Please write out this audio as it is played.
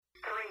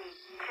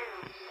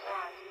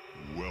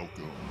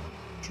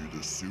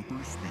the super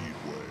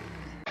speedway.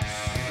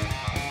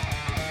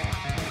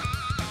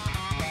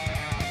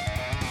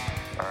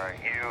 Alright,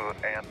 you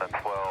and the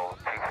 12,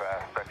 too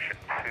fast, section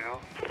 2.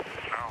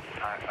 No,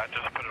 I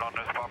just put it on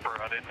this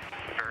bumper. I didn't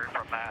vary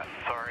from that.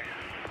 Sorry.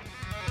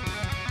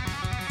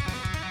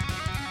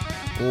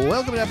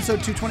 Welcome to episode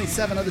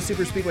 227 of the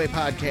Super Speedway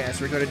Podcast,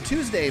 recorded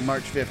Tuesday,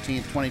 March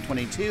 15th,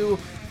 2022.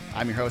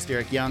 I'm your host,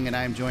 Eric Young, and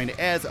I'm joined,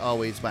 as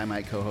always, by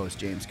my co-host,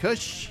 James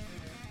Cush.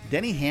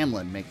 Denny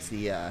Hamlin makes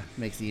the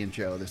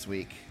intro this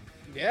week.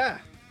 Yeah,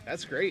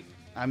 that's great.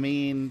 I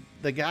mean,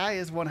 the guy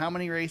has won how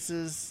many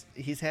races?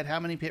 He's had how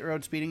many pit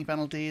road speeding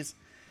penalties?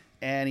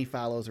 And he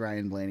follows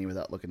Ryan Blaney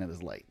without looking at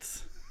his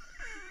lights.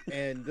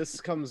 And this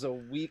comes a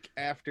week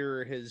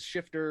after his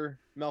shifter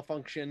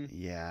malfunction.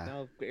 Yeah.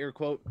 Now, air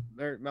quote,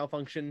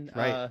 malfunction.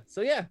 Right.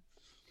 So, yeah.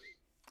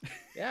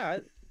 Yeah.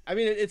 I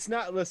mean, it's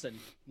not, listen,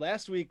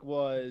 last week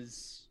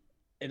was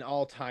an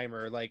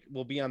all-timer. Like,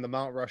 we'll be on the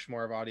Mount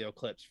Rushmore of audio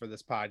clips for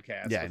this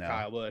podcast with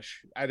Kyle Busch.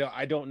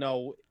 I don't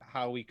know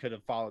how we could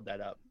have followed that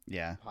up.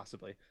 Yeah.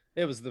 Possibly.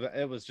 It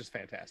was just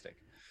fantastic.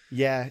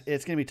 Yeah,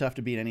 it's going to be tough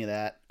to beat any of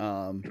that.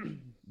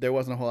 There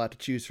wasn't a whole lot to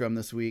choose from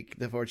this week.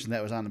 The fortune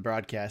that was on the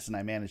broadcast, and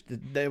I managed to,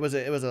 it was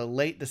a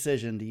late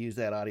decision to use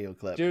that audio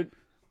clip. Dude,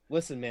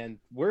 listen, man,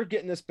 we're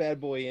getting this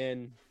bad boy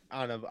in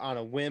on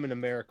a whim and a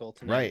miracle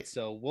tonight. Right.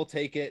 So we'll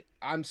take it.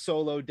 I'm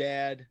solo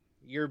dad.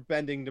 You're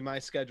bending to my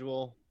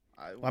schedule.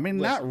 Listen,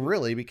 not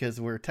really, because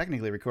we're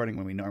technically recording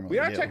when we normally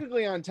do. We are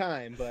technically on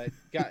time, but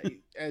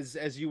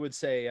as you would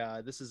say,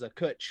 this is a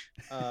Kutch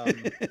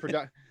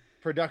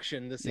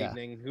production this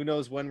evening. Who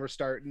knows when we're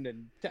starting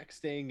and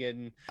texting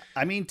and.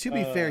 I mean, to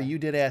be fair, you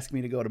did ask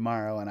me to go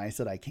tomorrow, and I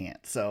said I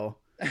can't. So.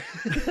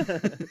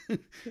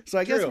 So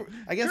I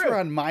guess we're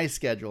on my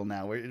schedule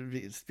now.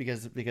 It's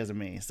because of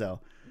me. So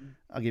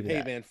I'll give you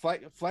that. Hey man,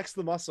 flex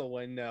the muscle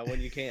when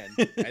you can.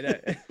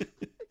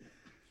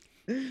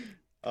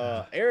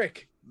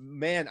 Eric,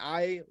 man,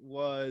 I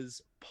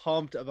was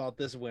pumped about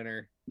this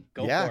winner.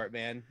 Go for it,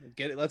 man.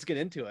 Let's get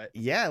into it.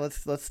 Yeah,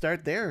 let's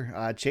start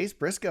there. Chase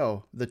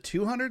Briscoe, the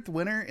 200th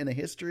winner in the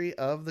history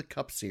of the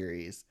Cup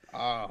Series.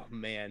 Oh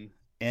man.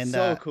 And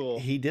so cool.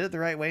 He did it the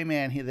right way,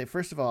 man. They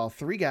first of all,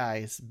 three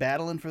guys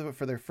battling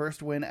for their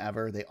first win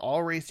ever. They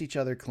all raced each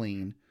other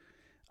clean.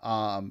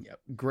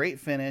 Great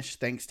finish,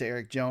 thanks to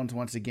Eric Jones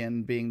once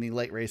again being the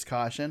late race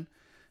caution.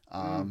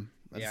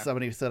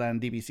 Somebody said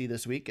on DBC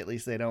this week. At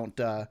least they don't.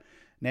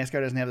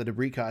 NASCAR doesn't have the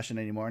debris caution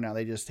anymore. Now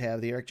they just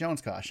have the Eric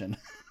Jones caution.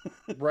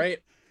 Right.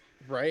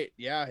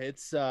 Yeah,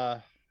 it's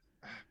man,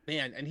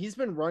 and he's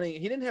been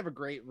running. He didn't have a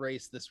great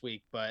race this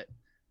week, but.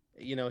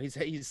 You know,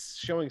 he's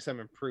showing some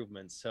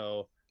improvements,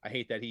 so I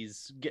hate that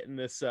he's getting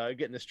this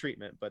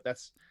treatment, but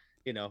that's,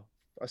 you know,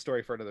 a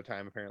story for another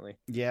time apparently.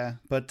 Yeah,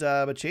 but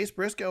Chase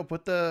Briscoe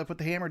put the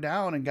hammer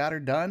down and got her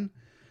done,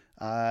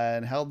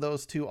 and held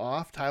those two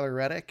off, Tyler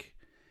Reddick,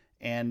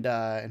 and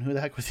who the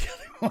heck was the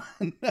other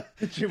one?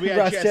 We had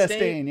Ross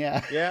Chastain.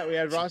 Yeah, we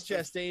had Ross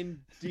Chastain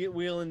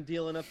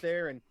dealing up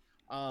there, and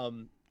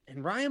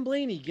Ryan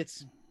Blaney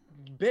gets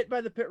bit by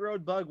the pit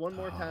road bug one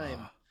more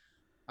time.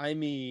 I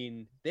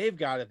mean, they've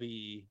got to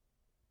be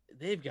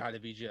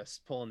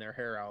just pulling their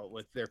hair out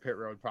with their pit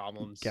road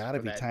problems. Got to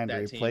be time to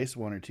replace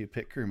one or two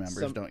pit crew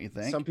members, don't you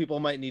think? Some people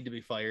might need to be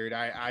fired.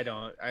 I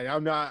don't.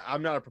 I'm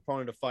not a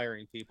proponent of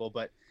firing people,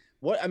 but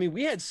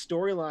we had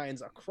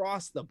storylines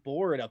across the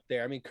board up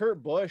there. I mean,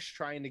 Kurt Busch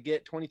trying to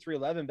get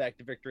 2311 back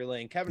to victory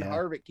lane. Kevin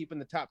Harvick keeping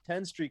the top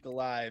 10 streak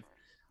alive.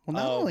 Well,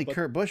 not only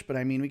Kurt Busch, but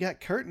I mean, we got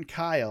Kurt and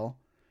Kyle,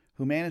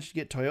 who managed to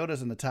get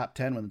Toyotas in the top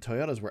 10 when the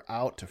Toyotas were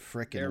out to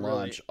frickin'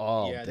 lunch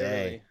all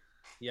day.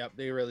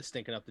 They're really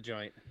stinking up the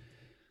joint.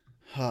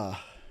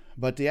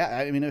 But yeah,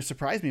 I mean, it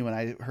surprised me when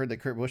I heard that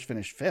Kurt Busch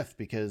finished fifth,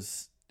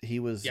 because he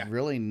was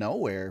really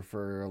nowhere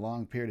for a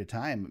long period of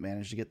time, but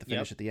managed to get the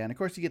finish at the end. Of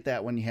course, you get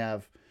that when you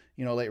have,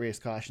 you know, late race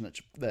caution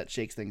that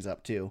shakes things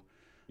up too.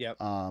 Yep.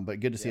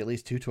 But good to see at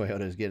least two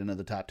Toyotas get into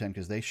the top 10,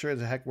 because they sure as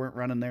the heck weren't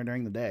running there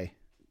during the day.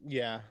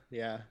 Yeah,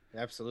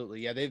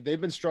 absolutely. Yeah,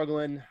 they've been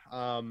struggling.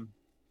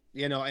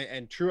 You know,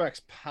 and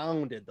Truex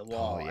pounded the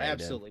wall.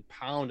 Absolutely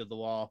pounded the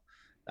wall.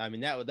 I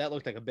mean, that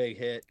looked like a big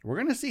hit. We're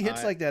going to see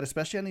hits like that,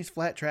 especially on these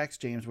flat tracks,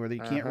 James, where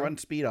you can't run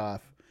speed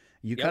off.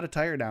 You cut a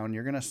tire down,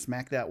 you're going to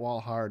smack that wall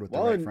hard with the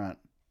right front.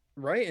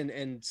 Right,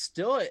 and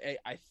still,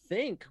 I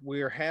think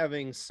we are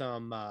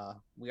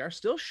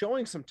still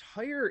showing some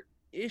tire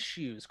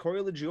issues.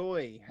 Corey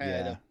LaJoie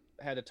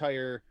had a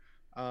tire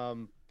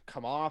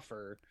come off.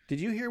 Or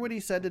did you hear what he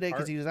said today?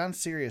 Because he was on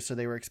Sirius, so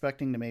they were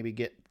expecting to maybe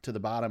get to the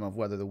bottom of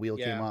whether the wheel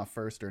came off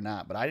first or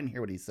not, but I didn't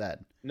hear what he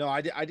said. No,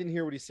 I didn't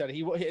hear what he said.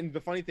 And the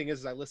funny thing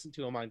is I listened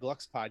to him on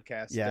Gluck's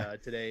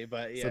podcast today,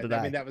 but so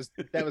I mean, that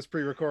was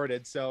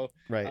pre-recorded, so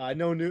right.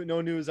 No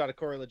news out of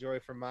Corey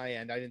LaJoie from my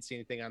end. I didn't see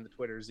anything on the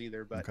Twitters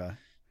either, but okay.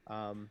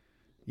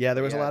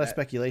 There was a lot of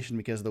speculation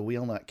because the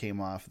wheel nut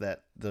came off,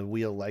 that the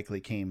wheel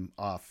likely came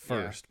off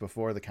first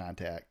before the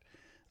contact.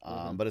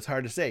 But it's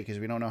hard to say because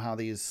we don't know how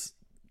these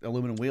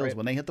aluminum wheels,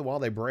 when they hit the wall,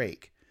 they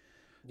break.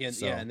 And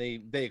they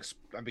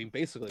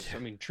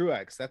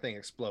Truex, that thing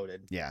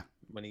exploded. Yeah.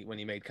 when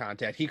he made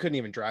contact. He couldn't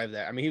even drive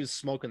that. I mean, he was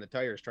smoking the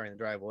tires trying to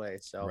drive away.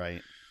 So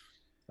right.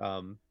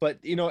 But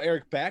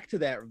Eric, back to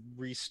that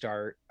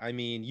restart. I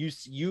mean,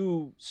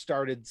 you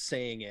started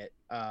saying it.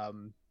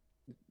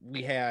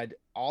 We had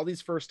all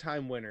these first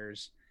time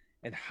winners,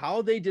 and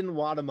how they didn't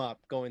wad them up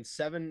going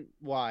 7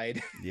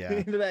 wide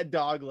into that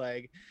dog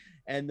leg,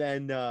 and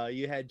then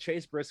you had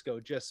Chase Briscoe,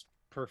 just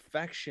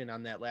perfection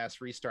on that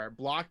last restart,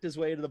 blocked his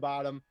way to the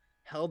bottom,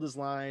 held his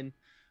line,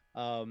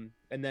 and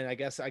then I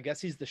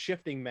guess he's the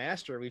shifting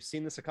master. We've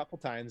seen this a couple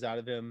times out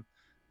of him.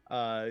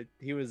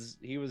 He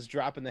was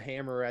dropping the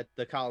hammer at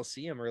the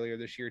Coliseum earlier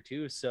this year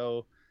too.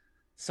 So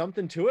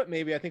something to it.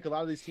 Maybe I think a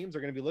lot of these teams are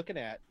going to be looking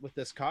at with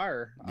this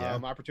car,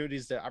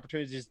 opportunities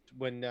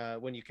when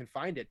you can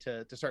find it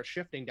to start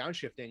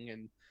downshifting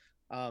and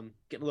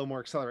get a little more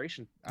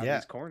acceleration out of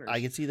these corners. I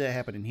could see that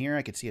happening here.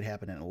 I could see it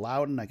happening in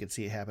Loudon. I could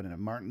see it happening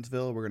in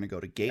Martinsville. We're going to go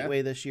to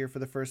Gateway this year for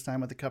the first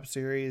time with the Cup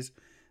Series.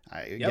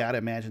 I got to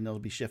imagine they'll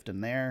be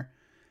shifting there.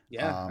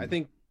 Yeah, I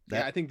think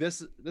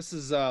this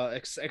is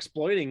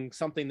exploiting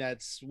something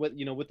that's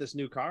with this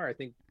new car. I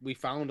think we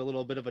found a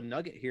little bit of a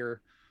nugget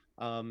here.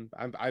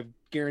 I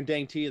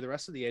guarantee you the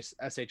rest of the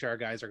SHR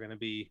guys are going to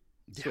be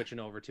switching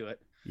over to it.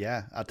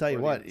 Yeah, I'll tell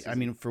you what. I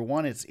mean, for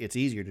one, it's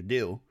easier to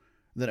do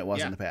than it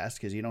was in the past,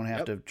 because you don't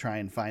have to try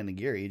and find the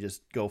gear. You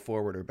just go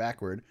forward or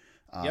backward.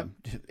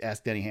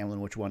 Ask Denny Hamlin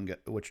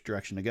which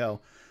direction to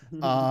go.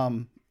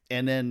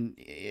 And then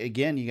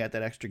again, you got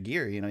that extra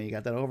gear. You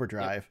got that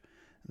overdrive.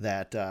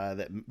 That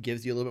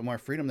gives you a little bit more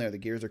freedom there. The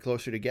gears are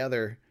closer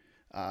together.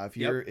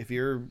 If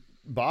you're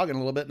bogging a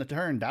little bit in the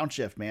turn,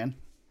 downshift, man.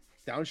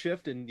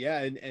 Downshift,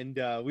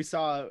 and we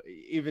saw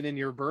even in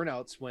your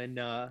burnouts when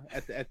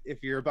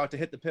if you're about to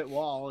hit the pit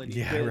wall and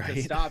you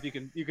can stop, you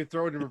can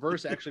throw it in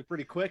reverse actually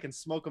pretty quick and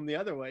smoke them the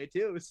other way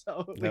too.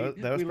 So that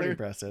was pretty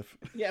impressive.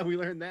 Yeah, we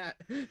learned that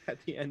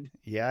at the end.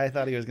 Yeah, I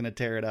thought he was going to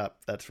tear it up.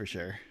 That's for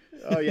sure.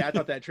 Oh yeah, I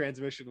thought that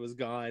transmission was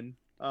gone.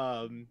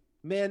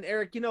 Man,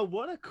 Eric,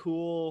 what a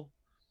cool.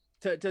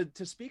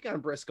 To speak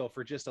on Briscoe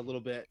for just a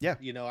little bit. Yeah.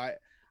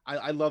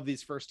 I love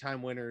these first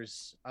time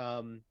winners.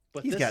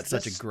 But he's got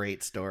such a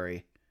great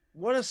story.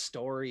 What a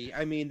story.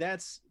 I mean,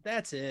 that's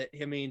it.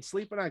 I mean,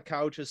 sleeping on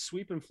couches,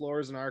 sweeping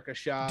floors in ARCA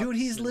shops. Dude,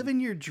 he's living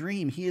your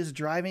dream. He is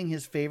driving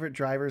his favorite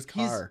driver's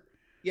car.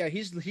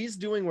 He's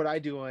doing what I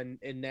do in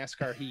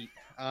NASCAR heat.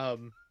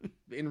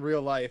 In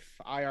real life,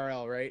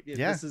 IRL, right?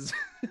 Yeah. This is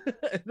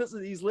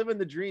he's living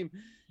the dream.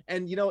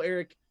 And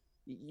Eric,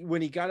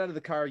 when he got out of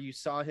the car, you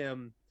saw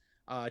him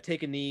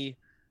take a knee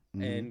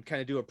and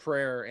kind of do a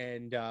prayer,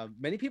 and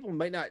many people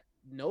might not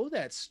know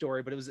that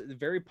story, but it was a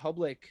very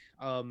public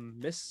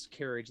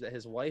miscarriage that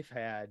his wife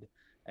had,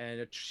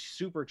 and a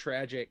super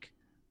tragic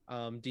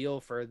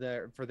deal for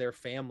their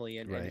family,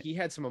 and he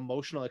had some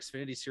emotional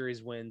Xfinity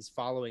Series wins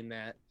following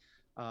that.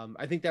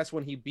 I think that's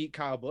when he beat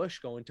Kyle Busch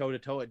going toe to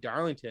toe at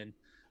Darlington.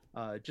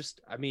 I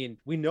mean,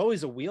 we know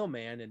he's a wheel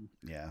man, and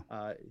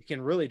he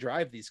can really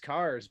drive these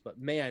cars, but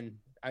man,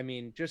 I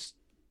mean, just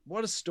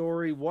what a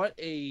story, what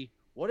a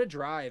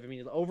drive. I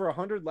mean, over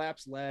 100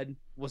 laps led,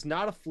 was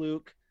not a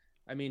fluke.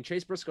 I mean,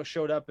 Chase Briscoe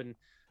showed up, and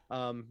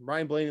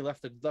Ryan Blaney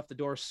left the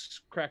door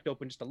cracked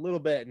open just a little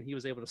bit, and he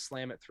was able to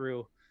slam it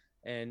through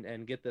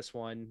and get this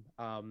one.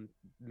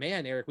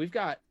 Man, Eric, we've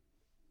got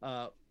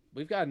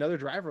another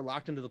driver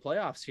locked into the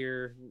playoffs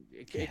here.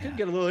 It could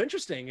get a little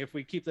interesting if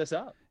we keep this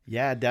up.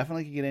 Yeah,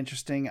 definitely could get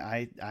interesting.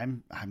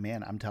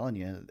 I'm telling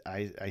you,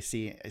 I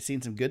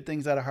seen some good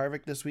things out of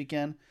Harvick this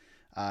weekend.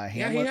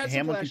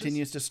 Hamlin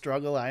continues to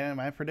struggle.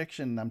 My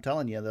prediction, I'm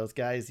telling you, those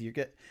guys, you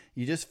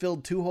just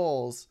filled 2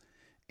 holes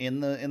in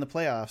the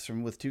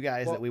playoffs with 2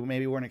 guys that we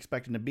maybe weren't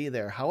expecting to be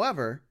there.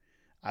 However,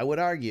 I would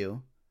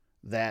argue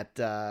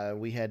that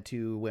we had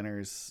 2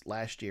 winners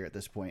last year at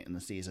this point in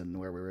the season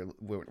where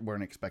we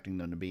weren't expecting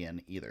them to be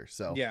in either.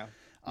 So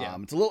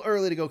it's a little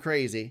early to go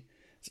crazy.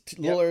 It's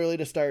a little early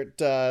to start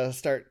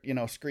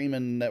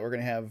screaming that we're going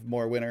to have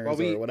more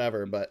winners or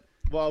whatever, but.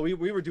 Well, we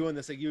were doing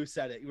this, like you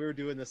said it. We were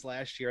doing this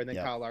last year, and then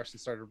Kyle Larson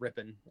started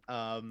ripping.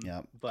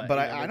 But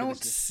I don't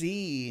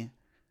see.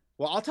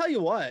 Well, I'll tell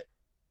you what.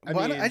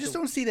 I just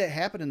don't see that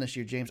happening this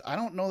year, James. I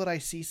don't know that I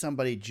see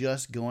somebody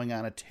just going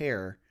on a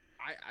tear.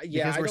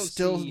 Because we're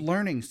still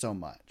learning so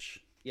much.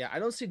 Yeah, I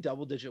don't see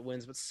double-digit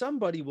wins, but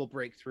somebody will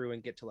break through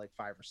and get to like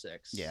 5 or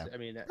 6. Yeah, I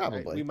mean,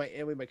 probably we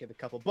might get a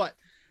couple. But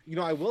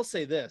I will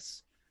say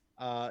this: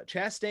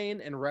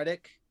 Chastain and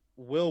Reddick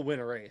will win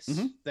a race.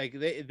 Like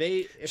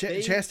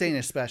Chastain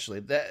especially.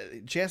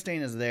 That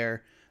Chastain is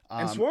there.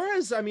 And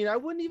Suarez, I mean, I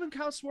wouldn't even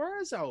count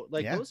Suarez out.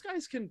 Like those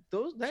guys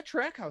that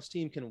Trackhouse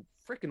team can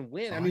freaking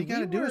win. All you got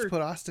to do is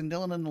put Austin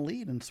Dillon in the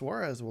lead, and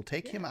Suarez will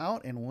take him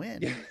out and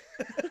win.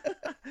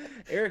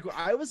 Eric,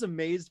 I was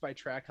amazed by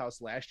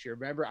Trackhouse last year.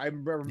 I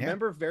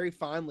remember very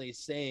fondly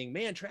saying,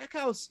 "Man,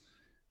 Trackhouse,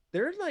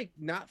 they're like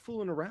not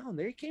fooling around.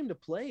 They came to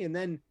play." And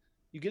then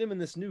you get them in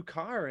this new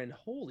car, and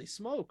holy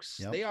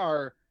smokes, they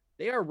are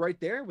right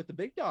there with the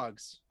big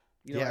dogs.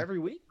 Every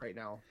week right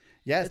now.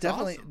 Yeah, it's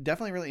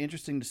definitely really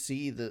interesting to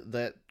see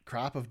that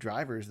crop of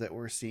drivers that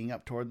we're seeing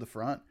up toward the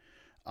front.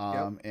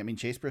 I mean,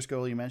 Chase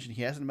Briscoe, you mentioned,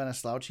 he hasn't been a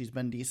slouch. He's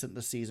been decent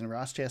this season.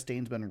 Ross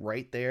Chastain's been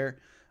right there.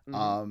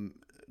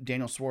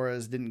 Daniel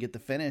Suarez didn't get the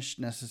finish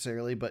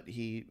necessarily, but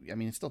he's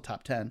still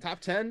top 10. Top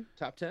 10,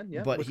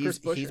 yeah. But he's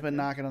been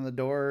knocking on the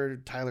door.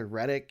 Tyler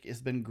Reddick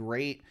has been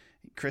great.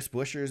 Chris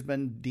Buescher's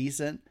been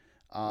decent.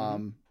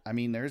 I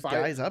mean, there's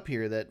guys up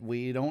here that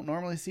we don't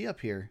normally see up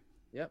here.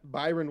 Yeah,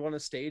 Byron won a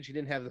stage. He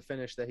didn't have the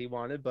finish that he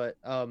wanted, but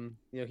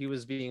he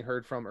was being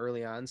heard from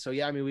early on. So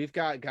yeah, I mean, we've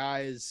got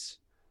guys.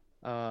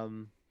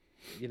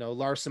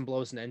 Larson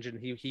blows an engine.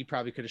 He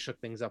probably could have shook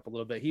things up a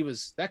little bit.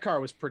 That car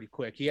was pretty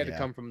quick. He had to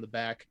come from the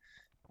back.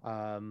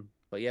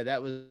 But yeah,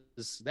 that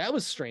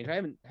was strange.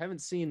 I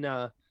haven't seen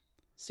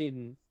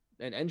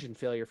an engine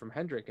failure from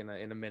Hendrick in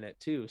a minute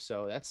too.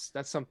 So that's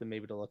something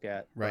maybe to look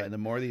at. Right. And the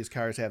more these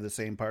cars have the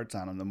same parts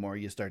on them, the more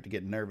you start to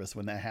get nervous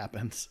when that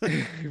happens.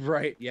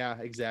 Right. Yeah,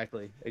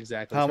 exactly.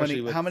 How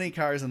many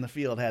cars in the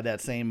field had that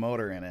same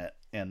motor in it?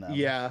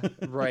 Yeah,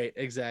 right.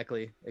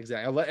 Exactly. And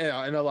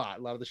a lot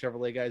of the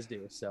Chevrolet guys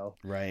do. So,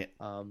 right.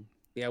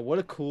 Yeah. What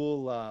a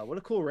cool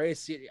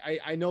race.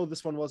 I know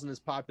this one wasn't as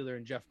popular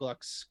in Jeff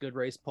Gluck's good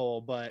race poll,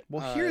 but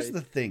here's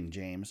the thing,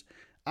 James.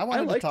 I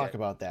wanted to talk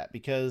about that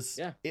because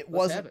it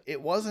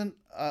wasn't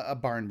a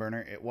barn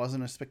burner. It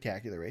wasn't a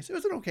spectacular race. It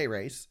was an okay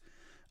race,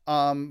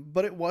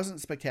 but it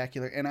wasn't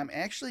spectacular, and I'm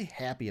actually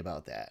happy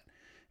about that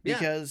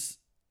because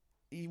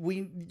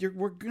we're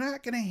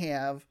not going to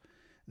have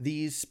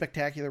these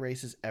spectacular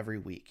races every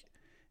week,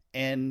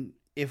 and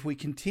if we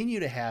continue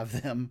to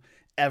have them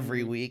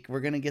every week, we're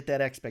going to get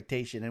that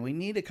expectation, and we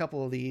need a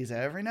couple of these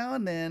every now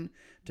and then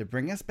to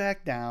bring us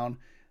back down.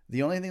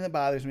 The only thing that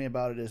bothers me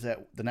about it is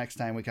that the next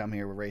time we come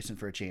here, we're racing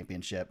for a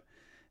championship.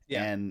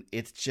 Yeah. And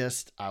it's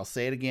just, I'll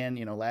say it again,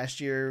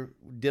 last year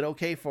did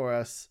okay for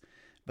us,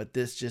 but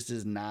this just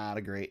is not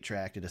a great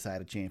track to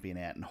decide a champion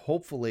at. And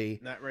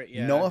hopefully,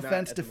 no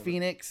offense to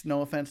Phoenix,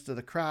 no offense to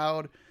the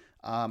crowd.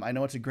 I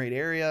know it's a great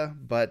area,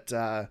 but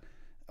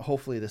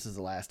hopefully this is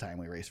the last time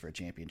we race for a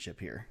championship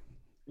here.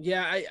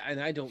 Yeah,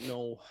 I don't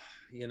know,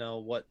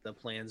 what the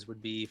plans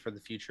would be for the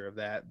future of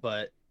that,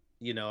 but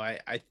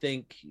I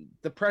think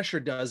the pressure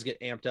does get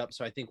amped up.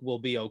 So I think we'll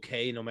be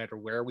okay no matter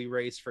where we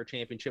race for a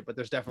championship. But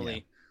there's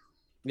definitely,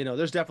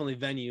 there's definitely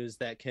venues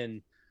that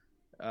can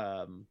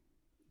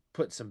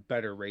put some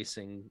better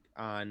racing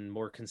on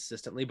more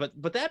consistently.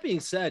 But that being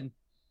said,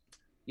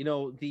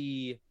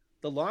 the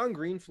long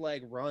green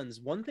flag runs,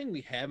 one thing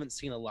we haven't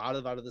seen a lot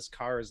of out of this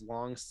car is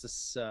long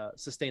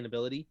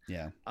sustainability.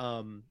 Yeah.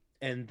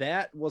 And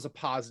that was a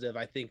positive.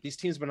 I think these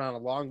teams have been on a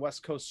long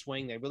West Coast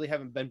swing. They really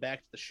haven't been back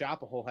to the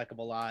shop a whole heck of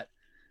a lot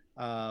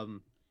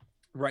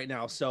right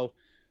now. So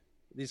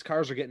these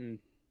cars are getting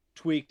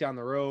tweaked down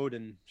the road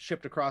and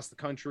shipped across the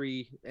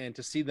country. And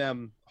to see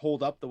them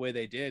hold up the way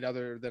they did,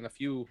 other than a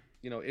few,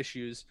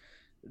 issues,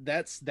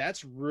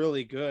 that's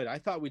really good. I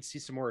thought we'd see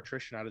some more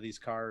attrition out of these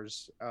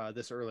cars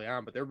this early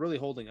on, but they're really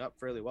holding up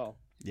fairly well.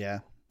 Yeah.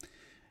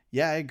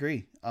 Yeah, I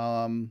agree.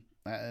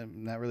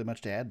 Not really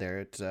much to add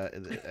there. It's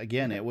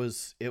again, it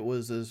was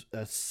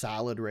a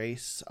solid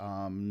race,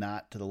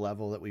 not to the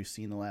level that we've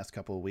seen the last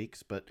couple of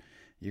weeks, but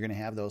you're going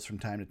to have those from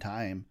time to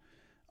time,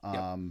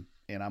 and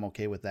I'm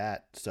okay with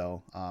that.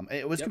 So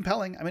it was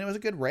compelling. I mean, it was a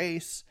good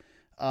race.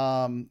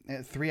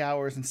 3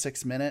 hours and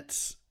 6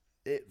 minutes.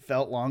 It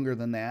felt longer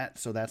than that,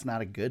 so that's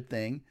not a good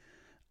thing.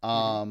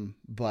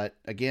 But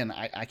again,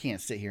 I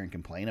can't sit here and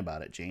complain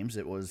about it, James.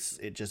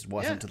 It just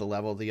wasn't to the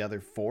level the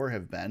other four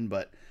have been,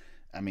 but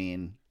I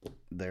mean,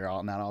 they're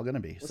not all going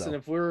to be.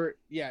 Listen, so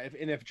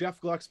if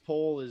Jeff Gluck's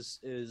poll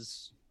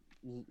is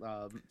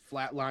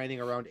flatlining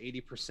around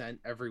 80%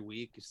 every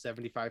week,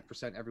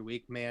 75% every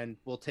week, man,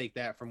 we'll take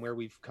that from where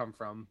we've come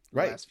from the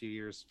last few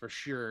years for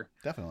sure.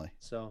 Definitely.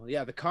 So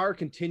yeah, the car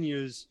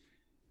continues.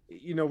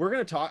 We're going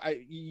to talk.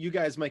 You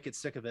guys might get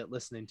sick of it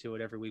listening to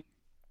it every week,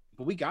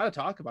 but we got to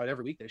talk about it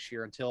every week this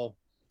year until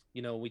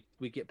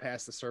we get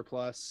past the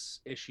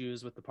surplus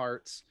issues with the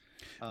parts.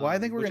 Well, I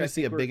think we're going to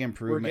see a big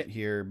improvement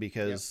here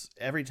because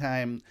every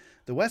time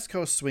the West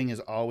Coast swing is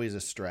always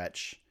a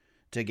stretch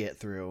to get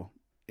through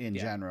in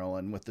general.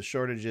 And with the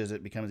shortages,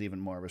 it becomes even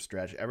more of a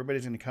stretch.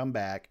 Everybody's going to come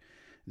back.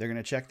 They're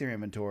going to check their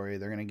inventory.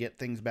 They're going to get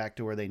things back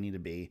to where they need to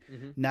be.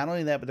 Not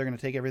only that, but they're going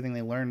to take everything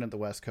they learned at the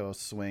West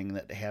Coast swing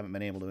that they haven't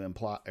been able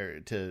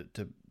to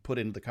to put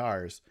into the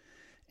cars.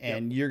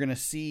 And you're going to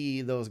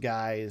see those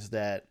guys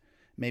that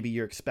maybe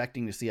you're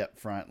expecting to see up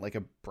front, like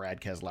a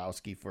Brad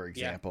Keselowski, for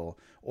example,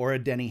 or a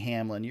Denny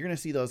Hamlin. You're going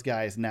to see those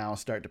guys now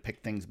start to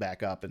pick things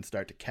back up and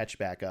start to catch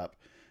back up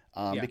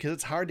because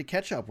it's hard to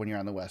catch up when you're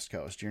on the West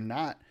Coast. You're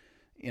not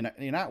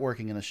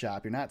working in the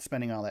shop. You're not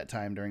spending all that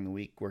time during the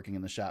week working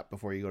in the shop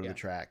before you go to the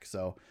track.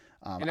 So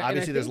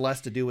obviously there's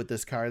less to do with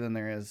this car than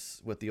there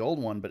is with the old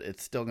one, but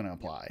it's still going to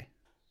apply.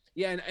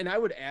 Yeah, and I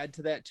would add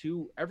to that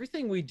too.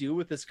 Everything we do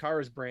with this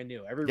car is brand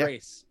new. Every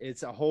race,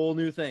 it's a whole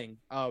new thing.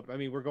 I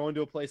mean, we're going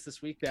to a place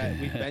this week that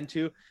we've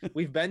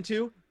been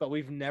to, but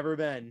we've never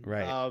been.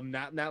 Right.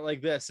 Not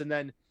like this. And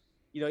then,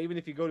 even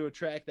if you go to a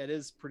track that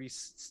is pretty,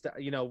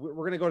 we're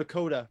going to go to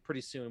COTA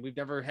pretty soon. We've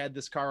never had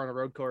this car on a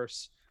road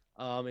course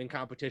in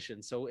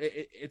competition. So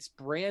it's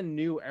brand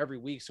new every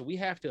week. So we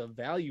have to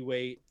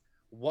evaluate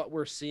what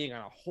we're seeing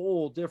on a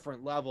whole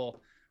different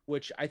level,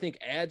 which I think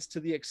adds to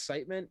the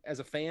excitement as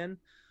a fan.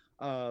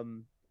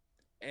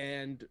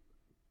 And,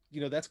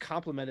 that's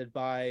complemented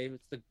by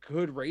the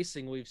good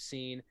racing we've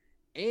seen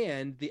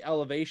and the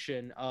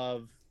elevation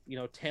of,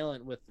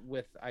 talent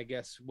with, I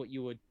guess, what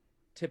you would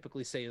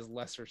typically say is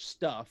lesser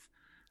stuff.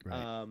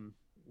 Right.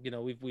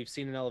 We've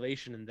seen an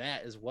elevation in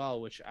that as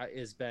well, which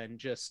has been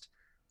just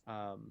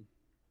a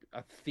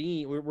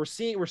theme. We're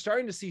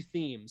starting to see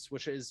themes,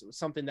 which is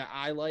something that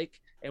I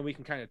like, and we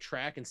can kind of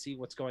track and see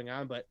what's going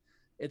on, but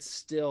it's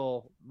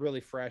still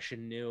really fresh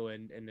and new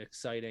and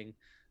exciting.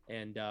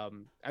 And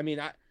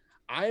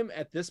I'm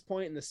at this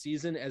point in the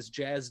season as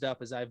jazzed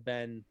up as I've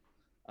been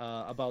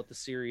about the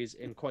series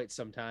in quite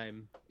some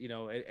time,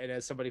 and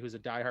as somebody who's a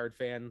diehard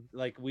fan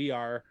like we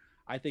are,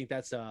 I think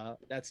that's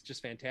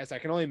just fantastic. I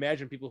can only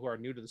imagine people who are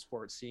new to the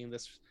sport seeing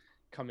this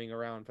coming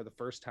around for the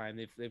first time.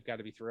 They've got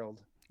to be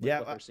thrilled.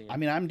 Yeah, I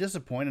mean, I'm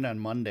disappointed on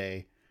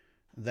Monday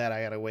that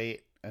I got to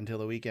wait until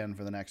the weekend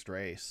for the next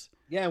race.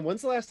 Yeah, and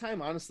when's the last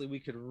time, honestly, we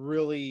could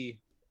really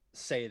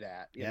say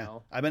that? You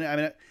know,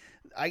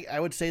 I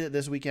would say that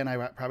this weekend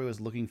I probably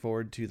was looking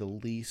forward to the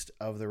least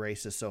of the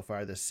races so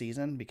far this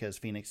season because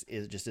Phoenix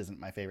isn't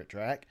my favorite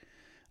track.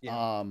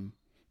 Yeah.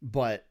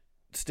 But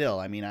still,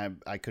 I mean,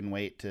 I couldn't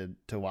wait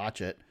to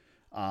watch it.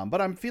 But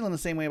I'm feeling the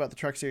same way about the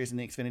Truck Series and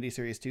the Xfinity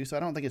Series too. So I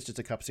don't think it's just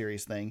a Cup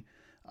Series thing.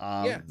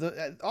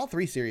 All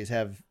three series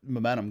have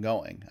momentum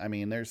going. I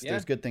mean, there's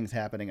good things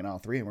happening in all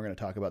three, and we're going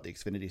to talk about the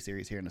Xfinity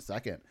Series here in a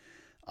second.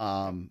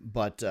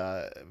 But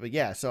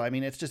yeah, so I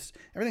mean, it's just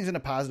everything's in a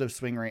positive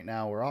swing right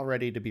now. We're all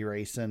ready to be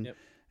racing. Yep.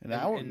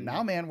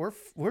 Now, man,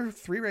 we're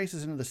 3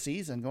 races into the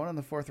season, going on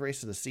the 4th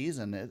race of the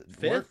season.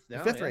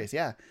 Fifth race,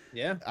 yeah.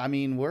 I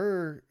mean,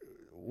 we're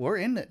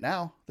in it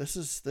now. This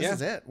is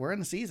it. We're in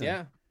the season.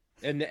 Yeah.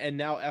 And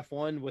now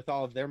F1 with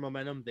all of their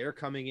momentum, they're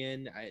coming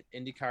in.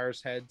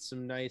 IndyCar's had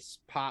some nice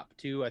pop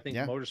too. I think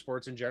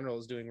motorsports in general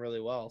is doing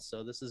really well.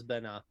 So this has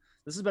been a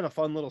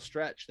fun little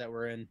stretch that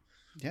we're in.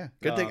 Yeah,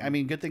 good thing. I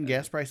mean, good thing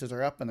gas prices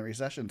are up and the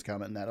recession's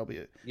coming. That'll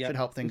should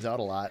help things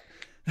out a lot.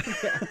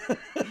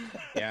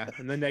 Yeah,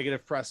 and the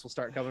negative press will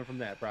start coming from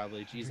that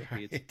probably. Jesus,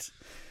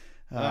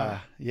 right.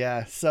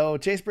 Yeah. So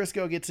Chase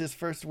Briscoe gets his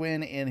first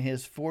win in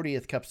his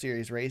 40th Cup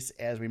Series race,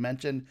 as we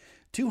mentioned,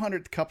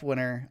 200th Cup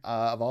winner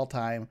of all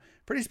time.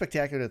 Pretty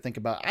spectacular to think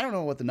about. I don't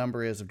know what the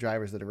number is of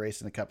drivers that have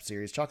raced in the Cup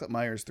Series. Chocolate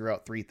Myers threw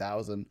out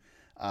 3,000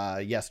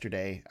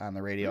 yesterday on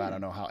the radio. I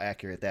don't know how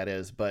accurate that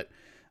is, but.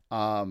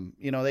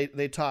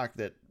 They talk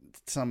that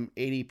some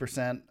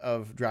 80%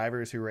 of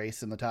drivers who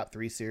race in the top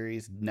 3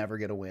 series never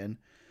get a win.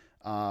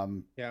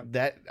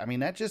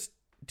 That just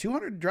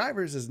 200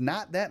 drivers is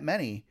not that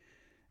many.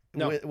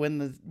 No.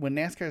 When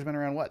NASCAR's been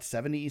around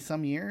 70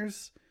 some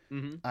years.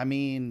 Mm-hmm. I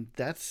mean,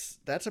 that's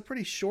a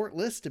pretty short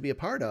list to be a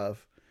part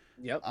of.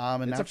 Yep.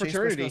 And it's now a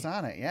fraternity. Chase Briscoe's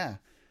on it. Yeah.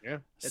 Yeah.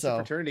 It's a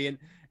fraternity.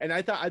 And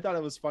I thought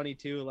it was funny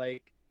too.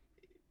 Like,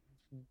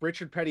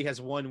 Richard Petty has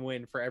 1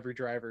 win for every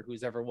driver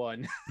who's ever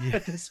won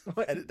at this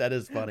point. That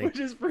is funny, which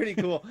is pretty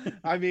cool.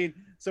 I mean,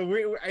 so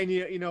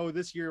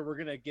this year we're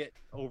gonna get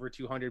over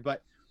 200.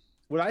 But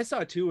what I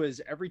saw too is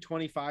every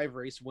 25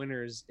 race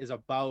winners is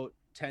about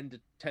 10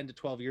 to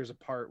 12 years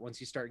apart.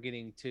 Once you start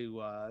getting to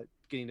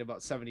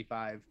about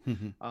 75,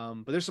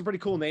 but there's some pretty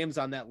cool names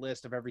on that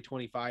list of every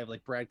 25.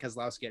 Like Brad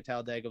Keselowski at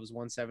Talladega was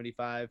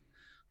 175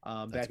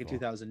 back in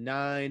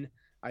 2009.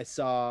 I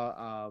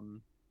saw.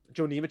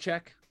 Joe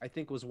Nemechek, I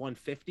think, was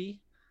 150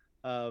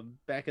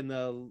 back in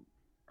the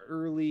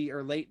early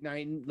or late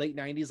 90s,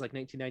 like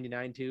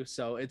 1999 too.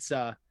 So it's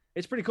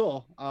pretty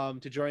cool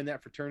to join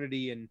that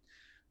fraternity, and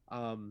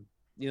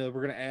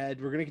we're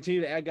gonna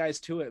continue to add guys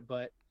to it.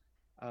 But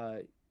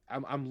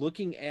I'm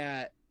looking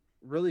at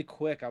really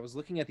quick. I was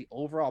looking at the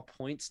overall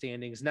point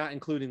standings, not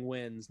including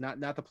wins, not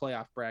the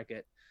playoff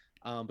bracket.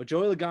 But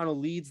Joey Logano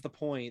leads the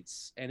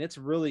points, and it's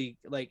really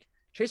like.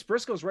 Chase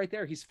Briscoe's right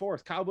there. He's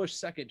 4th. Kyle Busch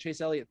 2nd.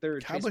 Chase Elliott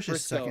 3rd. Kyle Busch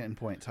is 2nd in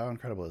points. How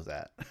incredible is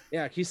that?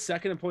 Yeah, he's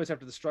 2nd in points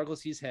after the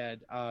struggles he's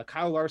had.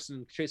 Kyle Larson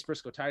and Chase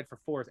Briscoe tied for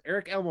 4th.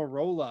 Eric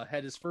Almirola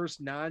had his first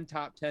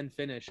non-top 10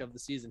 finish of the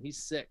season. He's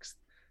 6th.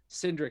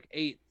 Cindric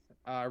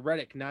 8th.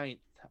 Reddick 9th.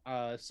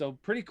 So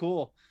pretty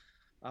cool.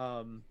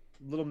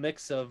 Little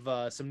mix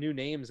of some new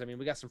names. I mean,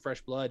 we got some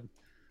fresh blood,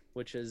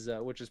 which is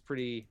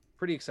pretty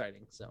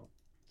exciting. So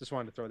just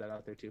wanted to throw that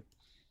out there too.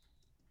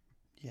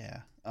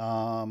 Yeah.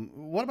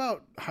 What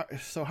about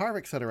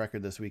Harvick set a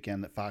record this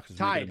weekend that Fox was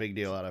making a big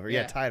deal out of?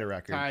 Yeah, tied a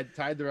record.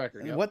 Tied the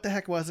record. Yep. What the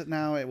heck was it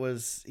now?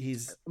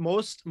 He's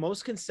most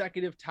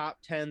consecutive top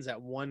 10s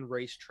at one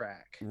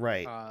racetrack.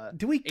 Right.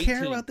 Do we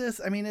care about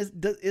this? I mean, is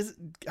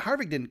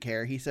Harvick didn't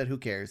care? He said, "Who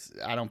cares?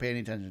 I don't pay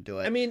any attention to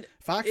it." I mean,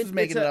 Fox is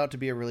making it out to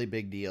be a really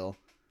big deal.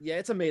 Yeah,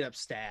 it's a made up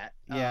stat.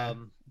 Yeah.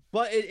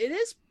 But it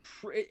is,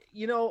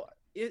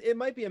 it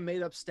might be a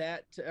made up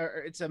stat,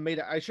 or it's a made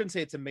up. I shouldn't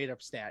say it's a made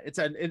up stat.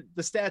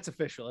 The stat's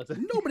official.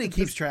 Nobody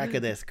keeps track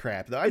of this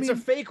crap, though. It's a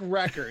fake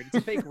record. It's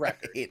a fake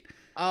record. Right.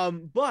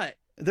 But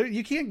There,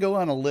 you can't go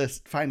on a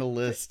list, find a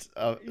list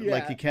of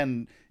like Yeah. you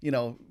can,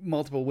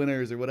 multiple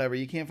winners or whatever.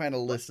 You can't find a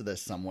list of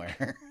this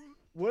somewhere.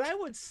 What I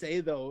would say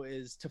though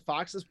is, to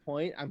Fox's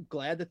point, I'm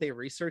glad that they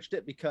researched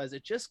it, because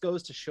it just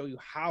goes to show you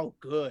how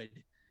good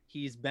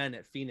he's been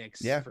at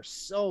Phoenix for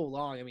so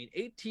long. I mean,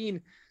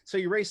 18. So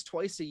you race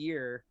twice a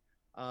year,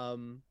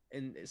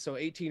 and so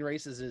 18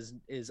 races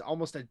is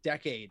almost a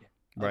decade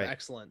of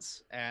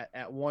excellence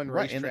at one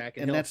racetrack,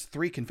 and that's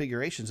 3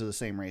 configurations of the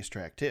same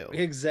racetrack too.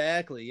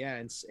 Exactly, yeah,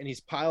 and he's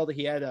piled.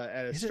 He had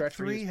a stretch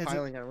where he was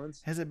piling on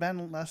wins. Has it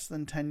been less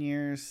than 10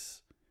 years?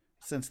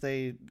 Since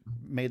they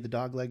made the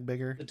dog leg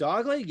bigger? The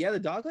dog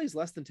leg's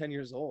less than 10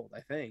 years old, I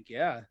think.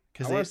 Yeah.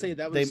 I want to say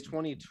that was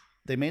 20.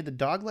 They made the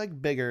dog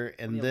leg bigger,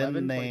 and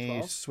then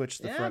they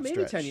switched the front maybe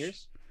stretch. 10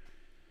 years.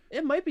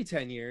 It might be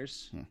 10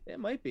 years. It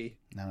might be.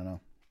 I don't know.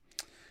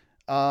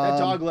 That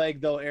dog leg,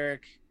 though,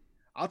 Eric,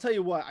 I'll tell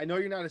you what. I know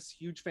you're not a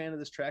huge fan of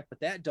this track, but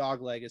that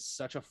dog leg is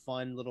such a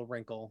fun little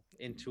wrinkle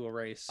into a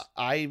race.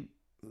 I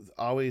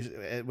always,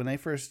 when they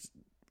first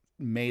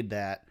made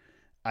that,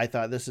 I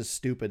thought this is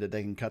stupid that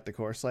they can cut the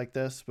course like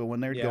this, but when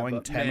they're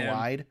going 10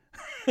 wide,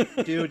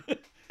 dude,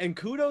 and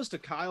kudos to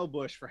Kyle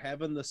Busch for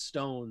having the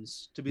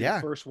stones to be the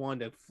first one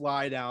to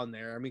fly down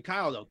there. I mean,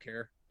 Kyle don't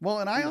care. Well,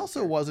 and I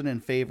also wasn't in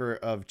favor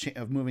of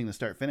moving the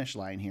start finish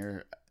line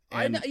here.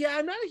 I'm not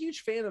a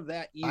huge fan of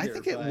that either. I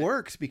think it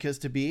works, because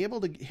to be able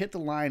to hit the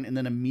line and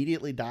then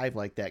immediately dive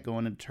like that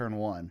going into turn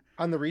 1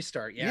 on the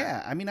restart,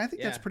 I mean, I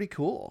think that's pretty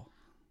cool.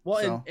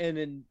 Well, so. and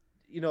in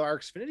our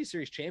Xfinity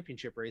Series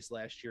championship race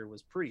last year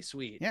was pretty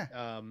sweet.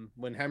 Yeah.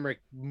 When Hemrick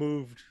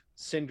moved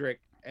Cindric,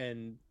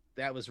 and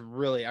that was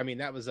really, I mean,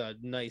 that was a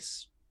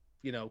nice,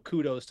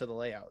 kudos to the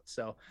layout.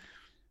 So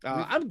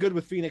I'm good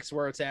with Phoenix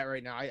where it's at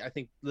right now. I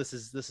think this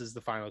is the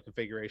final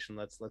configuration.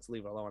 Let's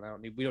leave it alone.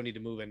 We don't need to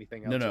move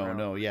anything else.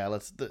 No. Yeah.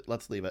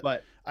 Let's leave it.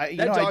 But that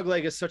dog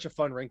leg is such a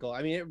fun wrinkle.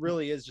 I mean, it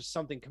really is just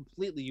something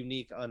completely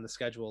unique on the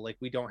schedule. Like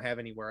we don't have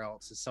anywhere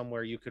else. It's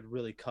somewhere you could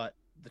really cut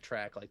the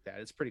track like that.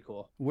 It's pretty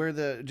cool.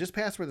 Just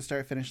past where the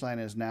start finish line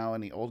is now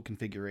in the old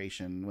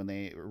configuration, when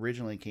they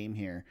originally came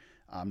here,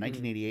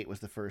 1988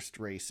 was the first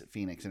race at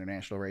Phoenix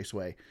International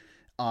Raceway.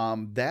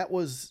 There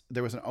was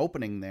an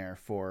opening there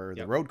for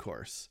the road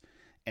course,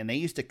 and they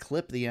used to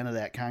clip the end of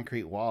that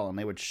concrete wall, and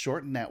they would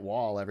shorten that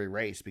wall every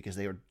race because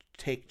they would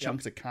take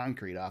chunks of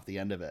concrete off the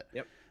end of it.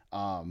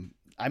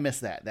 I miss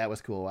that. That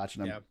was cool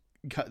watching them.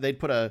 They'd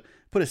put a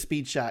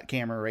speed shot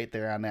camera right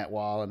there on that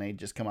wall, and they'd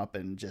just come up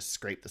and just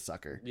scrape the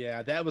sucker.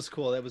 Yeah, that was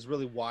cool. That was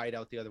really wide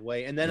out the other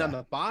way. And then on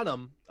the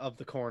bottom of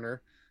the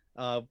corner,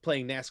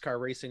 playing NASCAR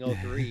Racing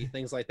 03,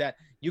 things like that,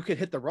 you could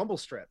hit the rumble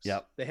strips.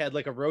 They had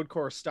like a road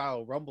course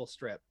style rumble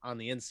strip on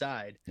the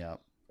inside.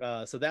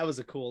 So that was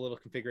a cool little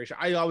configuration.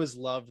 I always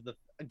loved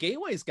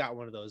Gateway's got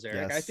one of those,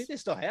 Eric. Yes. I think they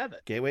still have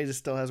it. Gateway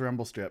still has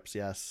rumble strips,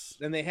 yes.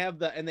 And they have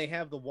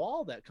the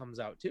wall that comes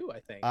out too, I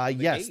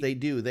think. Yes, they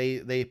do.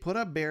 They put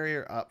a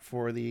barrier up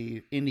for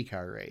the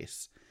IndyCar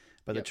race,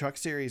 but the Truck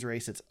Series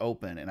race, it's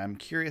open, and I'm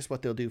curious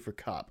what they'll do for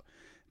Cup,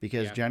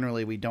 because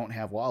generally we don't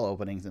have wall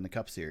openings in the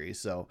Cup Series.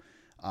 So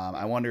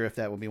I wonder if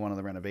that will be one of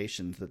the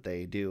renovations that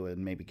they do,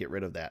 and maybe get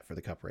rid of that for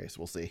the Cup race.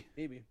 We'll see.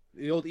 Maybe.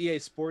 The old EA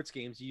Sports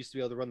games, you used to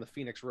be able to run the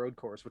Phoenix road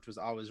course, which was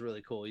always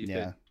really cool. You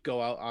could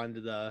go out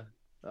onto the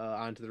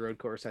road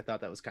course. I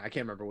thought that was I can't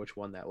remember which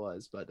one that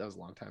was, but that was a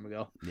long time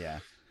ago. Yeah.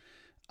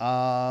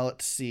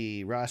 Let's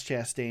see. Ross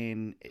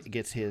Chastain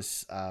gets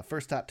his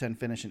first top 10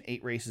 finish in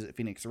 8 races at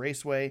Phoenix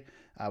Raceway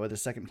with a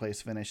second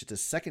place finish. It's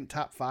his second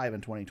top 5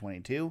 in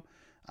 2022.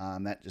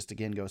 That just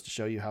again goes to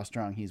show you how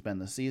strong he's been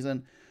this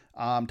season.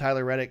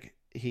 Tyler Reddick,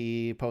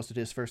 he posted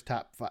his first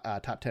top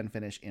 10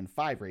 finish in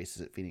 5 races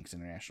at Phoenix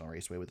International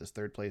Raceway with his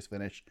third place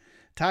finish.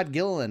 Todd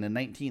Gilliland in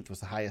 19th was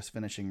the highest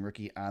finishing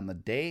rookie on the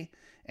day.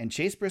 And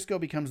Chase Briscoe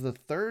becomes the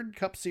third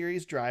Cup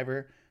Series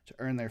driver to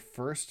earn their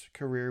first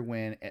career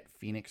win at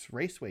Phoenix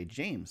Raceway.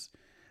 James,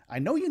 I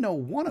know you know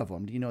one of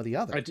them. Do you know the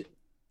other?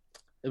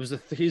 He's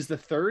the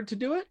third to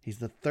do it? He's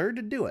the third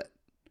to do it.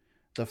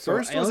 The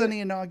first was in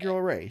the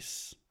inaugural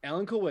race.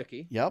 Alan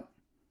Kulwicki. Yep.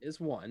 Is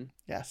one.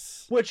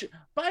 Yes. Which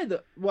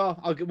we'll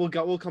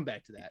come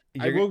back to that.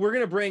 We're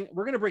gonna bring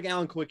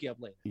Alan Kulwicki up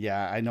later.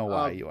 Yeah, I know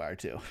why you are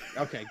too.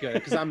 Okay, good,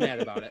 because I'm mad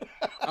about it.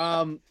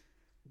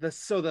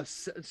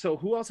 So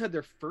who else had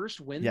their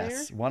first win there?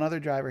 Yes, one other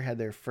driver had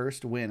their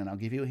first win, and I'll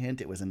give you a hint.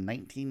 It was in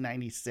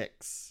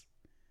 1996.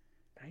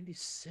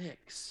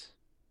 96.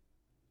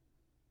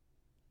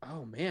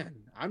 Oh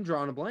man, I'm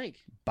drawing a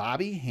blank.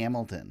 Bobby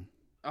Hamilton.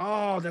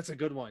 Oh, that's a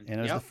good one. And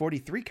it was the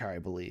 43 car, I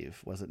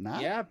believe. Was it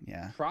not? Yeah.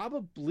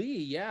 Probably.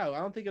 Yeah. I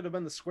don't think it would have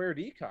been the Square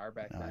D car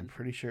back then. I'm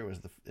pretty sure it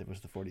was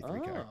the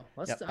 43 car.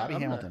 Yep, Bobby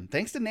Hamilton.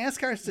 Thanks to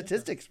NASCAR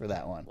statistics for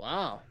that one.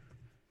 Wow.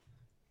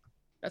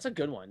 That's a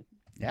good one.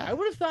 Yeah. I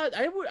would have thought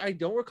I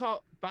don't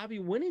recall Bobby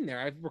winning there.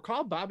 I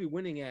recall Bobby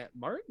winning at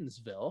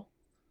Martinsville.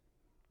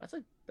 That's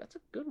a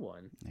good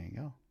one. There you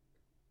go.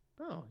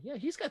 Oh, yeah,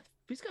 he's got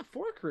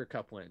 4 career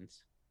Cup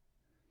wins.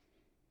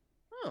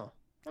 Oh.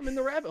 I'm in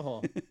the rabbit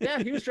hole.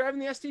 Yeah, he was driving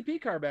the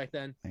STP car back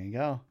then. There you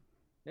go.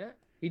 Yeah.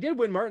 He did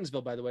win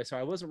Martinsville, by the way, so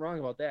I wasn't wrong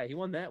about that. He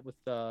won that with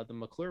the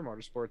McClure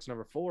Motorsports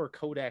number 4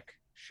 Kodak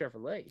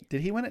Chevrolet.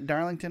 Did he win at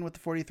Darlington with the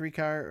 43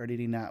 car, or did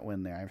he not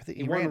win there? I think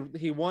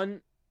he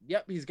won.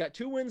 Yep, he's got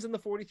 2 wins in the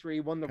 43. He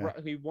won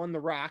the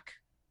Rock.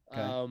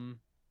 Okay.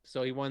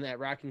 So he won that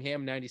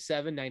Rockingham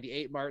 97,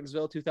 98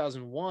 Martinsville,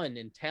 2001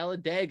 in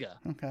Talladega.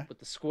 Okay. With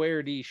the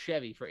Square D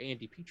Chevy for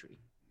Andy Petrie.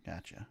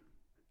 Gotcha.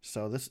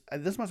 So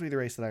this must be the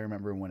race that I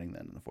remember winning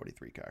then in the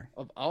 43 car.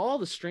 Of all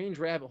the strange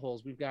rabbit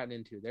holes we've gotten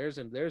into, there's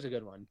a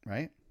good one.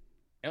 Right?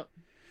 Yep.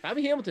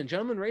 Bobby Hamilton,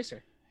 gentleman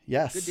racer.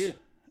 Yes. Good dude.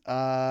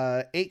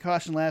 8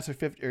 caution laps or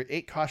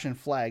 8 caution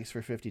flags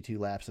for 52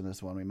 laps in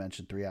this one. We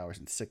mentioned 3 hours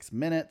and 6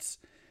 minutes.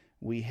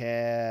 We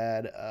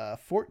had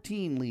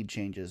 14 lead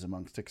changes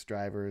among 6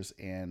 drivers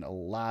and a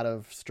lot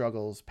of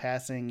struggles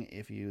passing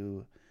if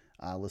you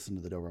listen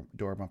to the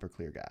door bumper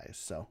clear guys.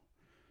 So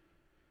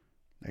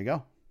there you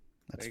go.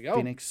 That's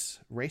Phoenix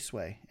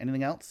Raceway.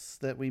 Anything else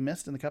that we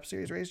missed in the Cup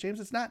Series race, James?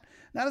 It's not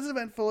as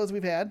eventful as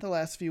we've had the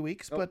last few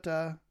weeks, but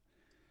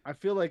I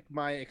feel like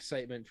my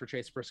excitement for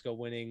Chase Briscoe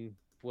winning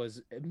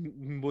was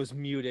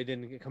muted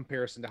in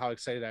comparison to how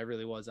excited I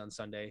really was on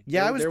Sunday.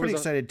 Yeah, I was pretty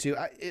excited too.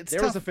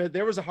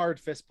 There was a hard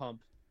fist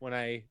pump when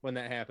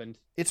that happened.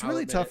 It's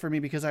really tough for me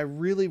because I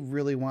really,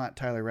 really want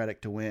Tyler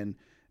Reddick to win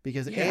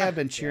because A, I've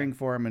been cheering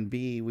for him, and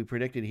B, we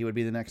predicted he would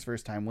be the next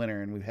first-time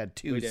winner, and we've had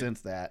 2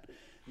 since that.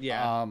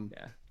 Yeah.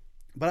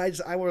 But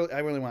I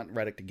really want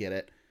Reddick to get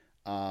it.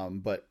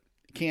 But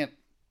can't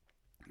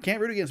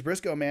root against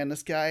Briscoe, man.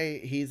 This guy,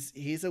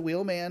 he's a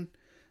wheel man.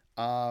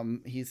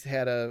 He's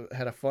had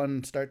a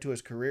fun start to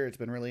his career. It's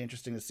been really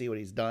interesting to see what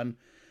he's done.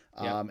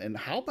 And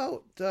how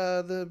about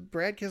the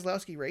Brad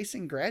Keselowski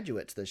Racing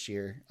graduates this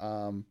year?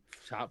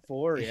 Top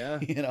 4, yeah.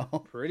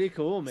 Pretty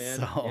cool, man.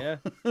 So.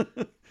 Yeah.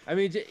 I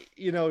mean,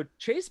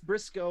 Chase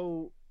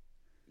Briscoe,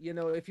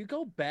 if you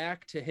go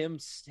back to him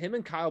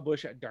and Kyle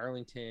Busch at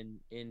Darlington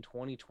in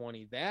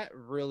 2020, that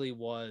really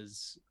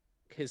was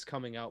his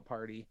coming out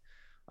party.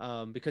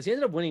 Because he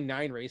ended up winning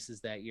 9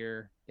 races that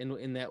year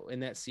in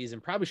that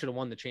season. Probably should have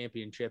won the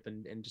championship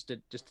and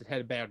just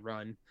had a bad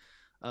run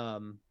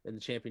in the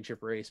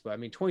championship race. But I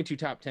mean, 22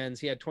 top 10s.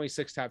 He had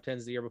 26 top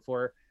 10s the year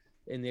before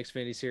in the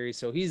Xfinity Series.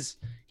 So he's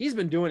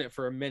been doing it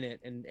for a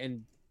minute,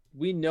 and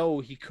we know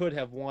he could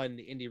have won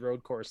the Indy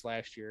Road Course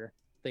last year.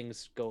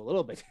 Things go a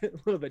little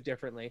bit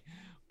differently,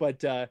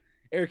 but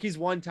Eric, he's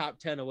 1 top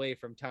 10 away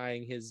from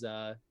tying his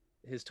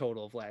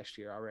total of last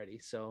year already.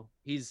 So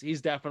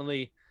he's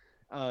definitely.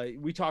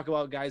 We talk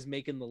about guys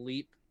making the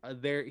leap.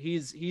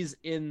 He's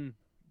in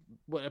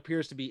what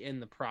appears to be in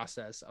the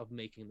process of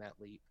making that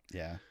leap.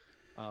 Yeah.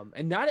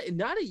 And not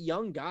a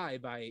young guy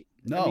by.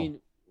 No. I mean,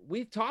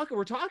 we're talking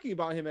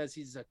about him as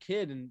he's a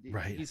kid, and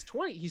right. He's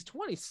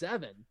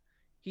 27.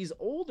 He's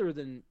older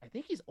than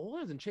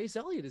Chase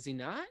Elliott, is he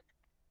not?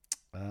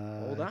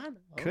 Hold on.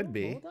 Could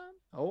be.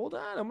 Hold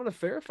on. I'm going to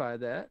verify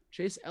that.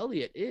 Chase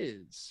Elliott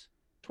is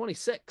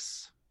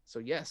 26. So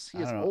yes, he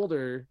is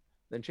older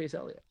than Chase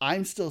Elliott.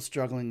 I'm still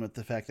struggling with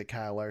the fact that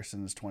Kyle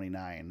Larson is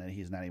 29 and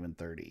he's not even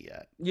 30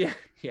 yet.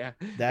 Yeah.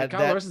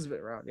 Kyle Larson's been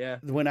around. Yeah.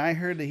 When I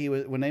heard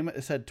that when they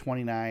said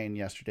 29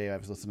 yesterday, I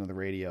was listening to the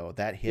radio.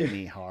 That hit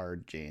me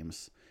hard,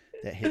 James.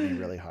 That hit me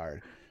really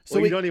hard. So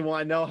you don't even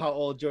want to know how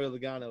old Joey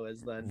Logano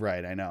is then.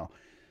 Right. I know.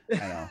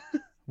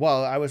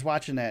 Well, I was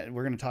watching that.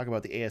 We're going to talk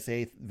about the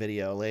ASA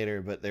video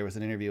later, but there was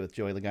an interview with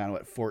Joey Logano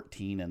at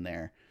 14 in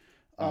there.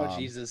 Oh,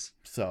 Jesus.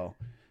 So,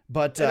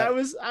 but and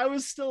I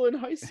was still in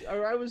high school.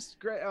 I was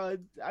great.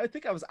 I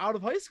think I was out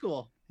of high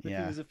school.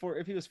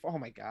 If he was, oh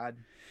my God.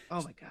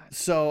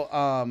 So,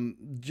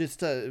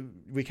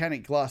 we kind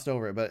of glossed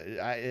over it, but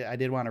I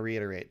did want to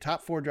reiterate.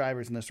 Top 4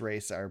 drivers in this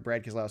race are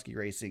Brad Keselowski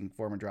Racing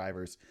former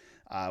drivers.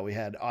 We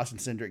had Austin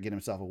Cindric get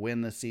himself a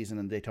win this season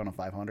in the Daytona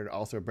 500.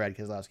 Also a Brad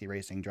Keselowski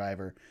Racing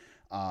driver.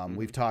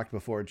 We've talked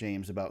before,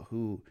 James, about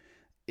who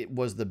it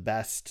was the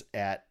best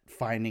at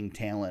finding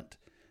talent,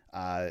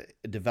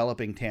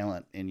 developing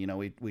talent. And,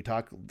 we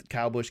talk,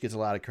 Kyle Busch gets a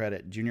lot of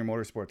credit. Junior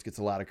Motorsports gets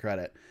a lot of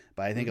credit.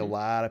 But I think a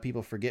lot of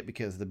people forget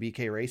because the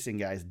BK Racing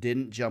guys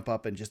didn't jump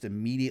up and just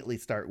immediately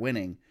start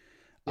winning.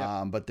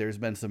 Yep. But there's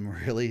been some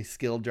really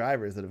skilled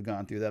drivers that have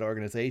gone through that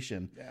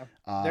organization.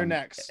 Yeah. They're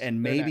next.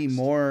 And maybe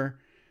more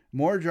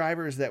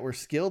drivers that were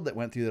skilled that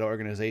went through that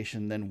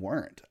organization than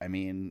weren't. I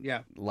mean,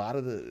 a lot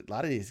of the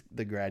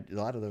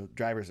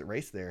drivers that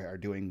race there are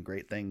doing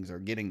great things or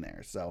getting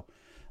there. So,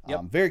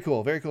 very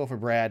cool for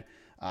Brad.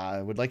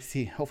 Would like to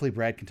see. Hopefully,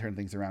 Brad can turn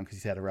things around because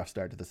he's had a rough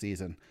start to the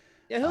season.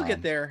 Yeah, he'll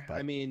get there. But,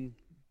 I mean,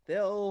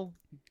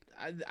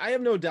 I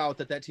have no doubt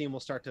that team will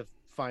start to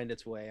find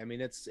its way. I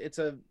mean, it's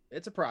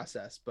a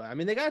process, but I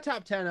mean, they got a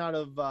top 10 out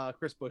of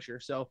Chris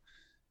Buescher. So,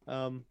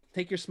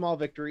 take your small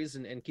victories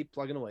and keep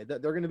plugging away. They're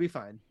going to be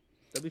fine.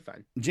 They'll be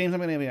fine. James, I'm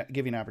going to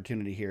give you an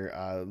opportunity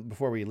here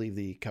before we leave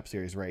the Cup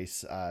Series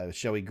race.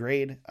 Shall we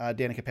grade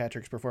Danica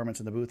Patrick's performance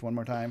in the booth one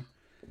more time?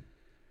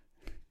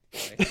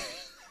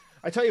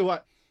 I tell you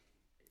what,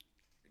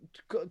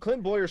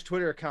 Clint Boyer's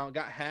Twitter account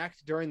got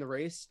hacked during the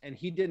race, and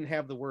he didn't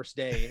have the worst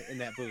day in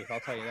that booth. I'll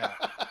tell you that.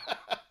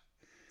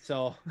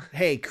 So,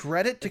 hey,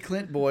 credit to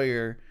Clint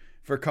Boyer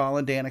for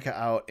calling Danica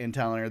out and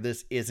telling her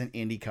this isn't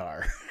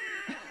IndyCar.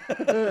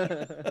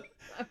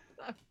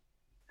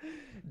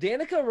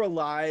 Danica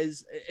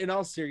relies, in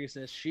all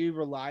seriousness, she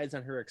relies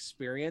on her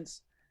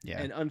experience.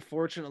 Yeah. And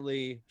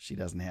unfortunately, she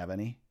doesn't have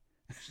any.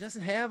 She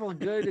doesn't have a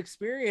good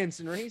experience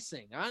in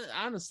racing.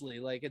 Honestly,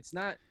 like it's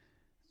not.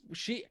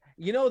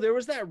 There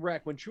was that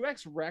wreck when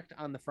Truex wrecked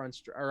on the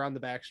or on the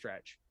back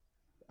stretch.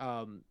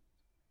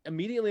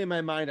 Immediately in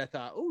my mind, I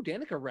thought, "Oh,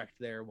 Danica wrecked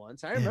there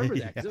once." I remember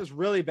that because it was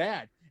really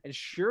bad. And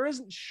sure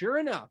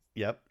enough.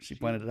 Yep, she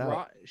pointed it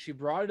out. She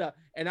brought it up,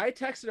 and I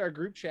texted our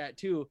group chat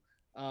too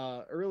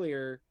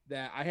earlier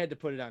that I had to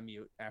put it on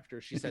mute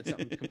after she said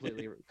something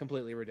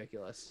completely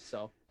ridiculous.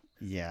 So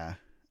yeah,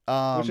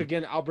 which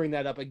again, I'll bring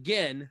that up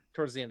again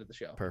towards the end of the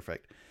show.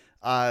 Perfect.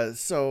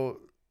 So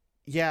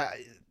yeah,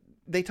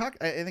 they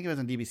talked. I think it was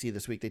on DBC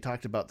this week. They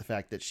talked about the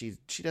fact that she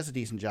does a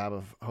decent job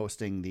of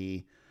hosting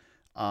the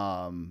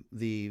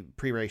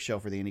pre-race show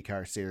for the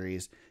IndyCar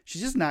series.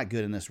 She's just not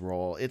good in this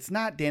role. It's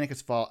not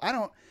Danica's fault.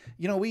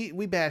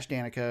 We bash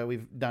Danica.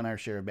 We've done our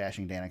share of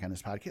bashing Danica on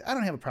this podcast. I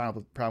don't have a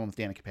problem with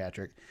Danica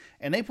Patrick.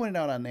 And they pointed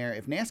out on there,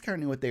 if NASCAR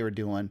knew what they were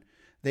doing,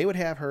 they would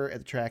have her at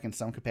the track in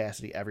some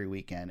capacity every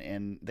weekend.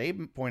 And they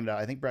pointed out,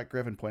 I think Brett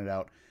Griffin pointed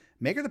out,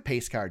 make her the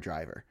pace car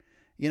driver.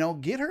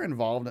 Get her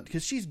involved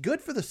because she's good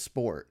for the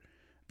sport,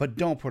 but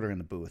don't put her in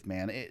the booth,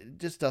 man. It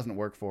just doesn't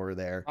work for her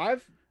there.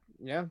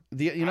 Yeah.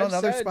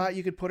 Another spot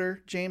you could put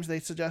her, James, they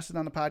suggested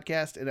on the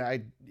podcast,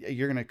 and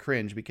you're going to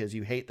cringe because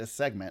you hate this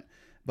segment,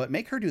 but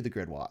make her do the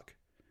grid walk.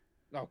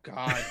 Oh,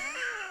 God.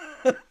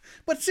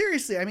 But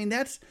seriously, I mean,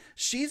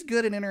 she's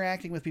good at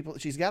interacting with people.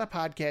 She's got a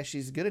podcast.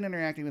 She's good at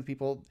interacting with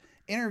people,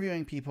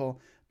 interviewing people.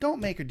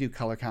 Don't make her do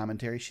color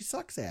commentary. She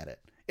sucks at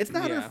it. It's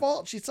not her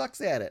fault. She sucks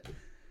at it.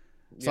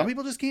 Some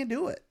people just can't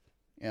do it,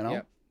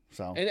 Yep.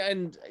 So.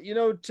 And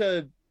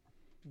to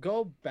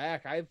go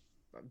back,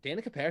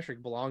 Danica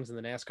Patrick belongs in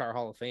the NASCAR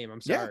Hall of Fame.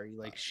 I'm sorry,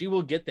 like she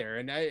will get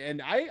there,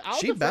 I'll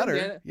she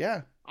better.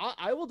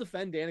 I will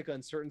defend Danica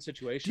in certain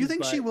situations. Do you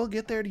think she will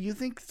get there? Do you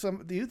think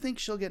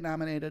she'll get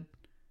nominated?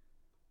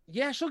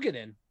 Yeah, she'll get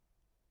in.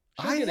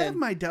 I have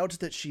my doubts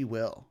that she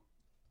will.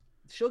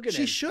 She'll get in.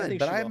 She should,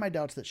 but I have my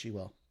doubts that she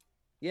will.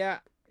 Yeah,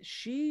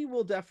 she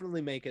will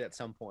definitely make it at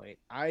some point.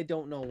 I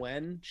don't know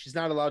when. She's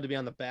not allowed to be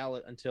on the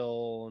ballot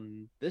until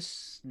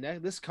this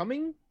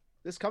coming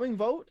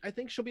vote. I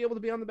think she'll be able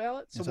to be on the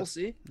ballot, so we'll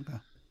see.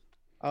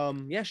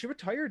 Okay. She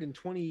retired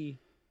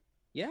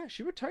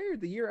she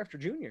retired the year after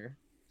junior.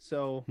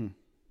 So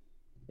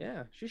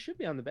yeah, she should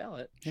be on the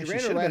ballot. She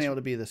should have been able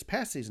to be this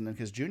past season then,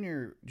 because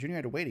junior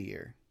had to wait a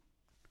year.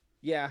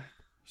 Yeah.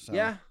 So.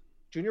 Yeah.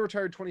 Junior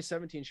retired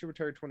 2017. She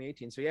retired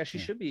 2018. So yeah, she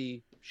should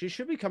be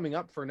coming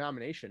up for a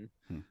nomination.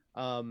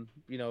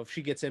 If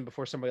she gets in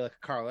before somebody like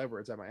Carl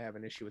Edwards, I might have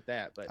an issue with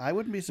that. But I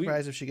wouldn't be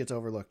surprised if she gets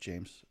overlooked,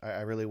 James.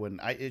 I really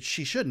wouldn't.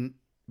 She shouldn't,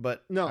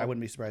 but no, I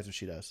wouldn't be surprised if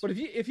she does. But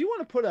if you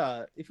want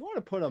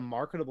to put a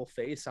marketable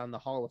face on the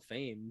Hall of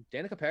Fame,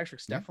 Danica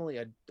Patrick's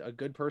definitely a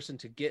good person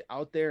to get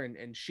out there,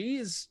 and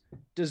she's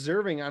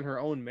deserving on her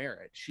own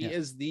merit. She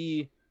is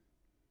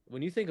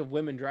when you think of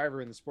women driver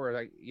in the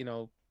sport,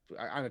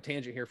 on a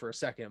tangent here for a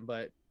second,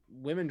 but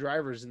women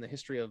drivers in the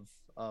history of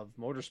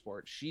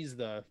motorsport, she's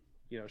the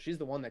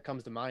one that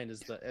comes to mind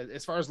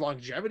as far as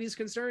longevity is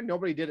concerned.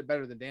 Nobody did it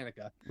better than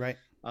Danica. Right.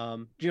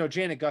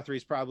 Janet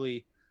Guthrie's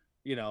probably,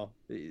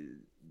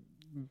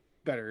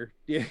 better.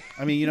 Yeah.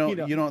 I mean, you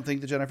don't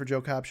think that Jennifer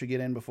Jo Cobb should get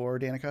in before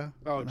Danica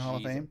in the Hall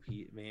of Fame?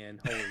 Man,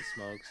 holy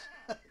smokes.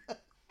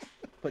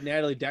 Put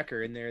Natalie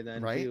Decker in there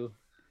then, right? Too.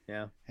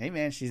 Yeah. Hey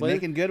man, she's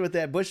making good with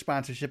that Bush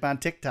sponsorship on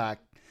TikTok.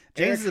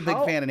 James is a big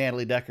fan of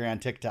Natalie Decker on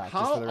TikTok.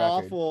 How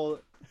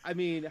awful! I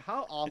mean,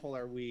 how awful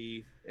are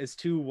we as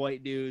two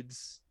white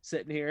dudes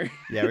sitting here?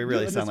 Yeah, we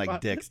really sound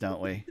like dicks,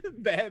 don't we?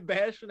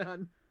 Bashing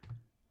on.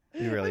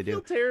 You really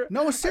do.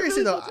 No,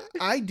 seriously though,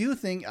 I do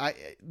think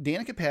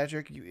Danica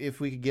Patrick, if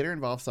we could get her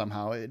involved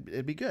somehow,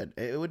 it'd be good.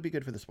 It would be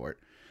good for the sport.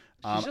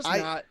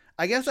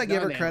 I guess I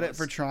give her credit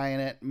for trying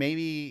it.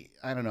 Maybe,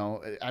 I don't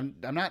know. I'm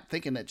not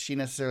thinking that she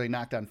necessarily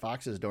knocked on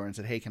Fox's door and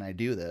said, "Hey, can I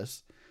do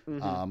this?"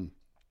 Mm-hmm.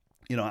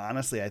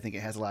 Honestly, I think it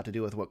has a lot to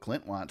do with what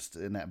Clint wants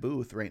in that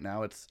booth right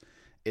now.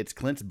 It's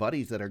Clint's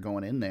buddies that are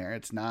going in there.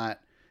 It's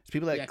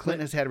people that Clint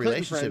has had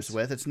relationships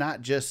with. It's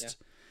not just,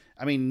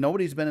 I mean,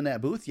 nobody's been in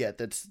that booth yet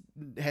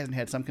hasn't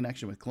had some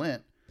connection with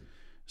Clint.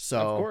 So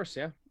of course,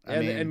 yeah.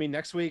 I mean,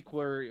 next week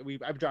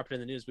I've dropped it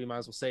in the news. We might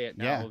as well say it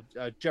now.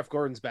 Yeah. Jeff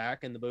Gordon's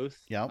back in the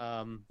booth.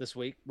 This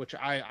week, which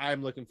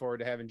I'm looking forward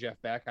to having Jeff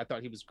back. I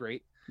thought he was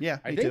great. Yeah,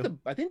 I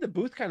think the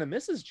booth kind of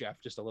misses Jeff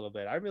just a little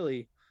bit.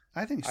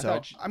 I think so.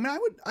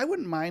 I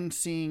wouldn't mind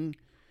seeing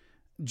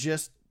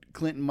just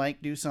Clint and Mike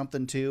do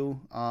something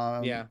too.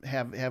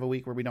 Have a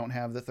week where we don't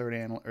have the third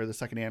or the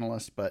second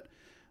analyst, but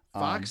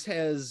Fox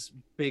has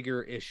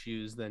bigger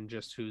issues than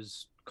just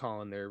who's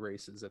calling their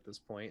races at this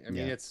point. I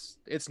mean,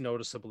 it's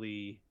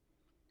noticeably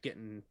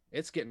getting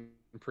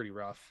pretty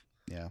rough.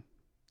 Yeah.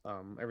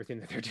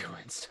 Everything that they're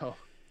doing. So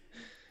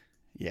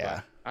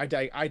yeah, but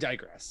I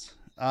digress.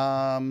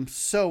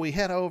 So we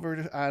head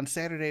over on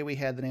Saturday. We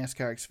had the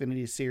NASCAR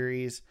Xfinity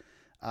Series.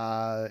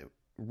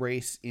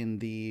 race in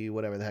the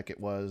whatever the heck it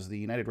was, the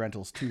United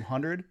Rentals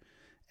 200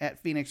 at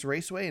Phoenix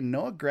Raceway, and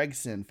Noah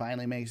Gragson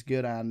finally makes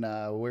good on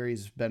where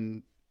he's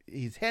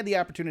had the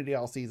opportunity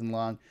all season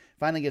long.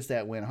 Finally gets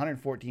that win,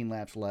 114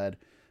 laps led,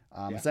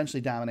 essentially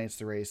dominates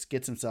the race,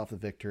 gets himself the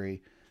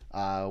victory,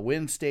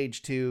 wins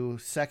stage 2,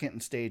 second in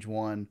stage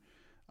 1.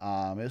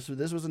 This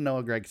was a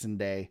Noah Gragson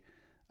day.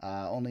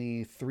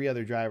 Only 3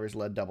 other drivers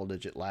led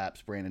double-digit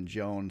laps. Brandon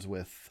Jones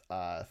with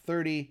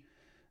 30,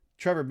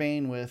 Trevor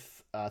Bayne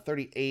with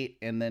 38,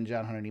 and then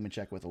John Hunter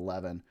Nemechek with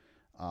 11.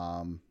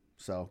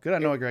 So good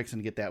on Noah Gragson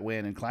to get that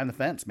win and climb the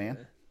fence,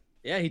 man.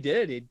 Yeah, he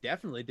did. He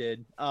definitely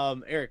did.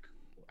 Eric,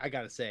 I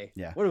gotta say,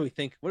 what do we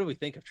think? What do we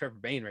think of Trevor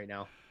Bayne right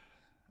now?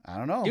 I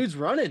don't know. Dude's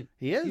running.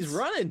 He is. He's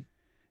running.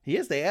 He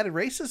is. They added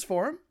races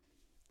for him.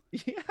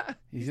 Yeah,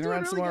 he's gonna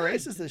run some more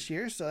races this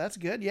year, so that's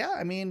good. Yeah,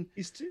 I mean,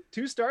 he's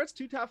two starts,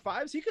 2 top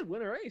 5s. He could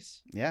win a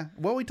race. Yeah.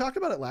 Well, we talked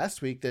about it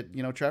last week that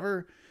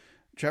Trevor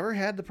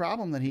had the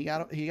problem that he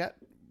got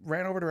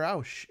ran over to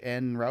Roush,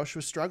 and Roush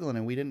was struggling,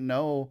 and we didn't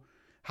know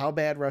how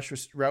bad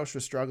Roush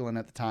was struggling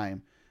at the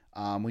time.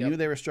 We knew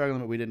they were struggling,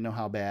 but we didn't know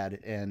how bad.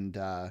 And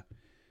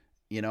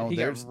he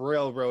got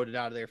railroaded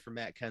out of there for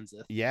Matt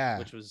Kenseth. Yeah,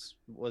 which was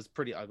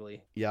pretty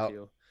ugly. Yeah.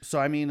 So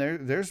I mean,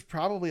 there's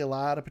probably a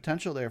lot of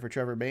potential there for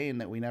Trevor Bayne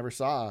that we never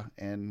saw,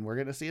 and we're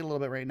gonna see it a little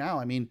bit right now.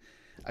 I mean,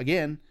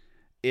 again,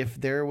 if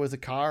there was a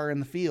car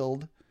in the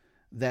field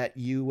that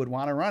you would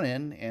want to run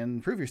in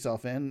and prove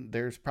yourself in,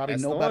 there's probably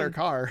no better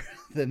car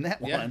than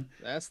that one.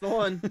 That's the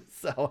one.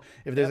 So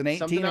if there's an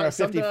 18 or a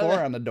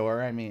 54 on the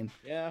door, I mean,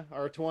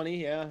 or a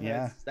 20,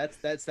 that's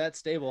that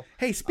stable.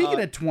 Hey, speaking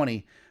of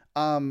 20,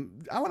 I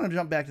want to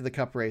jump back to the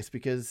Cup race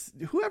because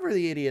whoever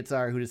the idiots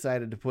are who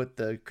decided to put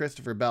the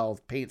Christopher Bell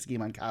paint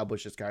scheme on Kyle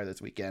Busch's car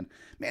this weekend,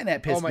 man,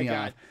 that pissed me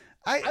off.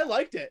 I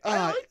liked it.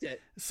 I liked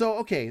it. So,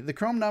 okay, the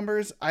chrome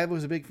numbers, I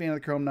was a big fan of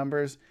the chrome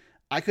numbers.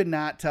 I could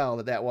not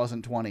tell that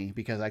wasn't 20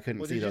 because I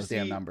couldn't see those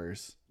damn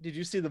numbers. Did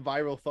you see the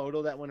viral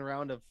photo that went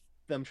around of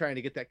them trying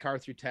to get that car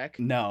through tech?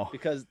 No.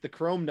 Because the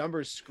chrome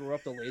numbers screw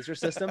up the laser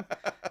system.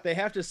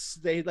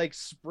 They like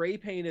spray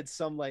painted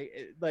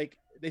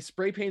they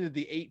spray painted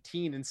the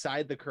 18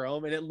 inside the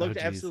chrome, and it looked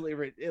absolutely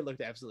ridiculous.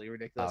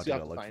 I'll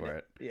have to look for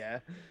it. Yeah.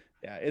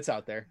 Yeah, it's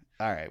out there.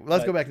 All right,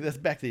 let's go back to the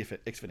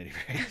Xfinity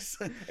race.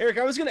 Eric,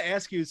 I was going to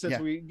ask you, since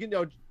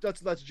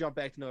let's jump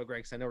back to Noah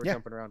Gragson. I know we're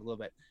jumping around a little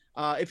bit.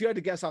 If you had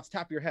to guess off the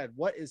top of your head,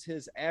 what is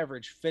his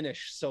average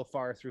finish so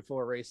far through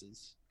 4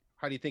 races?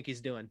 How do you think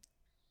he's doing?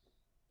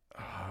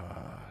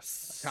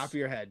 Top of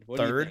your head,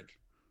 what do you think?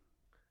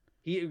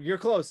 You're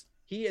close.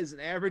 He is an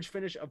average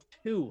finish of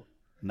 2.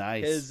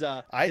 Nice.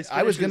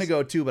 I was going to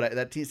go 2, but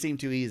that seemed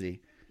too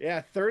easy.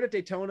 Yeah, 3rd at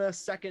Daytona,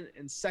 second,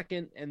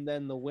 and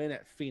then the win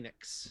at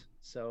Phoenix.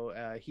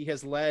 So he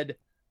has led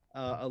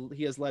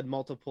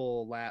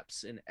multiple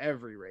laps in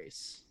every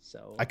race.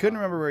 So I couldn't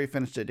remember where he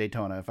finished at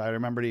Daytona. If I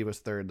remembered he was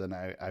 3rd, then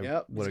I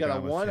would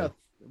have gone with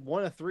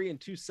 1 of 3 in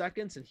 2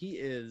 seconds, and he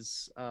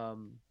is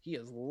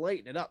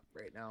lighting it up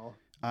right now.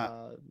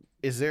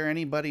 Is there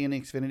anybody in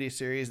the Xfinity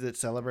series that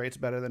celebrates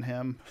better than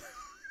him?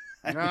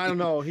 I don't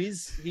know.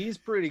 He's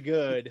pretty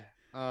good.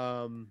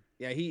 I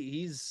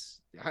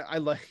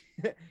like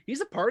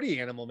he's a party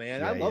animal,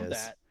 man. I love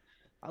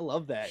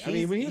that. I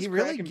mean, when he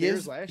really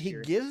gives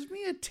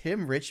me a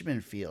Tim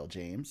Richmond feel,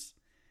 James.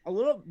 A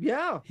little,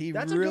 yeah. He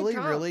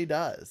really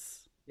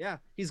does. Yeah,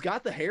 he's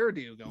got the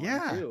hairdo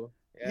going too.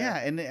 Yeah,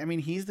 and I mean,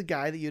 he's the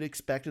guy that you'd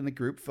expect in the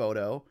group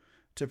photo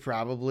to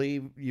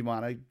probably, you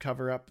want to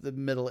cover up the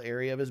middle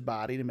area of his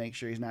body to make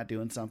sure he's not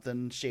doing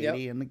something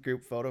shady in the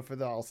group photo for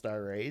the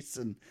All-Star race,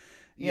 and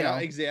you know,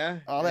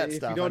 exactly. All that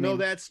stuff. If you don't know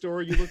that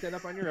story, you look that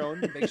up on your own.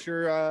 Make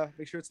sure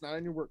it's not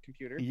on your work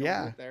computer.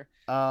 Yeah. There.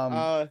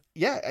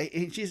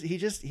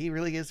 He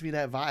really gives me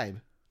that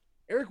vibe.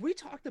 Eric, we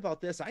talked about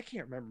this. I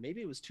can't remember.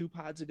 Maybe it was 2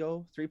 pods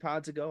ago, 3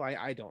 pods ago.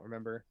 I don't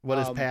remember what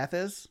his path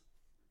is.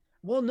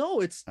 Well, no,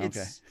 it's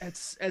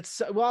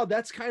well,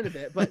 that's kind of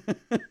it. But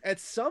at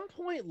some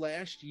point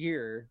last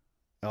year,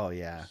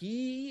 I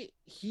feel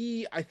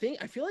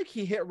like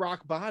he hit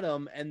rock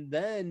bottom, and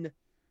then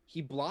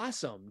he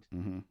blossomed,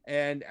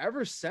 and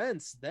ever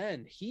since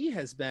then he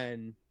has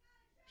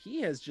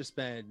just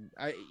been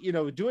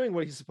doing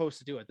what he's supposed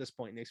to do at this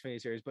point in the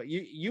Xfinity series. But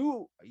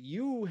you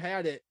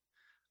had it.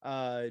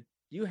 I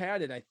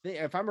think,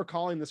 if I'm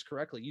recalling this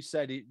correctly, you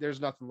said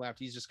there's nothing left.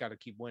 He's just got to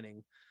keep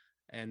winning,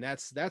 and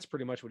that's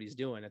pretty much what he's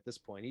doing at this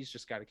point. He's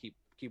just got to keep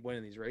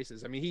winning these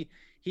races. I mean,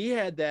 he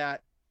had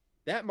that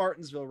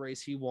Martinsville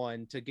race he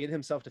won to get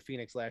himself to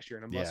Phoenix last year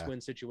in a must-win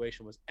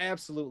situation was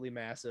absolutely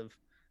massive.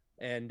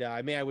 And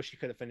I wish he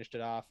could have finished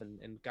it off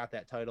and got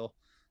that title.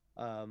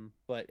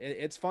 But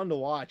it's fun to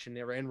watch.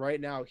 And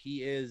right now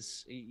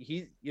this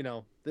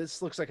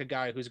looks like a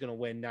guy who's going to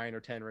win 9 or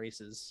 10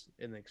 races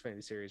in the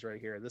Xfinity series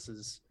right here. This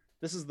is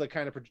the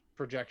kind of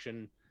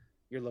projection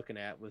you're looking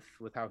at with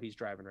how he's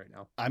driving right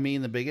now. I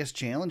mean, the biggest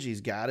challenge he's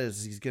got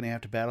is he's going to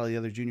have to battle the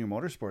other junior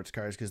motorsports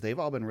cars, because they've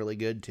all been really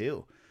good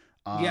too.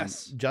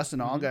 Justin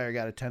Allgaier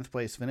got a 10th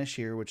place finish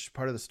here, which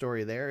part of the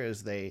story there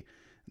is they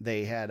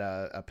they had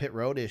a pit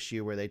road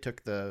issue where they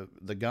took the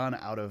gun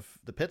out of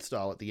the pit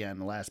stall at the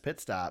end, the last pit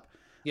stop,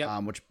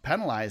 which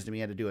penalized him. He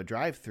had to do a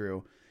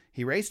drive-through.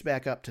 He raced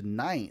back up to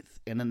 9th,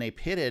 and then they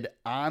pitted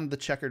on the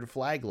checkered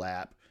flag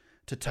lap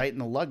to tighten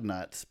the lug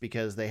nuts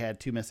because they had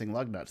 2 missing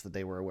lug nuts that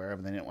they were aware of,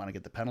 and they didn't want to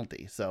get the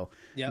penalty. So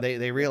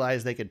they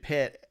realized they could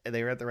pit.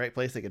 They were at the right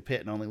place. They could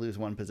pit and only lose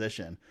 1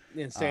 position.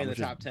 And stay in the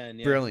top 10.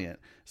 Yeah. Brilliant.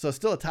 So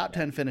still a top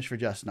 10 finish for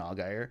Justin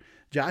Allgaier.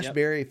 Josh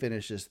Berry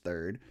finishes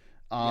 3rd.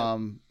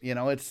 You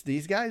know, it's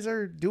these guys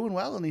are doing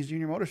well in these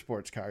junior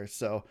motorsports cars.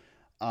 So,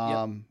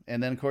 and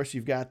then of course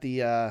you've got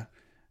the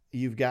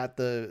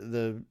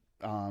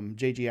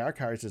JGR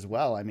cars as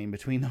well. I mean,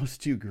 between those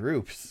 2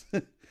 groups.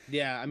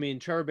 Yeah, I mean,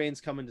 Trevor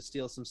Bain's coming to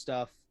steal some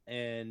stuff,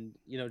 and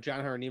you know, John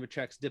Hunter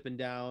Nemechek's dipping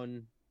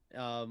down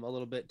a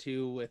little bit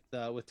too,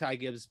 with Ty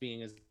Gibbs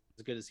being as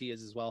good as he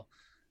is as well,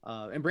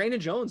 and Brandon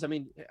Jones. I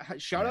mean,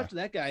 shout out to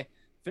that guy,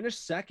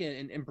 finished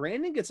 2nd, and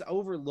Brandon gets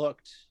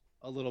overlooked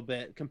a little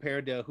bit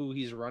compared to who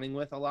he's running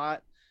with a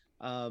lot,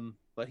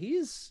 but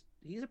he's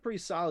a pretty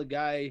solid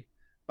guy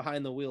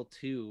behind the wheel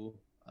too.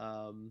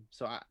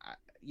 So I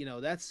you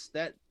know,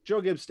 that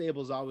Joe Gibbs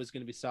stable is always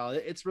going to be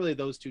solid. It's really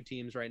those 2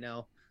 teams right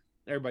now.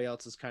 Everybody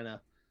else is kind of,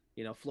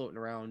 you know, floating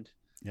around.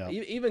 Yeah.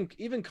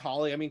 Even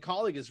Colleague. I mean,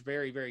 Colleague is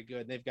very, very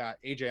good. They've got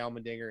AJ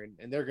Allmendinger,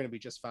 and they're going to be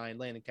just fine.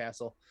 Landon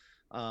Castle,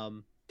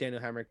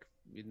 Daniel Hemrick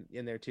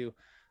in there too.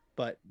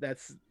 But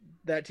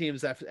that team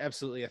is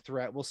absolutely a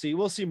threat. We'll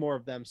see more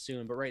of them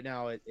soon. But right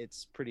now,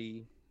 it's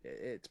pretty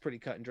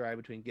cut and dry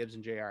between Gibbs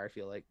and JR. I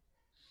feel like.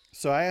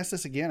 So I asked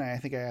this again. I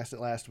think I asked it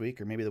last week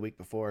or maybe the week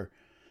before.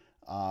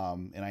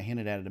 And I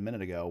hinted at it a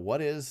minute ago.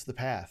 What is the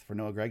path for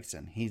Noah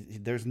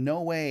Gragson? There's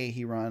no way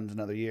he runs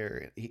another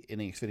year in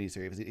the Xfinity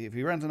Series. If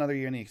he runs another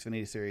year in the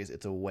Xfinity Series,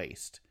 it's a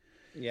waste.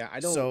 Yeah, I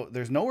don't. So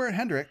there's nowhere at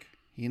Hendrick.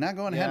 He's not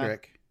going to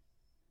Hendrick.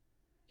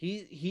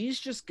 He's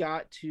just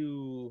got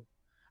to.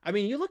 I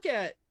mean, you look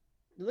at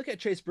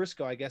Chase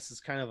Briscoe. I guess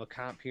is kind of a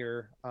comp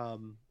here.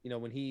 You know,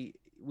 when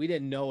we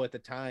didn't know at the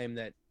time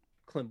that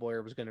Clint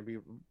Boyer was going to be,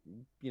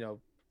 you know,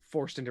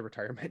 forced into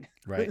retirement.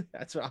 Right.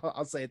 That's what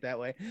I'll say it that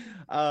way.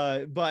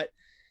 But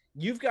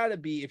you've got to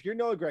be, if you're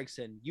Noah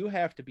Gragson, you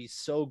have to be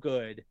so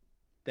good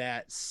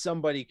that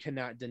somebody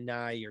cannot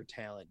deny your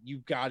talent.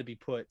 You've got to be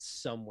put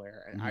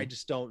somewhere. And I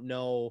just don't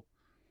know.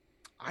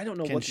 I don't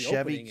know what the Chevy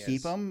opening keep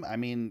is. Him? I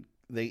mean,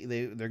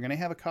 they're going to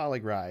have a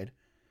colleague ride.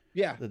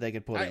 Yeah. That they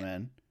could put him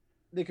in.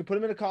 They could put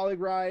him in a colleague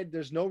ride.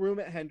 There's no room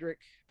at Hendrick.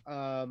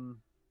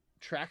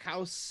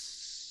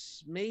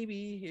 Trackhouse,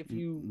 maybe if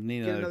you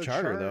need another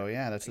charter though.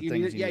 Yeah, that's the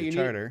thing. You need a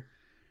charter.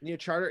 You need a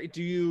charter.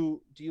 Do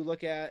you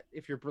look at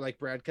if you're like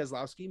Brad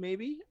Keselowski,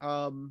 maybe?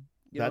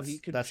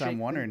 That's I'm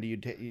wondering. Do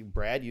you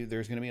Brad?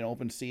 There's going to be an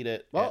open seat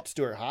at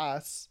Stuart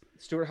Haas.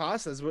 Stuart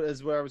Haas is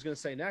what I was going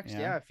to say next.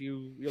 Yeah, if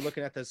you're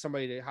looking at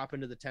somebody to hop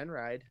into the 10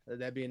 ride,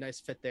 that'd be a nice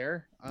fit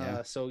there.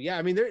 So yeah,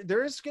 I mean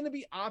there is going to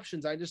be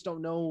options. I just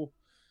don't know.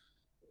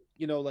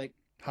 You know, like.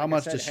 How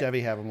much does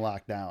Chevy have them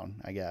locked down,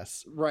 I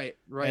guess? Right.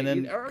 And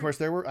then, of course,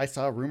 I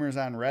saw rumors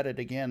on Reddit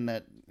again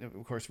that,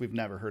 of course, we've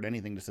never heard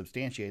anything to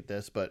substantiate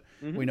this, but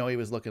we know he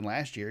was looking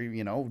last year.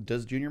 You know,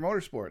 does Junior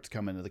Motorsports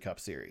come into the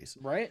Cup Series?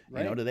 Right.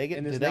 You know, do they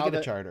get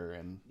a charter?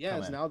 And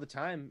it's now the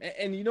time.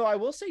 And you know, I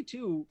will say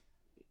too,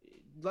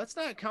 let's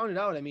not count it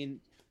out. I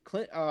mean,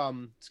 Kurt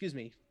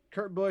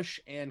Busch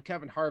and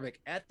Kevin Harvick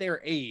at their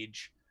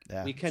age,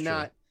 we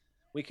cannot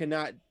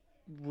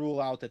rule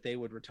out that they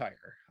would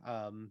retire.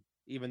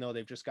 Even though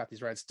they've just got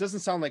these rides.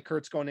 Doesn't sound like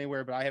Kurt's going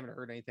anywhere, but I haven't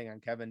heard anything on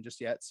Kevin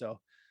just yet. So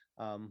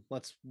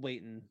let's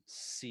wait and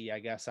see, I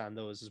guess, on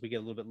those as we get a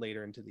little bit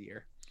later into the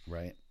year.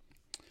 Right.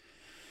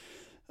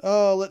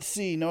 Oh, let's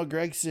see. Noah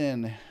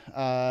Gragson.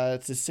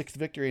 It's his 6th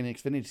victory in the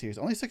Xfinity Series.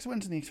 Only 6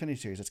 wins in the Xfinity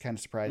Series. That's kind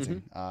of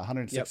surprising.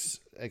 106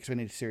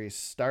 Xfinity Series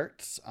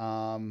starts.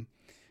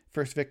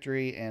 First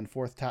victory and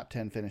 4th top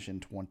 10 finish in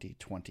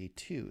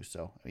 2022.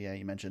 So, yeah,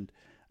 you mentioned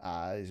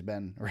he's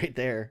been right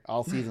there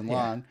all season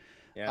long.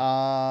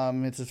 Yeah.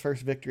 It's his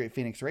first victory at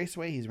Phoenix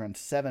Raceway. He's run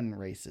 7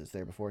 races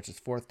there before. It's his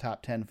 4th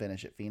top 10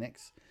 finish at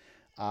Phoenix.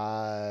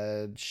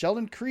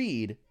 Sheldon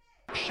Creed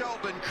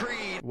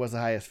was the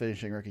highest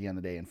finishing rookie on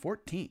the day in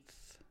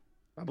 14th.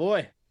 My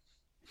boy.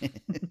 There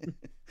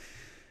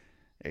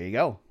you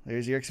go.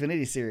 There's your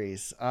Xfinity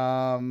Series.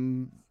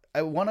 One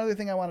other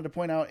thing I wanted to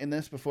point out in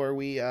this before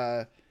we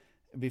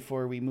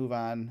move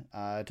on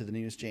to the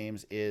news,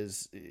 James,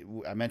 is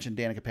I mentioned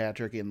Danica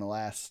Patrick in the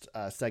last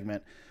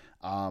segment.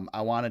 I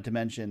wanted to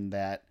mention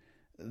that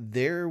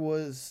there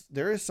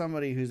is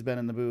somebody who's been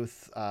in the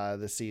booth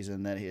this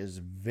season that is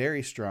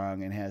very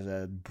strong and has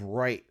a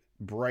bright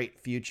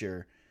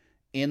future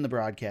in the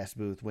broadcast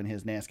booth when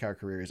his NASCAR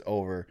career is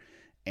over.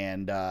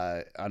 And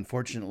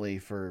unfortunately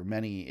for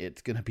many,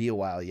 it's going to be a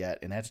while yet,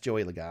 and that's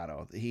Joey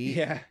Logano. He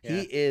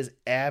is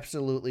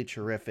absolutely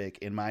terrific,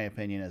 in my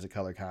opinion, as a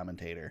color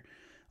commentator.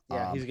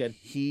 Yeah, he's good.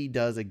 He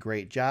does a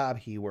great job.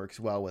 He works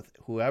well with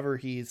whoever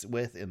he's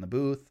with in the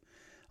booth.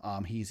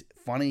 He's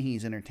funny.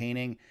 He's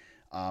entertaining.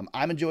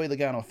 I'm a Joey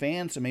Logano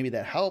fan, so maybe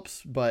that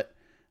helps. But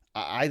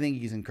I think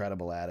he's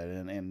incredible at it,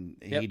 and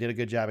he did a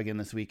good job again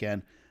this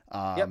weekend.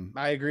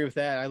 I agree with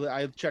that.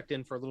 I checked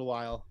in for a little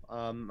while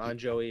on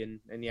Joey,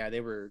 and yeah,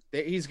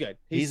 he's good.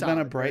 He's been a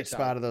solid, bright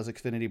spot of those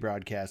Xfinity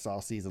broadcasts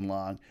all season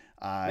long.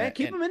 Man,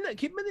 keep him in the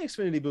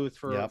Xfinity booth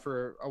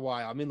for a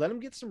while. I mean, let him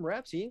get some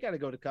reps. He ain't got to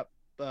go to Cup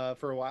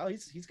for a while.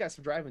 He's got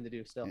some driving to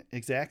do still.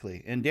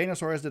 Exactly. And Daniel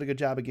Suarez did a good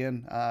job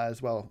again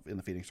as well in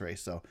the Phoenix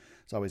race. So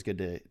it's always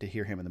good to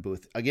hear him in the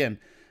booth again.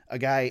 A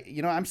guy,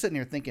 I'm sitting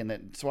here thinking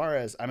that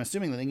Suarez, I'm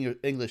assuming that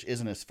English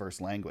isn't his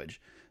first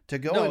language. To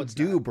go and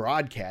do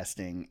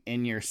broadcasting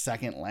in your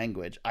second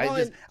language,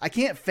 I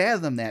can't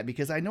fathom that,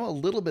 because I know a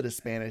little bit of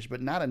Spanish,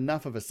 but not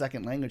enough of a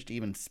second language to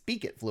even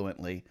speak it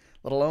fluently,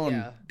 let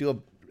alone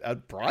do a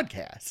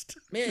broadcast.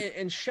 Man,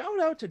 and shout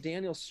out to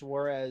Daniel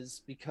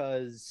Suarez,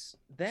 because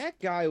that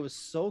guy was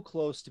so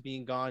close to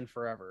being gone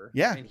forever.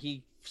 Yeah. And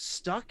he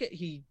stuck it.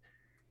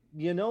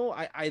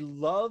 I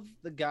love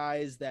the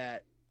guys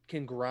that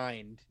can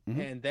grind,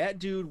 and that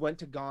dude went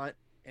to Gaunt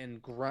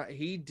and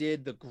he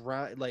did the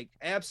grind, like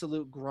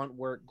absolute grunt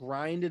work,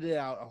 grinded it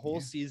out a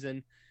whole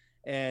season,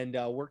 and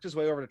worked his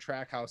way over to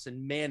Trackhouse.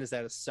 And man, is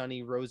that a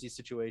sunny, rosy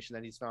situation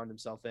that he's found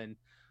himself in.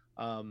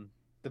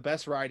 The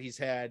best ride he's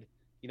had,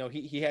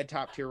 he had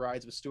top tier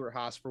rides with Stuart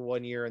Haas for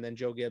 1 year, and then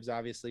Joe Gibbs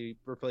obviously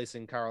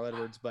replacing Carl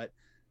Edwards. But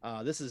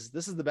this is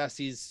the best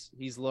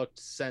he's looked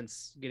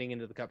since getting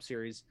into the Cup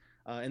Series.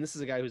 And this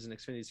is a guy who's an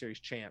Xfinity Series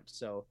champ.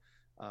 So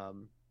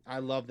I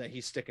love that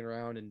he's sticking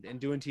around, and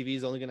doing TV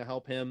is only going to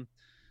help him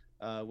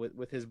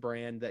with his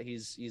brand that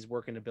he's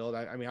working to build.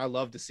 I mean, you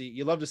love to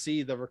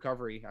see the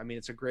recovery. I mean,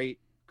 it's a great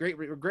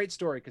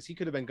story, because he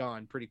could have been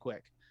gone pretty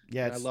quick.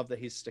 Yeah, I love that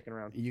he's sticking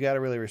around. You got to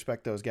really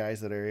respect those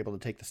guys that are able to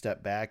take the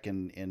step back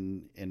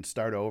and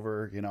start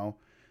over,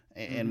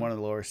 in one of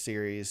the lower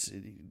series.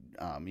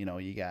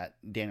 You got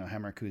Daniel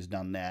Hemrick, who's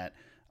done that.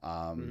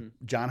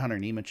 John Hunter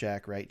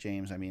Nemechek, right,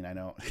 James? I mean, I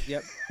know.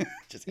 Yep.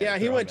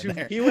 He went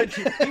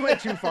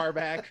too far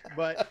back,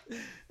 but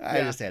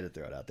I just had to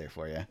throw it out there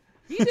for you.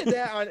 He did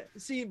that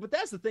but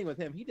that's the thing with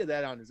him. He did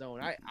that on his own.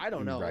 I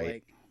don't know.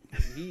 Right.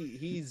 Like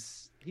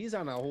he's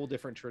on a whole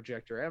different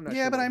trajectory. I'm not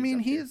sure. But I mean,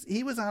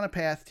 he was on a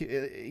path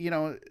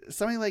to,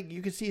 something like,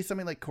 you could see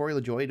something like Corey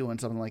LaJoie doing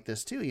something like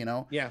this too,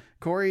 Yeah.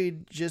 Corey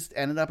just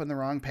ended up in the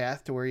wrong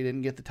path to where he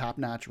didn't get the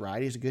top-notch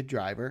ride. He's a good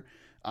driver.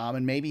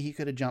 And maybe he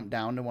could have jumped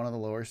down to one of the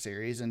lower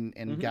series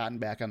and gotten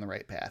back on the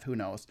right path. Who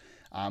knows?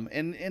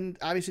 And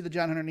obviously the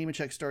John Hunter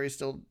Nemechek story is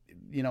still,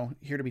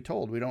 here to be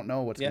told. We don't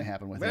know what's going to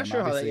happen with him. Not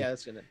sure obviously,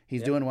 that's gonna.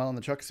 He's doing well in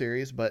the Truck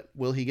Series, but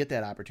will he get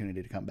that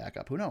opportunity to come back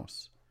up? Who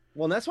knows?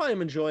 Well, and that's why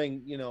I'm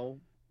enjoying,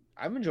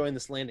 I'm enjoying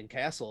this Landon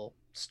Castle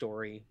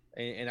story,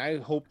 and I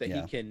hope that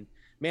he can.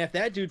 Man, if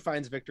that dude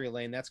finds victory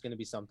lane, that's going to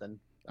be something.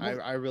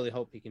 I really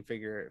hope he can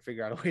figure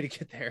out a way to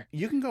get there.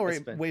 You can go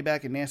way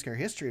back in NASCAR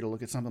history to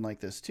look at something like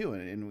this too,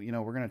 and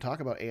we're going to talk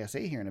about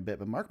ASA here in a bit.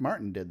 But Mark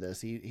Martin did this.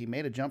 He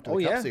made a jump to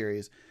the Cup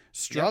Series,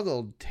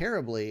 struggled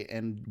terribly,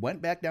 and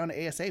went back down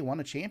to ASA, won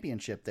a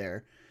championship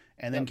there,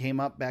 and then came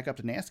back up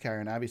to NASCAR.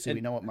 And obviously,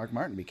 we know what Mark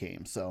Martin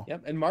became. So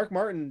and Mark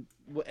Martin,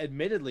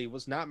 admittedly,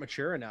 was not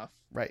mature enough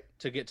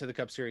to get to the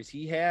Cup Series.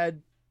 He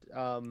had.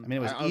 I mean, it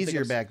was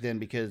easier back then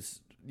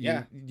because.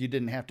 You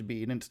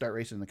didn't start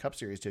racing in the Cup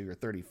Series till you were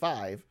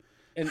 35.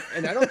 And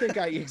I don't think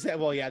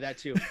that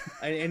too.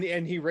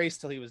 And he raced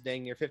till he was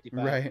dang near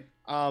 55. Right.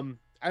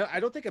 I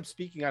don't think I'm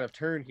speaking out of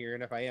turn here,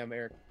 and if I am,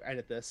 Eric,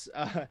 edit this.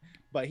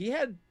 But he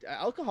had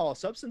alcohol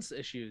substance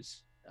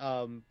issues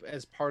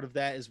as part of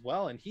that as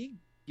well, and he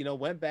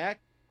went back,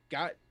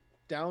 got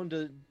down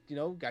to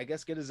I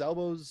guess get his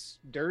elbows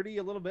dirty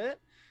a little bit,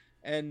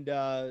 and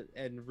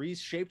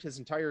reshaped his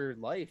entire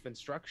life and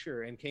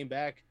structure, and came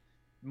back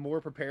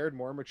more prepared,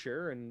 more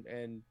mature,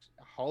 and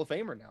Hall of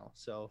Famer now.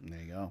 So there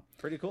you go.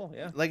 Pretty cool.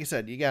 Yeah. Like I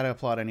said, you got to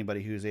applaud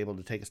anybody who's able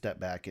to take a step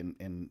back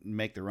and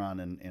make the run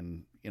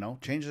and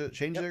change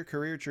their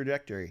career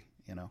trajectory.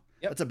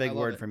 That's a big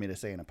word for me to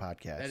say in a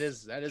podcast.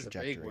 That is a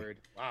big word.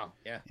 Wow.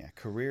 Yeah. Yeah.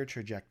 Career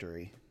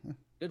trajectory.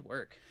 Good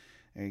work.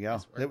 There you go.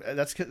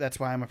 That's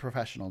why I'm a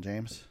professional,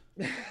 James.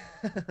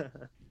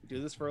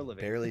 Do this for a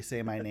living. Barely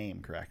say my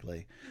name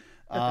correctly.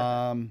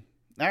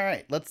 All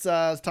right, let's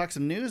talk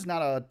some news.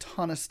 Not a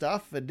ton of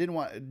stuff.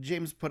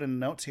 James put in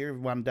notes here. We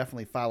want to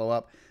definitely follow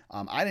up.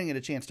 I didn't get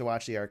a chance to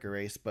watch the ARCA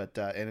race, but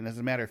and as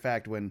a matter of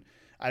fact, when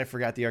I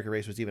forgot the ARCA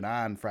race was even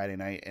on Friday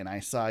night, and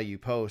I saw you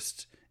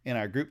post in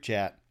our group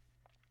chat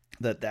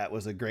that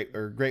was a great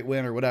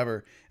win or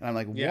whatever, and I'm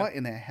like, what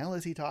in the hell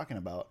is he talking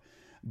about?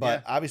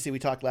 But obviously, we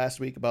talked last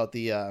week about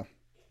the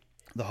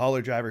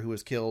hauler driver who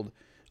was killed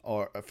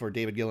for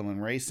David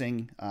Gilliland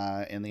Racing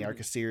in the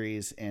ARCA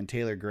Series, and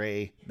Taylor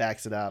Gray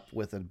backs it up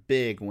with a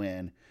big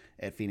win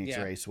at Phoenix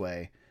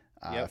Raceway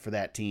for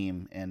that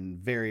team, and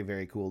very,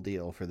 very cool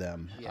deal for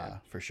them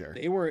for sure.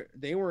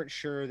 They weren't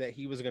sure that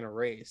he was going to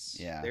race.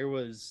 Yeah, there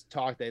was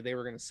talk that they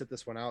were going to sit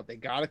this one out. They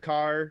got a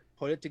car,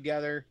 put it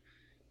together,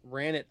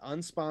 ran it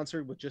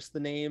unsponsored with just the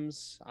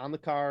names on the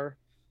car,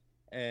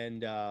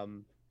 and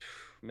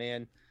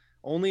man,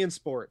 only in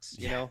sports,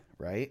 you know,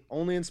 right?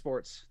 only in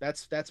sports.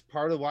 That's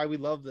part of why we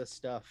love this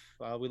stuff.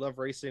 We love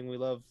racing. We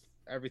love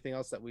everything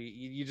else that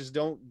you just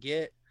don't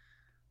get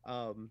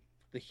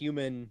the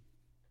human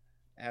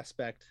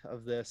aspect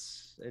of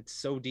this. It's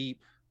so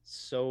deep,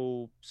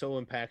 so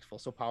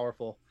impactful, so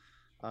powerful.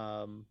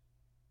 I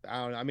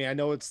don't know. I mean, I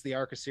know it's the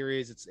ARCA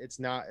series. It's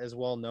not as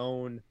well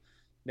known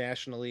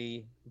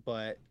nationally,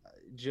 but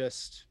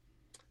just,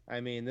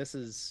 I mean, this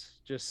is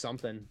just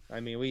something. I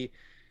mean,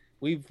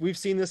 we've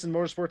seen this in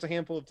motorsports a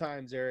handful of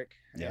times, Eric,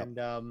 and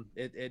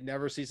it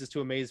never ceases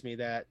to amaze me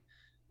that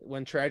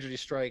when tragedy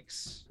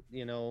strikes,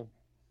 you know,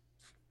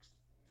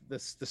 the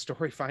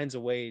story finds a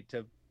way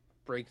to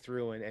break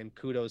through, and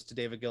kudos to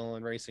David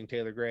Gilliland Racing,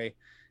 Taylor Gray,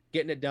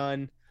 getting it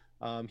done.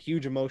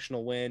 Huge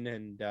emotional win,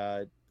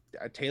 and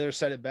Taylor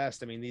said it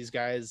best. I mean, these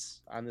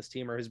guys on this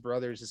team are his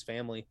brothers, his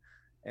family,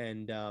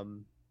 and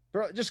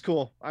just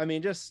cool. I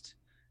mean, just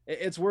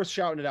it's worth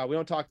shouting it out. We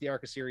don't talk the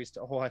ARCA series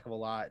a whole heck of a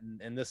lot,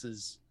 and this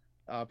is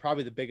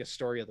probably the biggest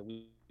story of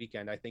the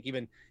weekend. I think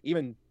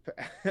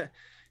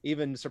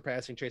even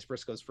surpassing Chase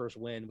Briscoe's first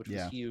win, which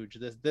was huge.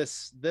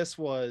 This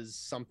was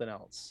something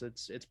else.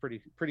 It's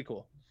pretty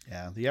cool.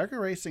 Yeah, the ARCA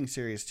Racing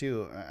series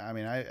too. I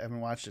mean, I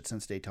haven't watched it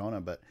since Daytona,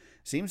 but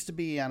seems to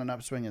be on an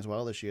upswing as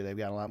well this year. They've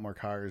got a lot more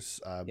cars.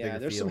 Yeah,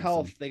 there's some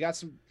health. They got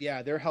some.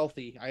 Yeah, they're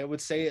healthy. I would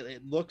say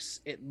it looks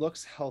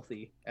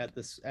healthy at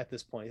this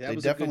point. They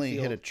definitely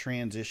hit a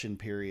transition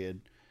period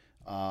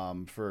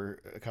for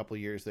a couple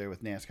of years there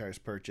with NASCAR's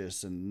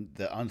purchase and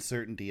the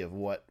uncertainty of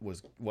what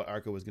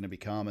ARCA was going to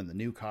become and the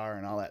new car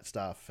and all that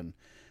stuff. And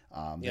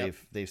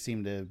they've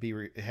seemed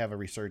to have a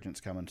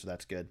resurgence coming, so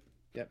that's good.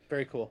 Yep,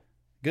 very cool.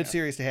 Good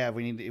series to have.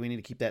 We need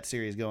to keep that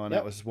series going.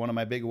 That was one of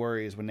my big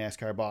worries when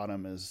NASCAR bought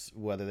them, is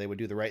whether they would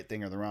do the right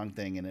thing or the wrong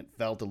thing, and it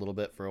felt a little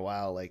bit for a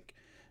while like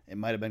it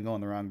might have been going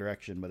the wrong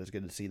direction, but it's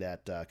good to see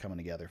that coming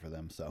together for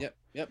them. So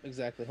Yep,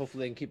 exactly.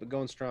 Hopefully they can keep it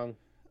going strong.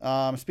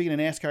 Speaking of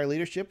NASCAR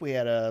leadership, we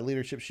had a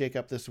leadership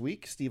shakeup this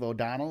week. Steve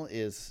O'Donnell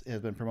has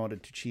been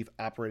promoted to Chief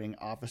Operating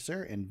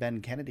Officer, and Ben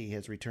Kennedy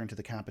has returned to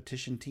the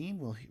competition team,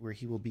 where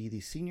he will be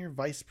the Senior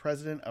Vice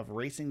President of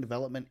Racing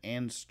Development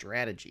and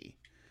Strategy.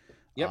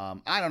 Yep.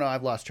 I don't know.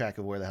 I've lost track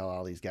of where the hell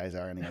all these guys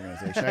are in the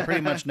organization. I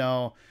pretty much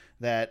know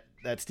that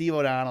Steve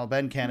O'Donnell,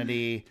 Ben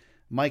Kennedy,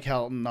 Mike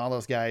Helton, all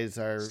those guys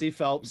are Steve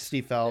Phelps.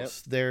 Yep.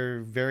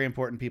 They're very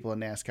important people in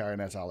NASCAR, and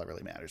that's all that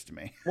really matters to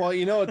me. Well,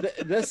 you know,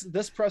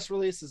 this press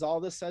release is all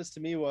this says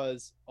to me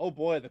was, oh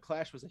boy, the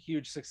Clash was a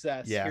huge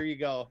success. Yeah. Here you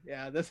go.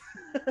 Yeah, that's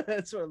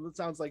what it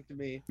sounds like to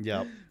me.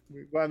 Yep.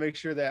 We want to make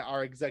sure that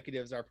our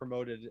executives are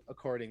promoted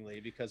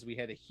accordingly, because we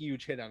had a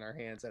huge hit on our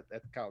hands at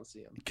the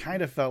Coliseum.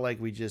 Kind of felt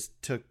like we just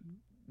took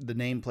the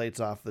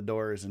nameplates off the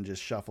doors and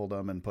just shuffled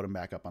them and put them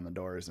back up on the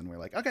doors, and we're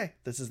like, okay,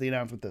 this is the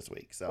announcement this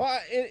week. So, well,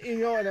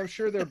 and I'm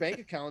sure their bank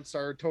accounts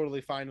are totally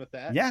fine with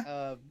that.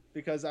 Yeah.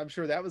 Because I'm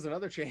sure that was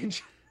another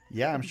change.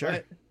 Yeah, I'm sure.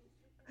 But,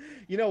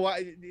 you know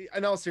what?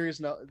 In all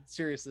seriousness,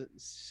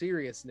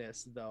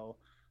 though,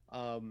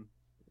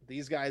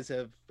 these guys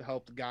have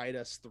helped guide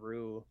us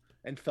through,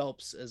 and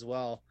Phelps as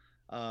well,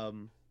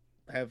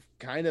 have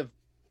kind of,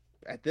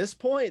 at this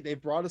point, they've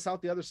brought us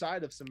out the other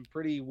side of some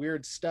pretty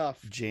weird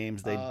stuff.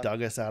 James, they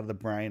dug us out of the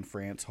Brian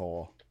France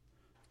hole.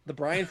 The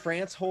Brian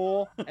France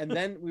hole, and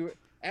then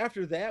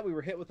after that we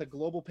were hit with a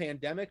global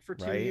pandemic for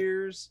 2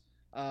 years.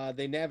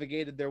 They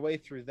navigated their way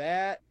through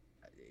that.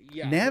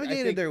 Yeah,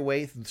 their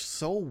way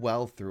so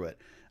well through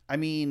it. I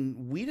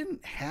mean, we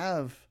didn't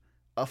have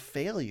a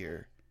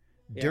failure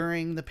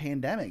during the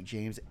pandemic,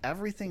 James.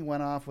 Everything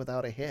went off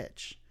without a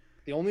hitch.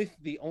 The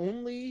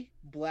only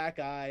black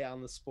eye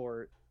on the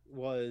sport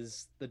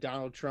was the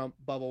Donald Trump,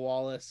 Bubba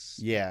Wallace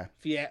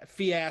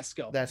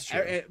fiasco. That's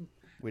true.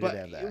 We did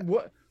have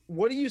that.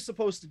 What are you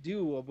supposed to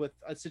do with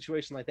a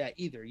situation like that?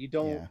 Either you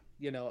don't,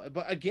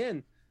 but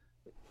again,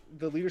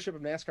 the leadership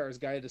of NASCAR has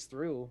guided us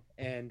through,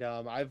 and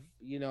I've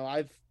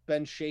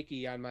been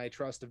shaky on my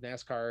trust of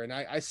NASCAR, and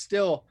I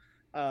still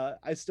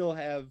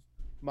have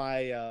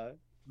my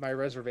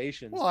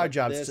reservations. Well, our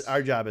job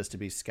is to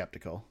be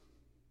skeptical.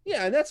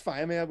 Yeah, and that's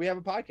fine. I mean, we have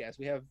a podcast.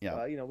 We have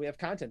we have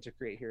content to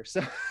create here.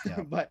 So,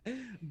 but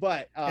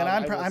and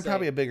I'm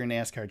probably a bigger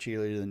NASCAR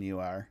cheerleader than you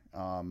are.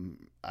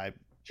 I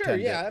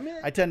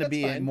tend to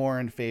be more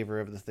in favor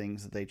of the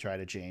things that they try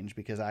to change,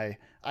 because I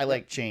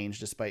like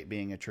change despite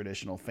being a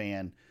traditional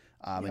fan.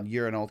 And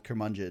you're an old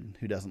curmudgeon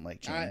who doesn't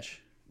like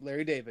change.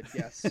 Larry David,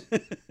 yes.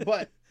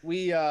 But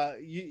you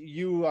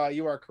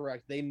are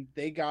correct.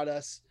 They got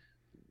us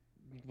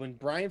when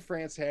Brian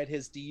France had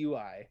his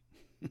DUI.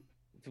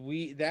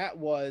 That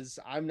was,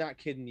 I'm not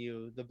kidding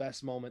you, the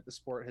best moment the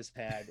sport has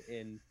had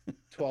in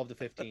 12 to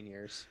 15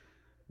 years,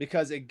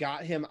 because it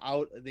got him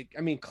out.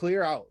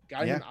 Clear out,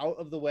 got him out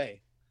of the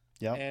way.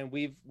 Yeah. And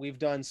we've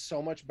done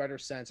so much better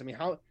since. I mean,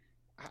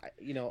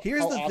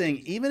 here's the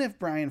thing. Even if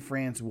Brian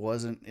France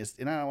wasn't,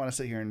 and I don't want to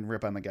sit here and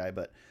rip on the guy,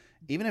 but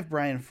even if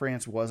Brian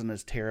France wasn't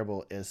as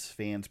terrible as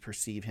fans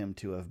perceive him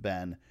to have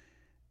been,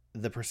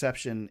 the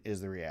perception is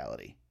the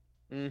reality.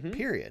 Mm-hmm.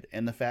 Period.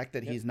 And the fact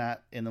that he's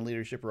not in the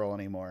leadership role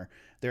anymore,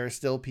 there are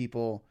still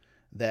people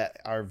that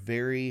are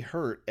very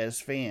hurt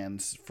as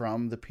fans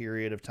from the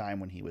period of time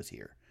when he was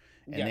here.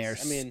 And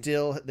Yes,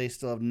 they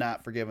still have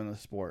not forgiven the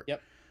sport.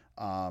 Yep.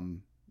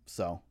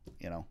 So,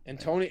 you know. And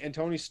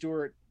Tony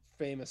Stewart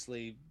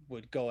famously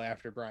would go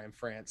after Brian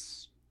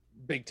France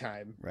big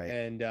time. Right.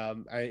 And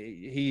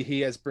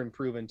he has been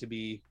proven to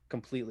be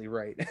completely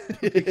right.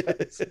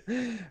 Because,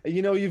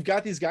 you know, you've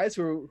got these guys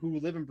who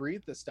live and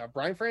breathe this stuff.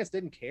 Brian France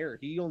didn't care.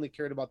 He only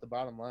cared about the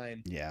bottom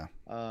line. Yeah.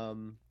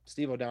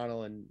 Steve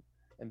O'Donnell and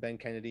Ben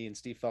Kennedy and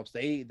Steve Phelps,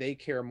 they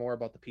care more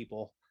about the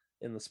people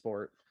in the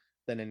sport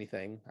than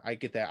anything. I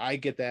get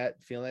that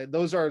feeling.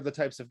 Those are the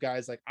types of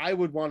guys like I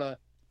would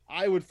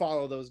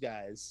follow those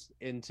guys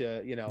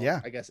into, you know,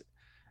 yeah. I guess.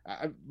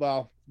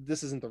 Well,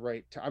 this isn't the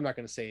right. I'm not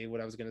going to say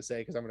what I was going to say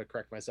because I'm going to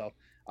correct myself.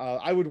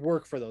 I would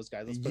work for those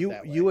guys. Let's put it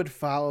that way. You would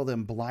follow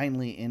them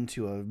blindly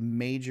into a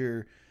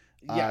major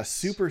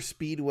super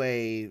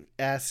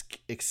speedway-esque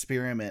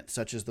experiment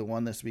such as the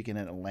one this weekend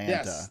in Atlanta.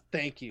 Yes,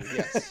 thank you.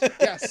 Yes,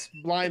 yes,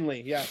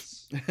 blindly.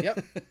 Yes,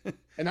 yep.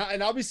 And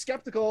I'll be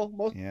skeptical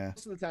most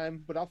of the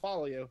time, but I'll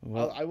follow you.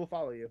 Well, I will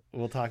follow you.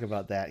 We'll talk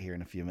about that here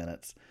in a few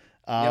minutes.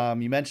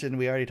 You mentioned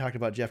we already talked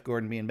about Jeff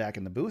Gordon being back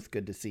in the booth.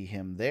 Good to see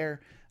him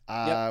there.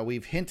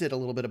 We've hinted a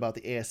little bit about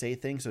the ASA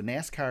thing. So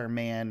NASCAR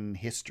man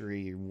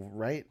history,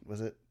 right?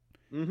 Was it?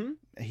 Mm-hmm.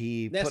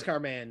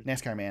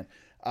 NASCAR man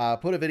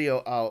put a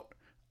video out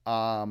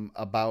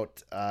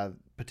about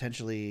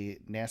potentially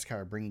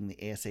NASCAR bringing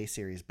the ASA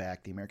series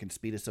back. The American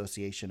Speed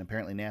Association.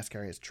 Apparently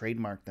NASCAR has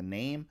trademarked the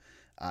name.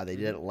 They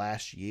did it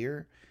last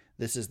year.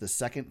 This is the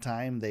second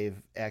time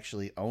they've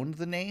actually owned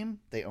the name.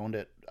 They owned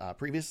it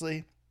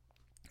previously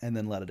and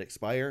then let it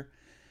expire.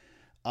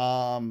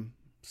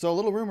 So a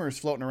little rumors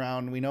floating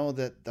around. We know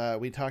that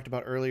we talked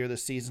about earlier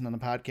this season on the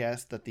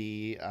podcast that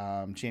the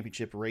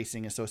Championship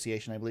Racing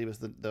Association, I believe is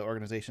the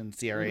organization,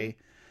 CRA,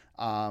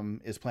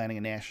 is planning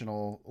a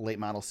national late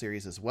model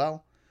series as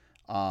well.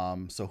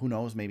 So who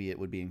knows? Maybe it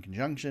would be in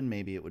conjunction.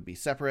 Maybe it would be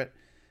separate.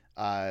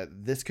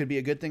 This could be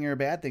a good thing or a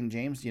bad thing,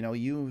 James. You know,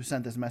 you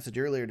sent this message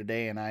earlier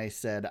today, and I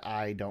said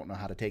I don't know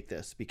how to take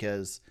this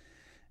because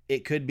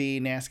it could be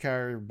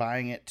NASCAR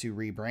buying it to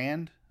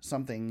rebrand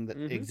something that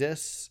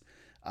exists.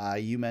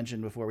 You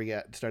mentioned before we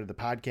started the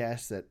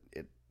podcast that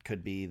it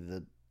could be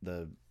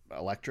the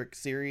electric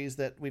series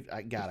that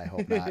God, I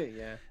hope not.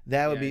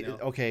 That would be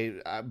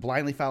okay.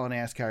 Blindly follow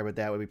NASCAR, but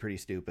that would be pretty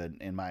stupid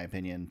in my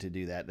opinion to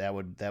do that. That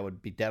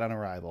would be dead on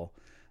arrival,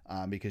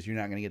 because you're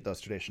not going to get those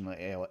traditional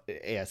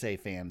ASA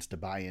fans to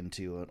buy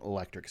into an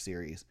electric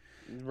series,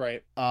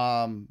 right?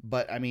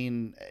 But I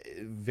mean,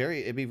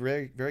 it'd be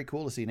very very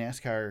cool to see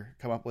NASCAR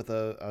come up with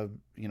a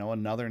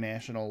another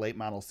national late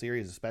model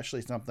series,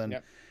 especially something.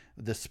 Yep.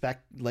 The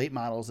spec late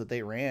models that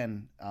they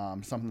ran,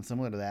 something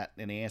similar to that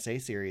in the ASA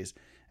series.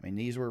 I mean,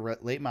 these were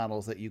late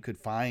models that you could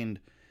find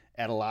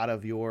at a lot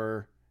of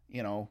your,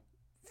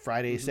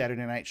 Friday,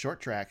 Saturday night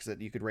short tracks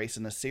that you could race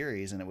in this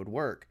series and it would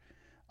work.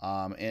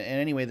 And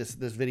anyway, this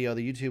video,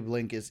 the YouTube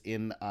link is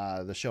in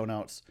the show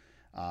notes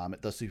at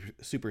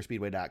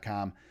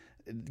thesuperspeedway.com.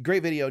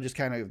 Great video, just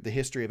kind of the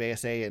history of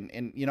ASA.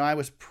 And I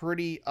was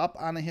pretty up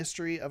on the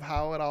history of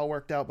how it all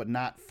worked out, but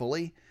not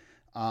fully.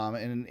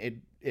 And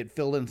it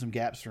filled in some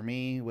gaps for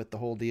me with the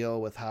whole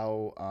deal with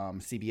how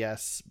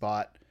CBS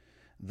bought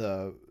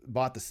the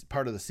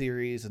part of the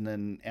series, and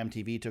then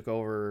MTV took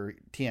over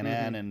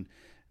TNN and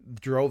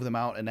drove them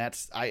out. And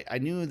I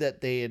knew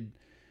that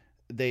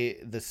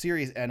the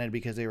series ended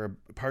because they were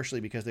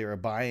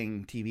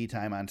buying TV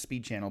time on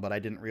Speed Channel, but I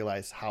didn't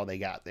realize how they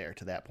got there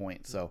to that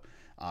point. So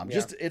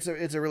it's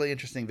a really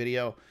interesting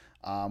video.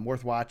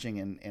 Worth watching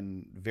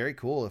and very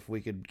cool if we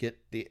can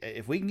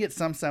get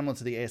some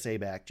semblance of the ASA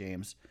back,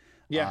 James.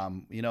 Yeah.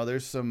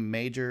 There's some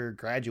major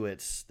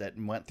graduates that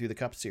went through the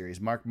Cup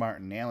Series. Mark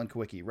Martin, Alan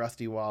Kwiecki,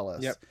 Rusty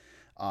Wallace. Yep.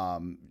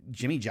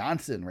 Jimmy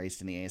Johnson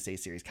raced in the ASA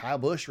Series. Kyle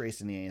Busch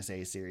raced in the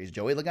ASA Series.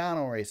 Joey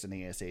Logano raced in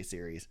the ASA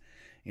Series.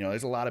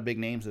 There's a lot of big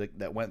names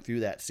that went through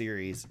that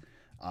series.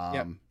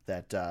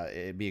 That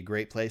it'd be a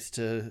great place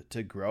to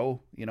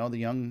grow, the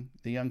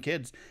young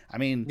kids. I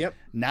mean,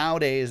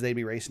 nowadays they'd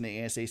be racing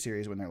the ASA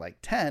Series when they're like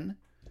 10.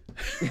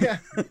 Yeah.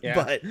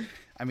 But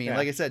I mean,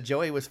 like I said,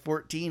 Joey was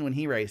 14 when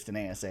he raced in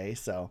ASA.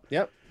 So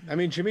I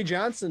mean, Jimmy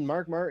Johnson,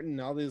 Mark Martin,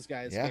 all these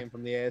guys came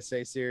from the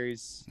ASA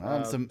Series.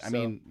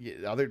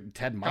 Other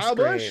Ted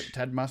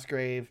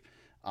Musgrave,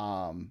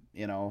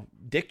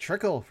 Dick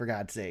Trickle, for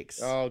God's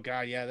sakes. Oh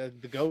God, yeah,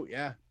 the GOAT,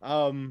 yeah.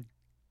 I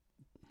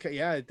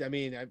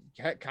mean,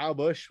 Kyle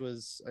Busch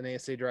was an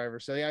ASA driver,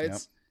 so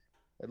it's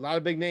a lot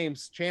of big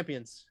names,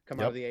 champions come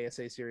out of the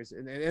ASA Series,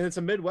 and it's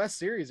a Midwest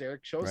series.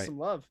 Eric, show us some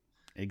love.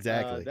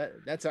 Exactly.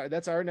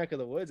 That's our neck of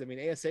the woods. I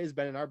mean, ASA has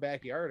been in our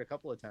backyard a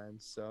couple of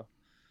times. So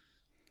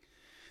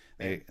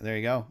there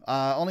you go.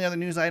 Only other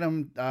news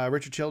item: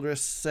 Richard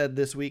Childress said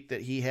this week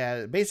that he's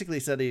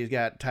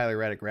got Tyler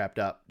Reddick wrapped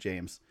up.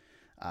 James,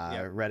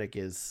 Reddick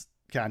is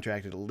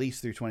contracted at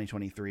least through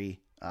 2023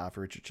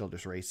 for Richard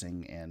Childress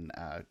Racing, and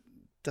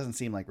doesn't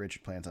seem like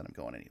Richard plans on him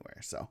going anywhere.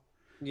 So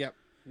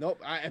nope.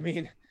 I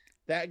mean,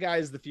 that guy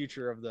is the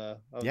future of the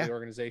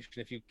organization.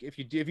 If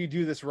you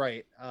do this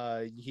right,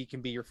 he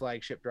can be your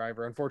flagship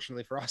driver.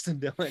 Unfortunately for Austin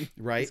Dillon,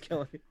 right,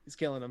 he's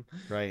killing him.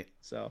 Right.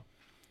 So,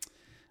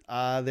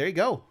 there you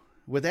go.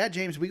 With that,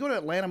 James, we go to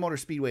Atlanta Motor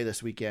Speedway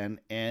this weekend,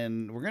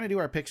 and we're going to do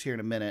our picks here in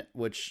a minute,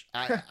 which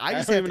I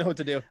just don't even know what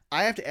to do.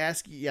 I have to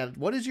ask you,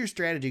 what is your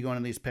strategy going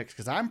in these picks?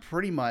 Because I'm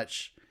pretty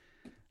much,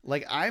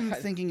 like, I'm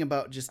thinking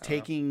about just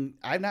taking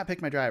 – I've not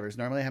picked my drivers.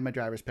 Normally I have my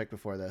drivers picked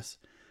before this.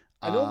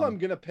 I know if I'm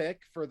going to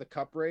pick for the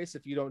Cup race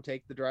if you don't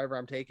take the driver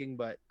I'm taking,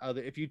 but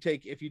if you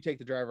take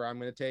the driver I'm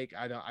going to take,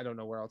 I don't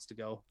know where else to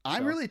go.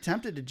 I'm really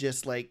tempted to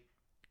just, like,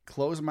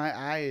 close my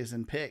eyes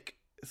and pick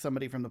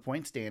somebody from the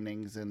point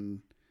standings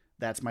and –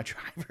 that's my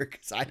driver,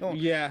 because I don't.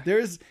 Yeah.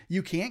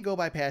 You can't go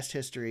by past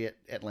history at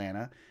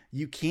Atlanta.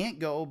 You can't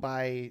go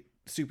by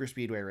super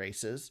speedway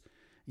races.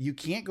 You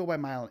can't go by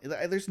mile.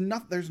 There's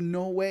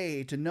no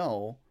way to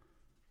know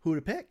who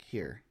to pick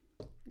here.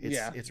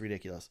 It's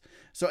ridiculous.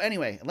 So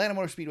anyway, Atlanta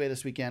Motor Speedway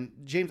this weekend.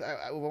 James,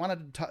 I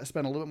wanted to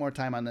spend a little bit more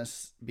time on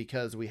this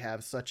because we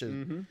have such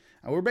a.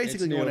 We're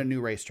basically going to a new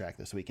racetrack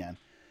this weekend.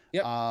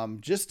 Yep.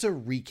 Just to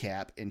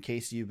recap, in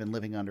case you've been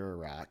living under a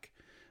rock.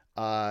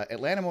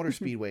 Atlanta Motor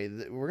Speedway,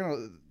 they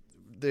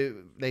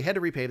had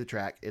to repave the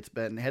track.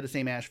 Had the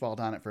same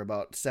asphalt on it for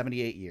about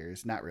 78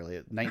 years. Not really.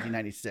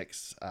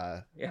 1996.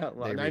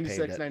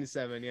 96,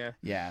 97. Yeah.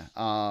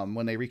 Yeah.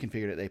 When they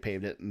reconfigured it, they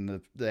paved it,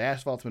 and the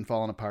asphalt's been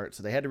falling apart,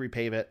 so they had to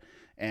repave it.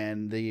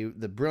 And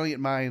the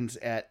brilliant minds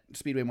at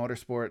Speedway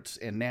Motorsports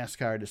and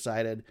NASCAR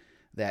decided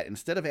that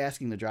instead of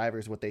asking the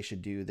drivers what they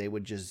should do, they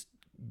would just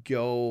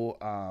go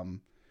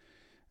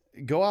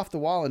off the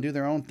wall and do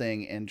their own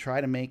thing and try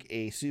to make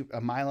a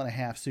 1.5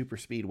 mile super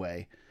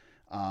speedway.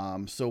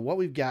 So what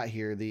we've got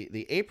here,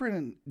 the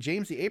apron,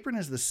 James, the apron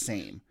is the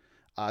same.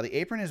 The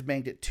apron is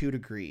banked at 2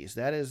 degrees.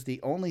 That is the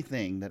only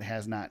thing that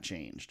has not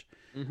changed.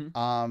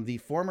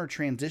 The former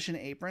transition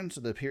apron,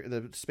 so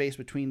the space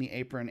between the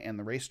apron and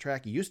the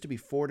racetrack, used to be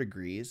 4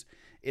 degrees.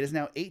 It is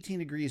now 18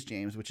 degrees,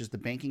 James, which is the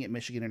banking at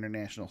Michigan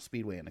International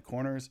Speedway in the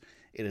corners.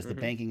 It is the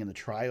banking in the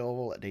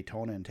tri-oval at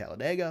Daytona and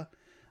Talladega.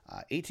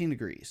 18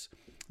 degrees.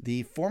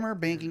 The former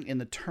banking in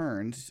the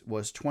turns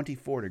was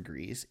 24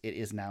 degrees. It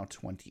is now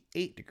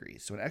 28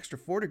 degrees. So an extra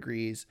 4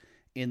 degrees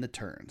in the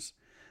turns.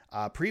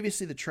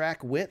 Previously, the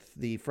track width,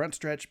 the front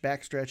stretch,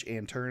 back stretch,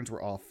 and turns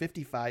were all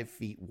 55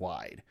 feet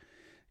wide.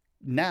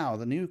 Now,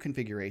 the new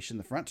configuration,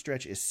 the front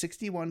stretch is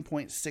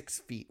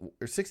 61.6 feet,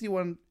 or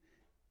 61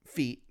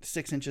 feet,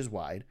 6 inches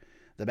wide.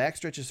 The back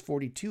stretch is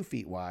 42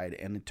 feet wide,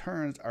 and the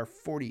turns are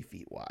 40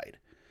 feet wide.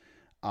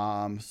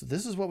 So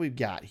this is what we've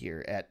got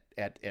here at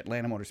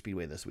Atlanta Motor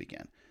Speedway this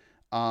weekend.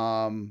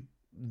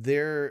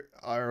 There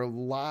are a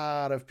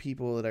lot of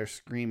people that are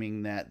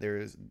screaming that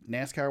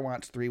NASCAR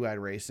wants 3 wide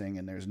racing,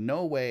 and there's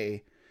no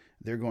way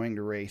they're going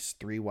to race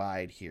 3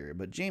 wide here.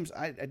 But James,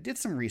 I did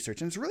some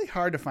research, and it's really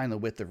hard to find the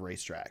width of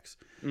racetracks.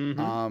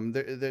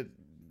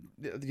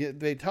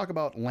 They talk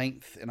about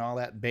length and all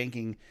that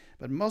banking,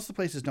 but most of the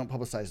places don't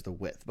publicize the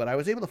width. But I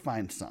was able to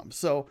find some.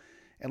 So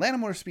Atlanta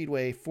Motor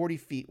Speedway, 40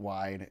 feet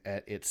wide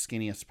at its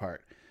skinniest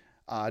part.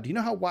 Do you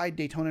know how wide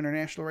Daytona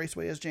International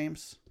Raceway is,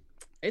 James?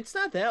 It's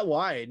not that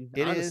wide,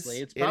 honestly.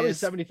 It's probably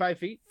 75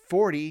 feet.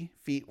 40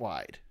 feet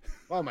wide.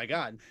 Oh, my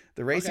God.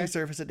 The racing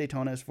surface at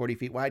Daytona is 40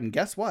 feet wide. And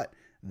guess what?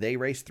 They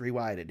race 3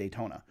 wide at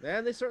Daytona.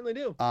 Yeah, they certainly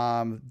do.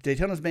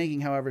 Daytona's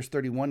banking, however, is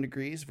 31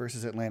 degrees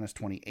versus Atlanta's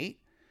 28.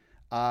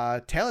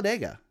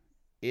 Talladega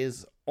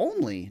is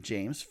only,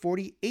 James,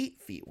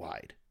 48 feet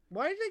wide.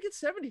 Why did they get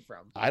 70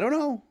 from? I don't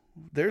know.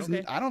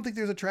 I don't think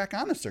there's a track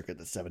on the circuit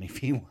that's 70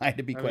 feet wide,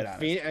 to be quite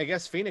honest. I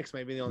guess Phoenix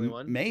may be the only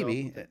one.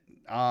 Maybe.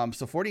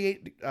 So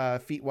 48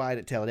 feet wide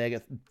at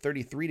Talladega,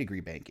 33 degree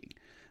banking.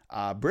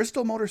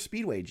 Bristol Motor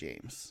Speedway,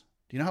 James.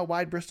 Do you know how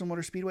wide Bristol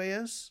Motor Speedway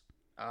is?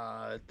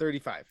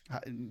 35.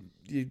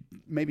 You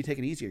maybe take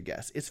an easier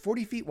guess. It's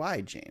 40 feet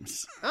wide,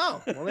 James.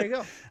 Oh, well, there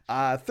you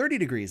go. 30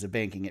 degrees of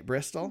banking at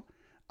Bristol.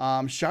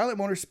 Charlotte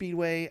Motor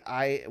Speedway,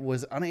 I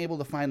was unable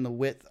to find the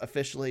width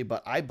officially,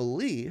 but I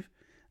believe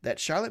that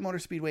Charlotte Motor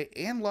Speedway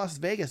and Las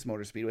Vegas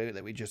Motor Speedway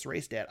that we just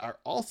raced at are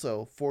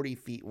also 40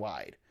 feet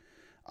wide.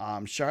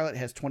 Charlotte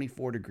has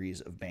 24 degrees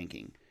of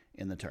banking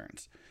in the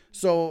turns.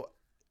 So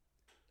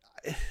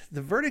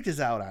the verdict is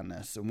out on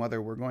this and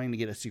whether we're going to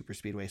get a super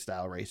speedway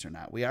style race or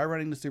not. We are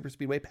running the super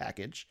speedway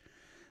package,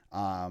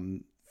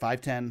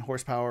 510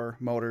 horsepower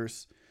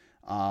motors.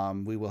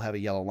 We will have a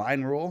yellow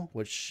line rule,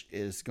 which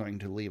is going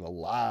to leave a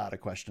lot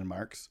of question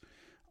marks.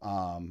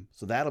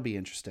 So that'll be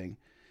interesting.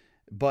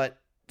 But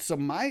so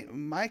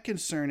my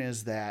concern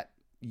is that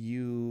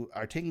you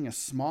are taking a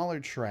smaller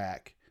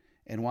track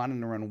and wanting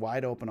to run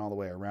wide open all the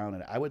way around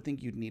it. I would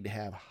think you'd need to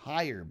have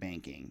higher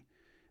banking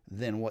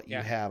than what you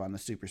have on the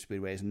super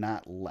speedways,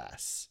 not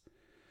less.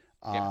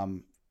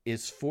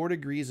 Is 4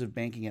 degrees of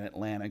banking in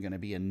Atlanta going to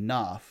be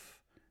enough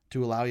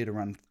to allow you to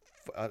run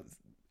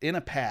in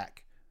a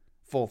pack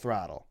full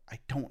throttle? I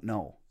don't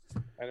know.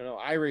 I don't know.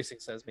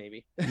 iRacing says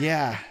maybe.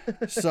 Yeah.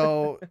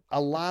 So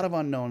a lot of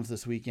unknowns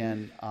this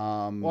weekend.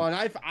 Well,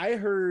 and I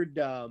heard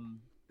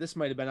this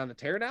might have been on the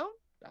teardown.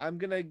 I'm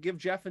gonna give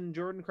Jeff and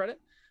Jordan credit.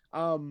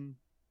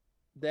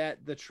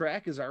 That the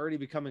track is already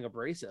becoming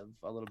abrasive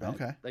a little bit.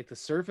 Okay. Like the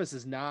surface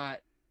is not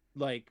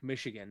like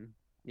Michigan,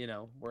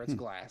 where it's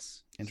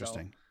glass.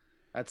 Interesting.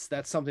 So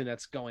that's something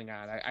that's going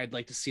on. I'd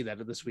like to see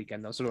that this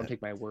weekend though, so don't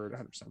take my word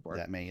 100% for it.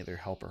 That may either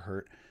help or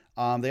hurt.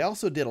 They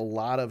also did a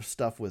lot of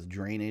stuff with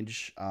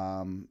drainage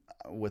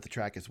with the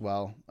track as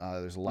well.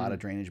 There's a lot of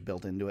drainage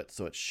built into it,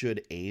 so it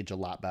should age a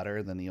lot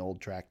better than the old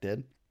track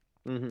did.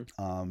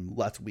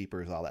 Less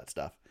weepers, all that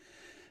stuff.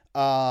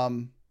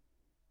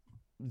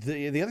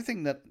 The other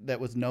thing that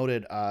was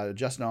noted,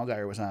 Justin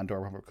Allgaier was on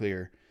Door Bumper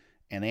Clear,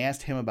 and they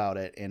asked him about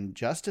it, and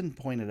Justin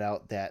pointed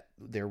out that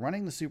they're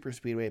running the super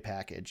speedway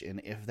package, and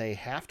if they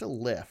have to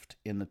lift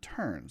in the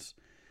turns,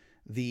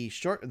 the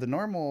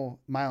normal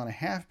 1.5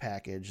 mile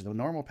package, the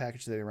normal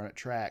package that they run at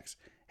tracks,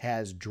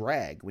 has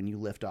drag when you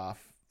lift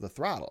off the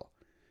throttle.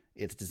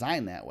 It's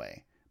designed that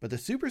way, but the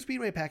super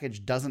speedway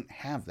package doesn't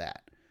have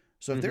that.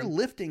 So if they're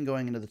lifting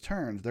going into the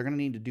turns, they're going to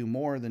need to do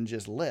more than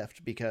just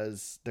lift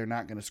because they're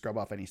not going to scrub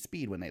off any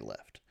speed when they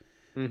lift.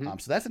 So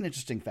that's an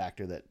interesting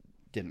factor that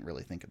didn't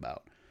really think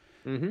about.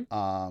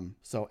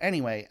 So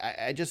anyway,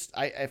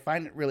 I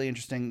find it really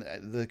interesting.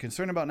 The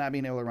concern about not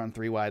being able to run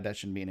 3 wide, that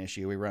shouldn't be an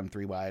issue. We run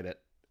 3 wide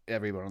at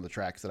every one of the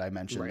tracks that I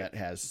mentioned that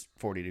has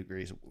 40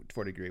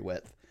 degree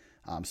width.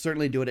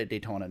 Certainly do it at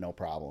Daytona, no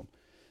problem.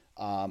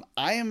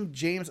 I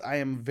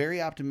am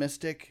very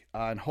optimistic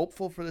and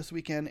hopeful for this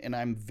weekend, and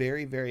I'm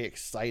very, very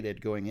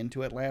excited going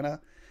into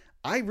Atlanta.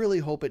 I really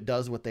hope it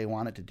does what they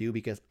want it to do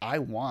because I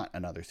want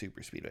another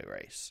super speedway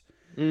race.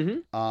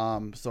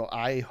 So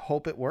I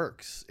hope it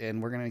works,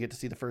 and we're going to get to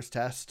see the first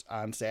test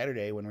on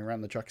Saturday when we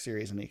run the Truck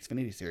Series and the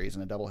Xfinity Series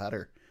in a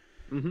doubleheader.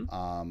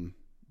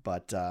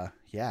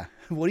 Yeah,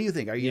 what do you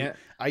think?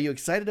 Are you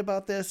excited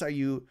about this?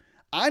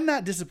 I'm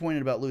not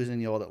disappointed about losing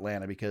the old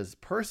Atlanta because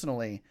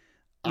personally,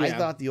 I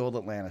thought the old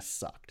Atlanta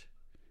sucked.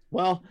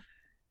 Well,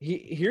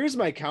 here's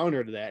my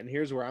counter to that, and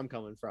here's where I'm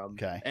coming from.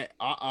 Okay.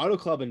 Auto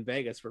Club in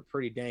Vegas were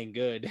pretty dang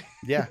good.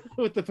 Yeah.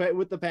 with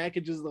the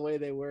packages the way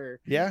they were.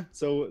 Yeah.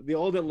 So the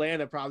old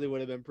Atlanta probably would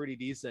have been pretty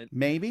decent.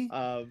 Maybe.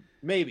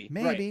 Maybe.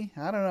 Right.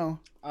 I don't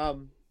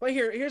know. But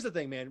here's the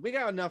thing, man. We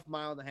got enough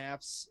 1.5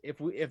 miles.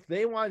 If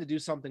they wanted to do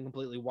something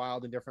completely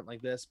wild and different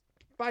like this,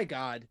 by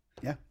God,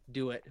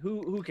 do it.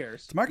 Who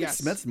cares? It's Marcus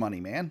Smith's money,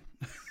 man.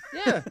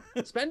 Yeah,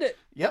 spend it.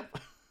 Yep.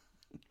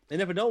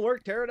 And if it don't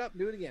work, tear it up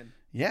and do it again.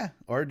 Yeah,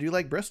 or do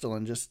like Bristol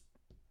and just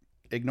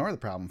ignore the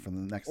problem for the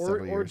next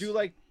several years. Or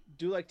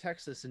do like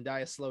Texas and die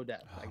a slow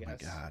death. I guess. Oh my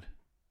God.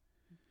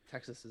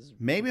 Texas is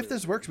maybe if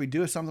this works, we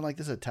do something like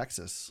this at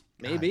Texas.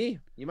 Maybe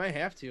you might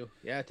have to.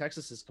 Yeah,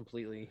 Texas is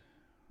completely.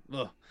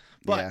 Ugh.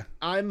 But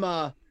I'm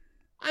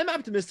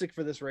optimistic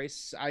for this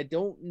race. I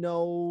don't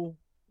know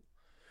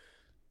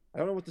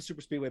what the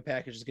super speedway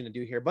package is going to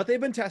do here, but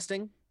they've been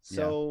testing,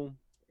 so.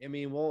 I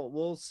mean,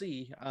 we'll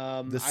see.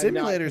 The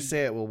simulators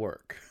say it will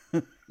work.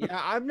 Yeah,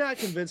 I'm not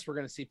convinced we're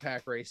going to see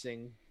pack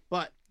racing,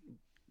 but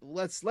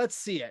let's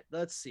see it.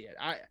 Let's see it.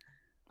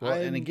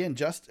 And again,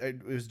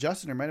 it was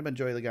Justin or might have been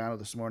Joey Logano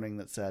this morning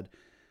that said,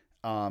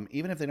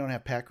 even if they don't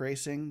have pack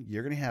racing,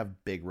 you're going to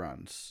have big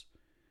runs.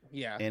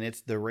 Yeah, and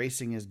the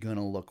racing is going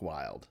to look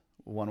wild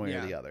one way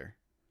or the other.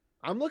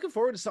 I'm looking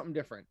forward to something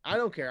different. I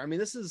don't care. I mean,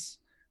 this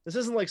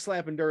isn't like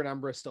slapping dirt on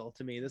Bristol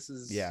to me. This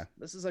is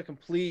a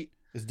complete.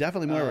 It's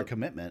definitely more of a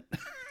commitment.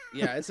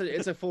 Yeah, it's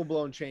a full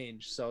blown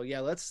change. So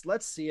yeah, let's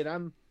see it.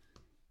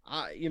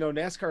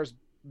 NASCAR's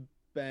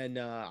been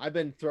I've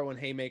been throwing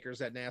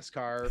haymakers at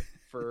NASCAR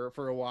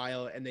for a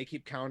while, and they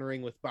keep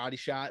countering with body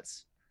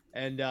shots.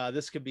 And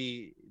this could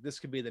be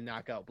the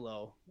knockout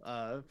blow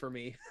for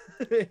me.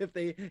 if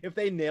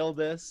they nail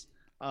this,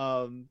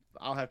 I'll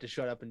have to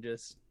shut up and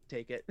just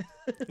take it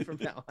from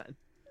now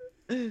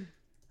on.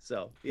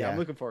 So yeah, I'm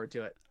looking forward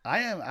to it.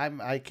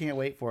 I can't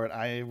wait for it.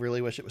 I really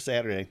wish it was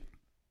Saturday.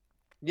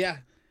 Yeah,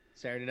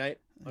 Saturday night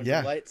under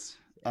the lights.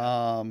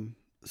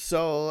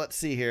 So let's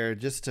see here,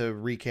 just to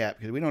recap,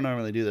 because we don't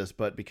normally do this,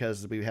 but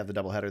because we have the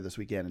doubleheader this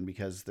weekend and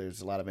because there's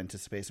a lot of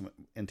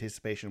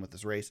anticipation with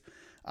this race,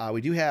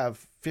 we do have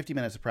 50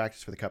 minutes of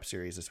practice for the Cup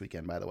Series this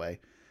weekend, by the way.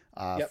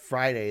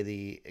 Friday,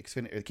 the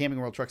Camping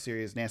World Truck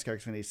Series,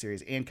 NASCAR Xfinity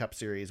Series, and Cup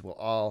Series will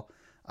all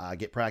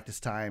get practice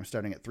time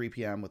starting at 3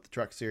 p.m. with the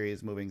Truck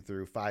Series, moving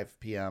through 5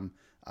 p.m.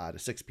 To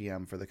 6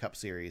 p.m. for the Cup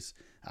Series,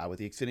 with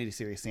the Xfinity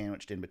Series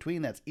sandwiched in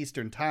between. That's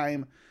Eastern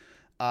time.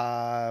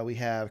 We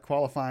have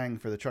qualifying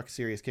for the Truck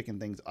Series kicking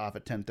things off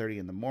at 10:30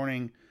 in the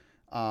morning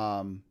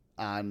on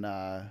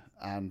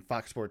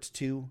Fox Sports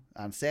 2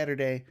 on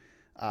Saturday.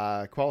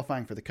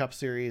 Qualifying for the Cup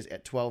Series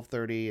at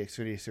 12:30.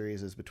 Xfinity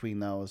Series is between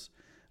those.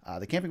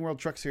 The Camping World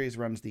Truck Series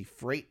runs the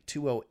Freight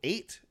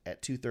 208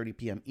 at 2:30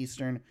 p.m.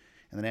 Eastern,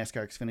 and the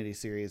NASCAR Xfinity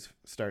Series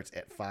starts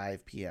at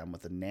 5 p.m.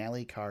 with the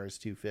Nally Cars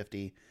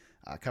 250.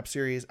 Cup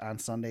Series on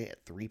Sunday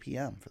at 3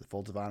 p.m. for the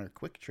Folds of Honor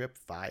Quick Trip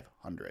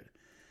 500.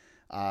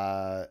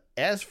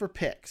 As for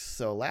picks,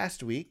 so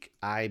last week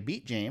I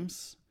beat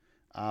James,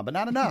 but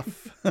not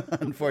enough,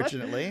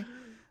 unfortunately.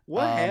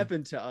 What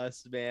happened to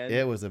us, man?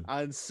 It was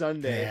on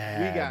Sunday.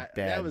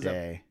 Bad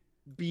day.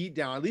 beat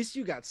down. At least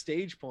you got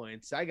stage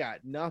points. I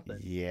got nothing.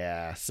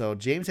 Yeah. So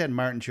James had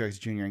Martin Truex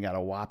Jr. and got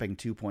a whopping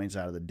 2 points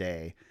out of the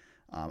day.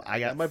 I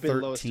got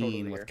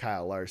 13 with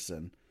Kyle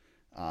Larson.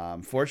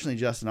 Fortunately,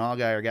 Justin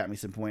Allgaier got me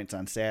some points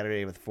on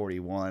Saturday with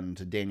 41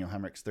 to Daniel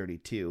Hemrick's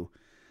 32.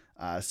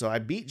 So I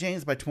beat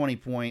James by 20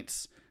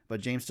 points, but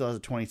James still has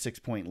a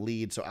 26-point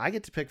lead. So I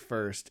get to pick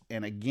first.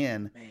 And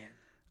again,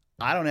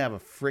 I don't have a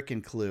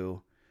freaking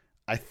clue.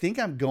 I think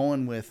I'm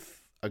going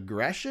with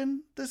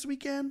aggression this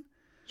weekend.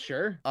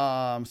 Sure.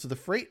 So the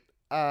freight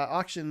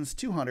auction's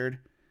 200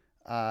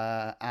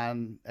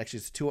 on actually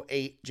it's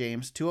 208,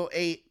 James.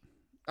 208.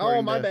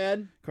 Oh, my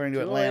bad. According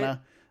to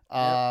Atlanta.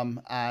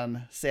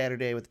 On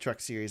Saturday with the Truck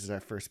Series is our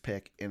first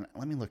pick. And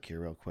let me look here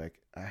real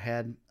quick. I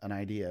had an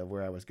idea of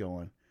where I was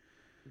going.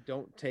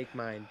 Don't take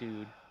mine,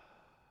 dude.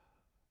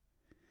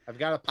 I've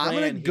got a plan. I'm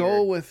going to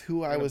go with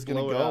who I was going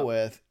to go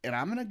with, and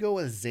I'm going to go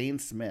with Zane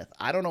Smith.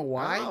 I don't know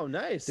why. Oh,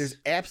 nice. There's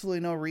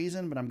absolutely no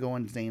reason, but I'm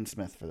going Zane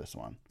Smith for this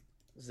one.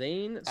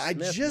 Zane Smith. I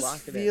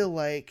just feel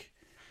like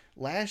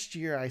last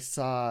year I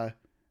saw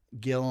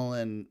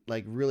Gilliland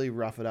like really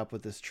rough it up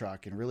with this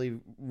truck and really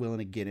willing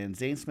to get in.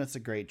 Zane Smith's a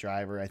great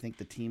driver. I think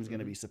the team's going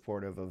to be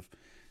supportive of,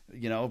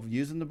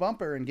 using the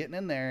bumper and getting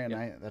in there,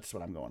 and that's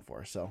what I'm going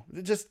for. So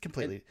just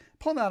completely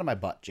pulling it out of my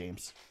butt,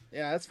 James.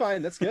 Yeah, that's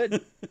fine. That's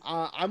good.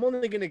 I'm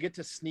only going to get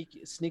to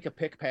sneak a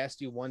pick past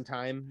you one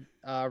time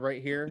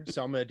right here,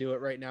 so I'm going to do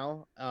it right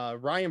now.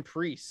 Ryan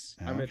Preece,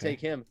 I'm going to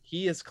take him.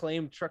 He has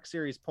claimed Truck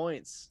Series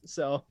points,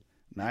 so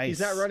nice.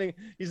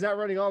 He's not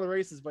running all the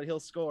races, but he'll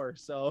score.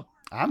 So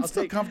I'm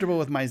still comfortable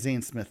with my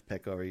Zane Smith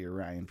pick over your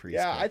Ryan Preece.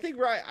 Yeah, pick. I think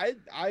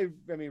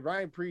I mean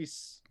Ryan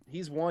Preece,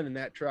 he's won in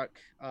that truck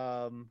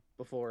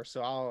before,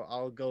 so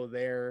I'll go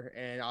there,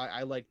 and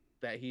I like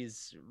that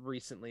he's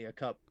recently a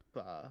cup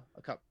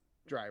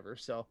driver,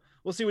 so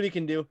we'll see what he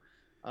can do.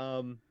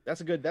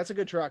 That's a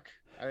good truck.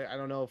 I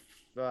don't know if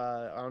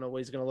I don't know what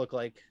he's gonna look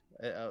like.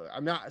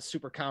 I'm not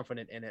super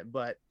confident in it,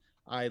 but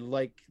I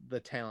like the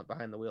talent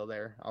behind the wheel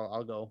there.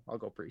 I'll go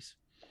Preece.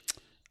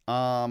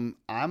 I'm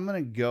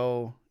gonna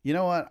go. You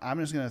know what? I'm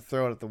just gonna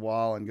throw it at the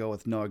wall and go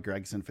with Noah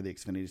Gragson for the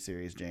Xfinity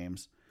Series,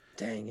 James.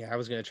 Dang, yeah, I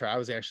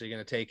was actually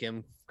gonna take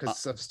him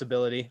because of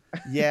stability.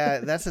 Yeah,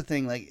 that's the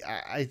thing. Like,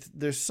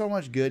 there's so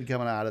much good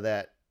coming out of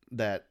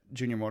that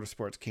Junior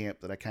Motorsports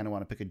camp that I kind of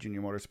want to pick a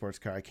Junior Motorsports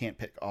car. I can't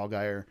pick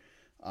Allgaier,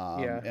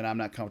 and I'm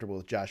not comfortable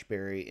with Josh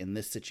Berry in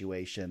this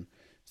situation,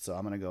 so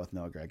I'm gonna go with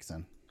Noah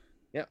Gragson.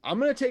 Yeah, I'm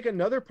gonna take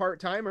another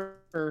part-timer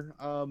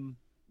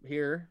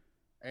here,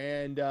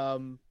 and a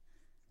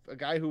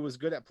guy who was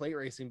good at plate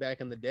racing back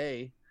in the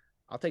day.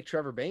 I'll take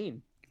Trevor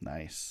Bayne.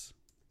 Nice.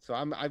 So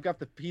I've got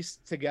the piece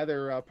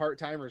together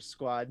part-timers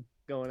squad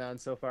going on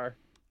so far.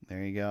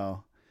 There you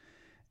go.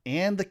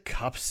 And the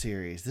Cup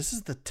Series. This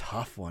is the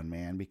tough one,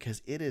 man,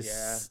 because it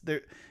is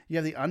there. You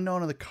have the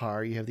unknown of the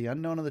car, you have the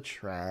unknown of the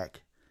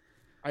track.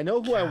 I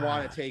know who I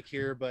want to take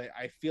here, but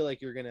I feel like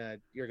you're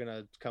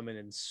gonna come in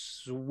and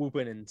swoop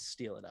in and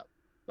steal it up.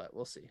 But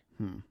we'll see.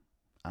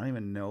 I don't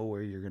even know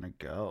where you're gonna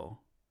go.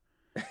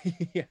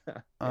 Yeah.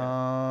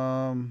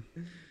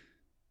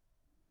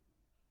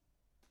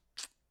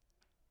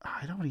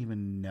 I don't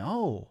even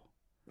know.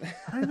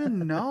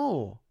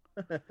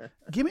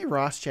 Give me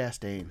Ross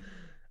Chastain.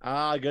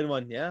 Good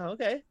one. Yeah.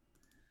 Okay.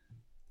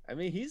 I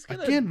mean, he's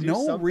gonna again. Do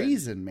no something.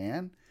 Reason,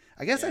 man.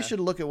 I guess I should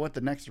look at what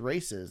the next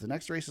race is. The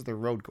next race is the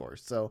road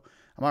course, so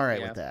I'm all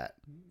right with that.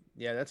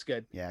 Yeah, that's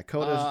good. Yeah,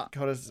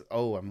 Coda's.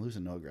 Oh, I'm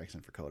losing Noah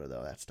Gragson for Coda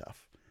though. That's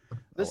tough.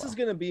 This is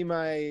gonna be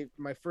my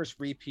first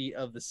repeat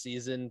of the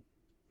season.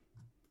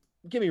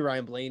 Give me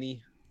Ryan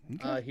Blaney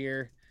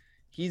here.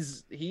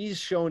 He's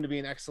shown to be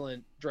an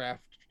excellent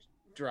draft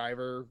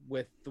driver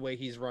with the way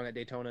he's run at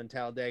Daytona and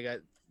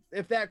Talladega.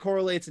 If that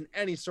correlates in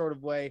any sort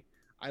of way,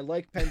 I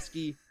like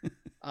Penske.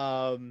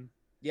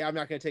 Yeah, I'm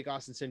not going to take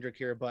Austin Cindric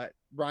here, but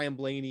Ryan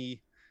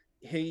Blaney,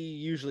 he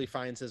usually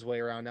finds his way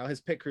around. Now his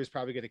pit crew is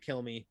probably going to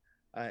kill me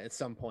at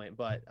some point,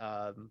 but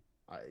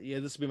yeah,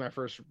 this will be my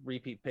first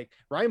repeat pick.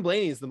 Ryan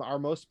Blaney is our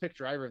most picked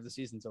driver of the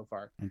season so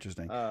far.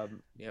 Interesting.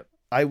 Yep.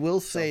 I will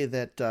say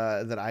that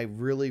I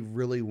really,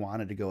 really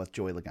wanted to go with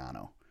Joey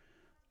Logano.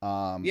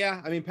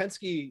 Yeah, I mean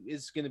Penske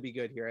is going to be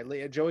good here.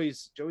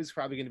 Joey's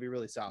probably going to be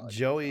really solid.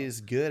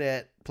 Joey's good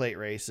at plate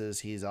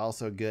races. He's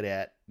also good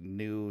at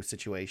new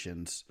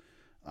situations.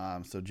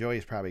 So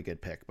Joey's probably a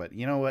good pick. But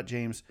you know what,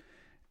 James?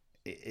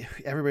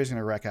 Everybody's going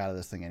to wreck out of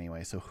this thing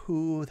anyway. So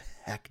who the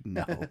heck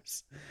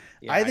knows?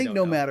 Yeah, I think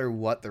no matter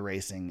what the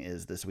racing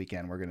is this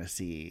weekend, we're going to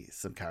see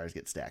some cars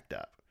get stacked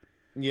up.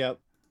 Yep.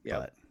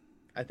 But,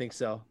 I think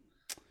so.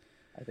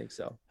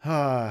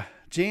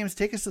 James,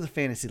 take us to the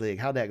fantasy league.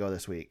 How'd that go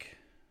this week?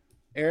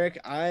 Eric,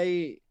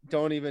 I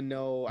don't even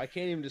know. I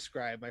can't even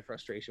describe my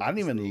frustration. I didn't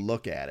even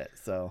look at it.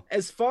 So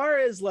as far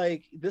as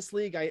like this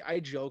league, I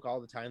joke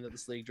all the time that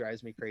this league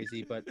drives me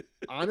crazy, but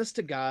honest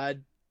to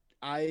God,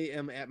 I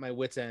am at my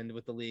wit's end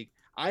with the league.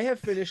 I have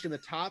finished in the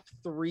top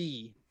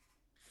three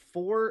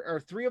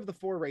of the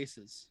four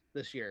races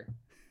this year,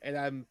 and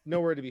I'm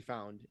nowhere to be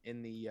found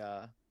in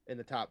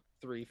the top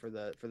three for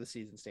the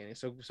season standing.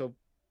 So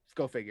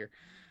go figure.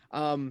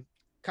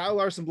 Kyle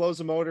Larson blows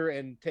the motor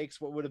and takes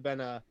what would have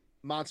been a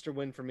monster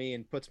win for me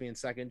and puts me in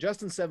second.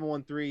 Justin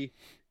 713,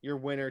 your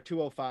winner,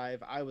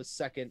 205. I was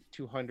second,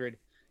 200,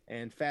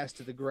 and Fast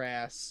to the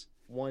Grass,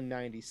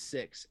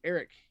 196.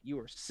 Eric, you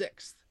were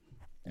sixth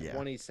at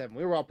 187.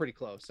 We were all pretty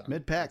close.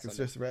 Mid pack.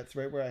 That's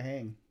right where I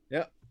hang.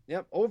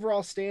 Yep.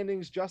 Overall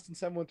standings, Justin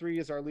 713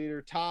 is our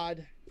leader.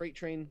 Todd Freight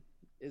Train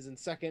is in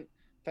second.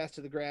 Fast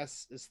to the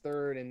Grass is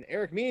third, and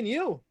Eric, me and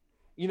you,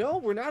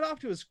 we're not off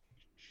to as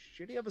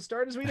shitty of a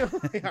start as we know.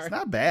 It's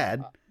not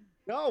bad.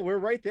 No, we're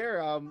right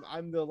there.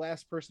 I'm the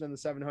last person in the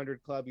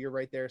 700 club. You're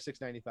right there,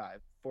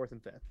 695, fourth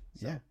and fifth.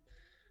 So, yeah.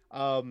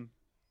 I'm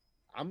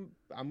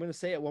gonna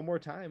say it one more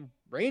time.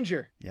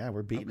 Ranger. Yeah,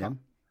 we're beating him.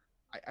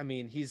 I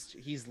mean,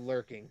 he's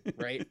lurking,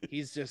 right?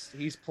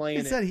 he's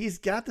playing. He's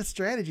got the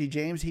strategy,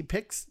 James. He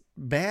picks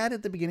bad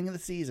at the beginning of the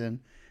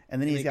season,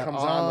 and then he's got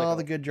all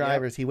the good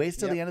drivers. He waits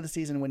till the end of the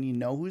season when you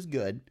know who's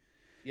good.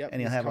 Yep.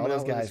 And he'll have all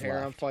those guys with his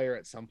hair on fire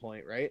at some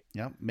point, right?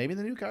 Yep. Maybe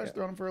the new car's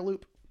throwing him for a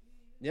loop.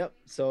 Yep.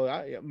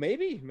 So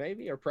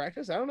maybe or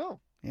practice. I don't know.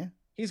 Yeah.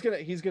 He's gonna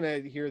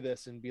hear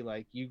this and be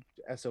like, "You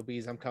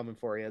SOBs, I'm coming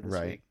for you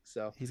this week."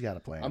 So he's got a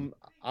plan.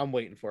 I'm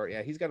waiting for it.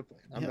 Yeah, he's got a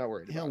plan. I'm not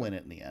worried. He'll win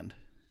it in the end.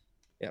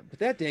 Yeah, but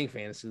that dang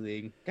fantasy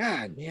league,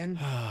 God, man.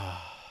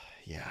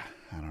 Yeah,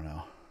 I don't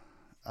know.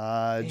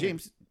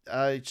 James,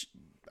 I'm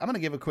gonna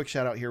give a quick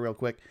shout out here, real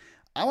quick.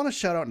 I want to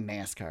shout out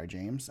NASCAR,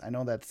 James. I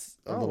know that's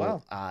a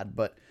little odd,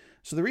 but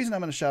so the reason I'm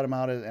going to shout him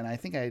out is, and I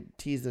think I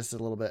teased this a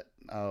little bit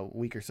a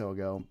week or so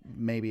ago.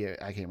 Maybe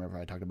I can't remember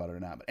if I talked about it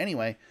or not. But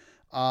anyway,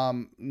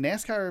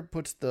 NASCAR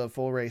puts the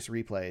full race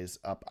replays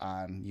up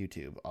on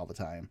YouTube all the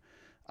time,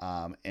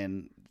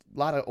 and a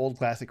lot of old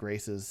classic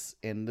races.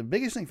 And the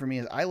biggest thing for me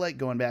is I like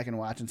going back and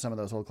watching some of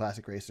those old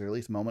classic races, or at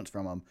least moments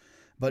from them.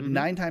 But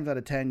 9 times out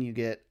of 10, you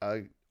get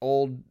a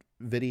old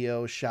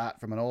video shot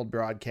from an old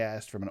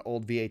broadcast from an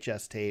old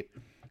VHS tape,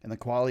 and the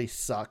quality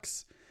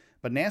sucks.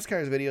 But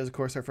NASCAR's videos, of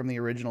course, are from the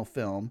original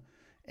film,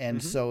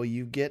 and so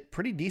you get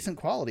pretty decent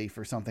quality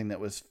for something that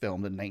was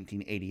filmed in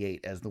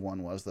 1988, as the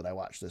one was that I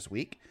watched this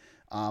week.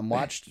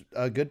 Watched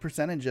a good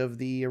percentage of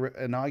the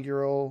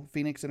inaugural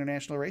Phoenix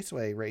International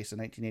Raceway race in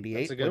 1988.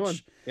 That's a good one.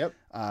 Yep.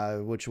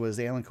 Which was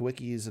Alan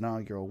Kawicki's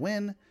inaugural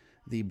win,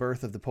 the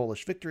birth of the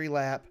Polish victory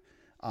lap,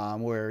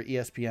 where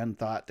ESPN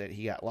thought that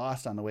he got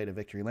lost on the way to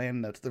Victory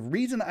Lane. That's the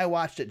reason I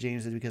watched it,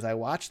 James, is because I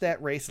watched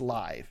that race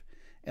live,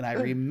 and I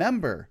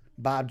remembered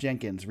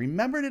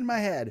in my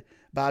head,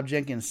 Bob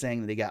Jenkins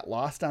saying that he got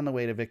lost on the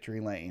way to Victory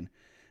Lane.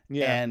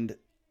 Yeah. And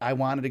I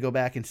wanted to go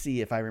back and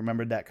see if I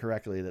remembered that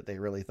correctly, that they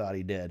really thought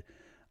he did.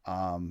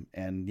 It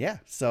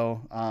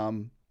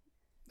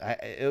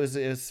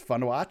was fun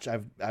to watch.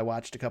 I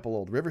watched a couple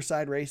old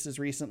Riverside races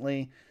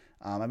recently.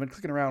 I've been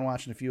clicking around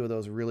watching a few of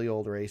those really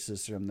old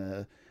races from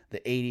the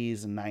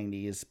 80s and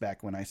 90s,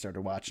 back when I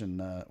started watching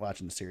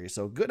the series.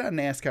 So good on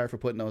NASCAR for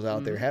putting those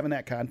out there, having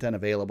that content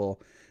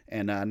available,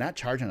 and not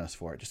charging us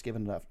for it, just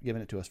giving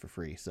it to us for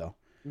free. So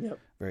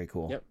very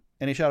cool. Yep.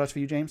 Any shout outs for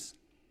you, James?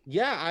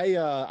 Yeah,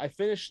 I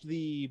finished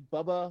the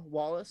Bubba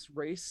Wallace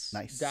race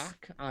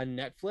doc on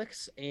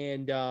Netflix,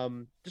 and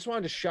just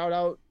wanted to shout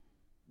out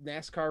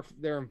NASCAR for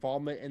their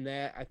involvement in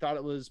that. I thought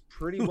it was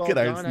pretty well done. Look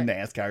at our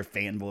NASCAR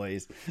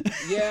fanboys.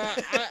 Yeah,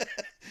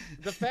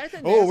 the fact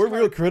that we're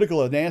real critical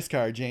of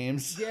NASCAR,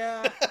 James.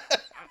 Yeah,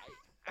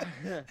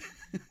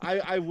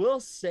 I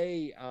will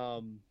say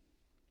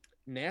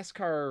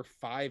NASCAR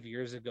 5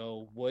 years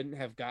ago wouldn't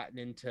have gotten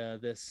into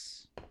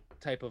this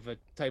type of a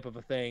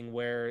thing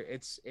where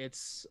it's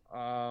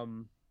I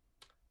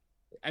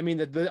mean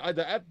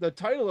the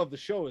title of the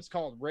show is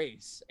called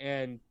Race,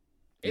 and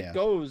it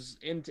goes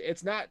into,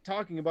 it's not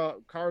talking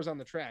about cars on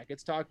the track,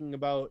 it's talking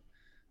about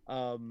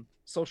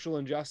social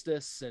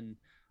injustice and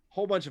a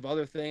whole bunch of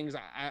other things.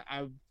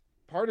 I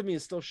part of me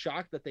is still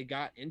shocked that they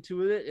got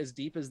into it as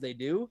deep as they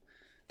do,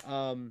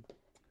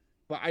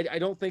 but I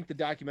don't think the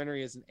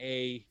documentary is an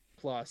A+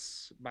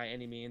 by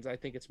any means. I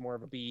think it's more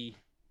of a B-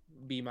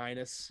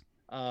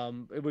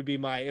 it would be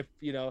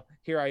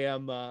here I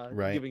am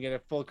giving it a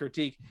full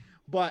critique,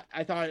 but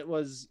I thought it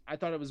was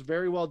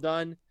very well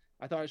done.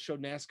 I thought it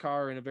showed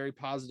NASCAR in a very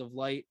positive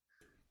light.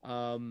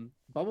 Bubba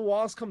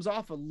Wallace comes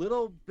off a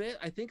little bit,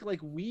 I think, like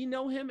we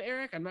know him,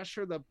 Eric. I'm not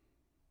sure the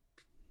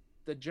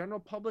general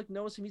public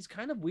knows him. He's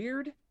kind of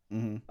weird,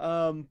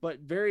 but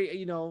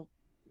very,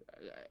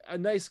 a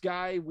nice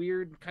guy,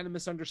 weird, kind of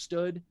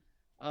misunderstood.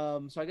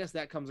 So I guess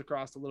that comes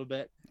across a little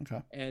bit.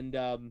 Okay.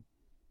 And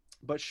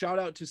but shout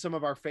out to some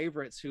of our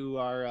favorites who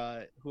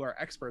are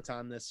experts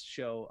on this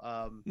show.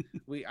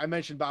 I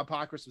mentioned Bob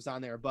Pockris was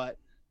on there, but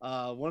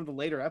one of the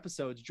later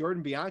episodes,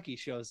 Jordan Bianchi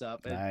shows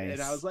up,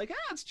 and I was like,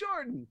 it's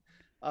Jordan.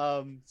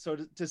 So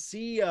to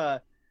see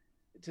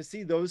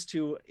those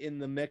two in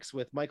the mix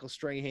with Michael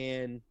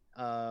Strahan,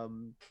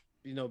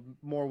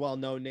 more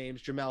well-known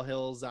names. Jamel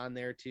Hill's on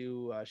there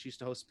too. She used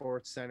to host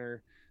Sports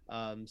Center.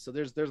 So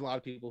there's a lot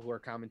of people who are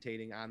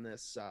commentating on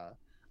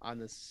on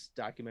this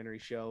documentary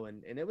show,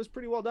 and it was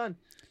pretty well done.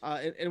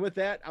 And with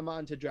that, I'm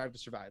on to Drive to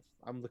Survive.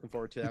 I'm looking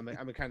forward to it.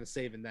 I'm kind of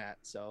saving that,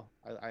 so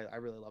I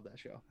really love that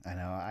show. I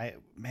know. I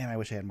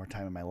wish I had more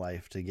time in my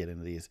life to get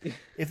into these.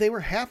 If they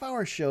were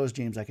half-hour shows,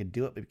 James, I could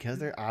do it, but because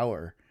they're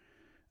hour.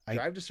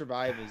 Drive to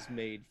Survive is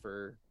made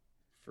for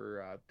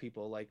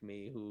people like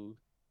me who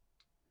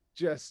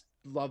just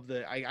love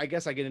I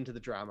guess I get into the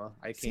drama.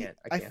 I can't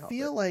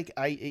feel like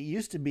it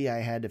used to be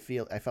I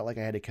felt like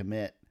I had to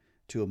commit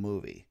to a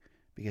movie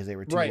because they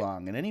were too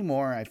long. And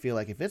anymore, I feel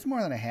like if it's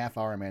more than a half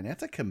hour, man,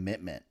 that's a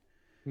commitment.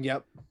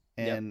 Yep.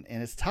 And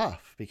it's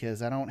tough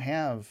because I don't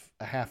have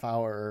a half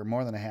hour or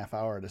more than a half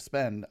hour to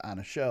spend on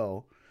a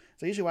show.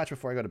 So I usually watch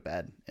before I go to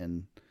bed.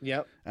 And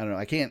yep. I don't know.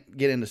 I can't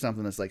get into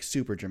something that's like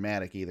super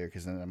dramatic either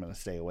because then I'm going to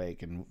stay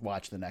awake and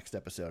watch the next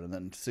episode. And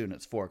then soon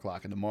it's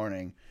 4:00 in the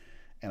morning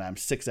and I'm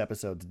 6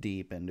 episodes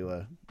deep into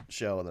a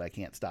show that I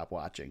can't stop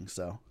watching.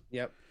 So,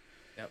 yep.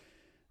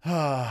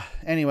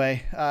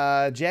 Anyway,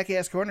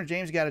 Jackass Corner.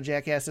 James, you got a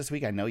jackass this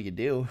week? I know you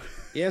do.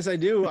 Yes, I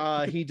do.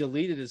 He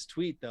deleted his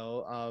tweet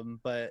though.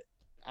 But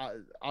I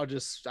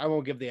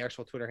won't give the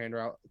actual Twitter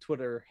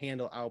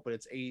handle out, but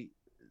it's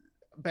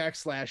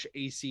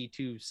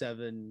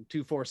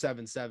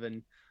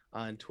 /AC2477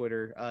 on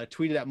Twitter.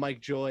 Tweeted at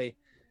Mike Joy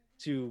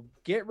to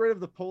get rid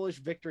of the Polish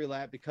victory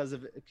lap because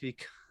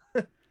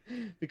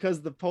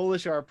the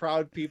Polish are a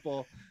proud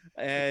people,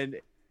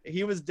 and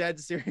he was dead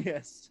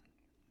serious.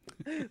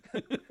 We're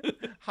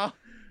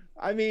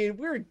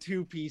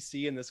too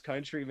PC in this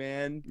country,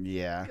 man.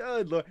 Yeah.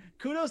 Good Lord.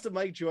 Kudos to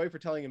Mike Joy for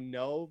telling him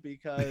no,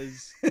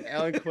 because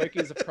Alan Quick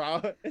is a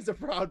proud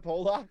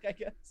Polak, I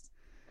guess.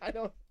 I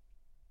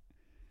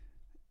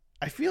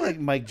feel like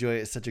Mike Joy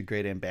is such a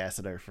great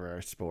ambassador for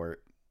our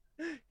sport.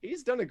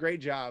 He's done a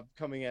great job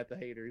coming at the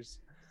haters.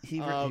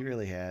 He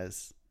really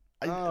has.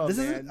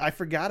 I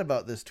forgot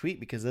about this tweet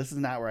because this is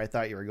not where I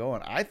thought you were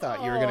going. I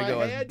thought you were going to go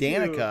with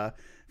Danica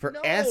for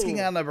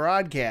asking on the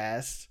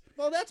broadcast.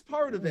 Well, that's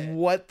part of it.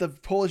 What the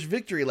Polish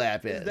victory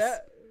lap is.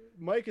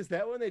 Mike, is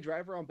that when they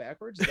drive around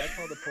backwards? Is that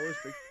called the Polish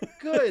victory?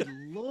 Good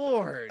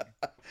Lord.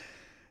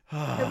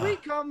 Have we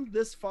come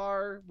this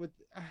far with,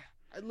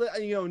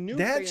 new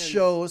that fans?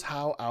 shows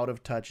how out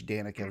of touch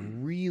Danica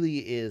really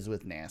is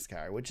with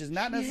NASCAR, which is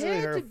not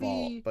necessarily her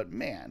fault, but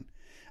man,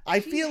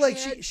 I feel like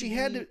she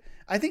had to.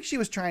 I think she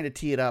was trying to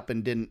tee it up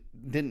and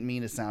didn't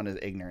mean to sound as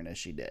ignorant as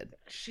she did.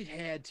 She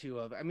had to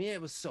have. I mean,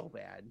 it was so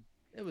bad.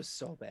 It was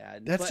so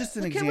bad. That's just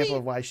an example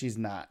of why she's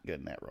not good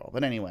in that role.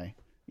 But anyway,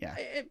 yeah.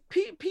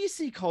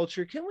 PC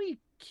culture.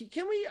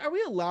 Are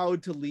we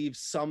allowed to leave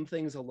some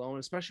things alone,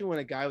 especially when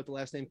a guy with the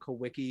last name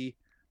Kowicki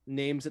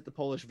names it the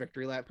Polish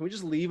victory lap? Can we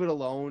just leave it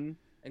alone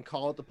and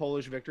call it the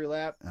Polish victory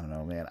lap? I don't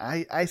know, man.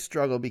 I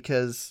struggle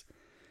because,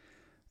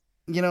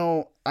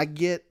 I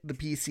get the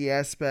PC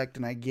aspect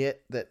and I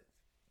get that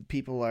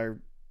people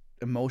are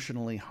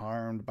emotionally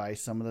harmed by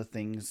some of the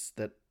things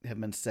that have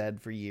been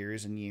said for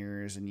years and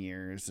years and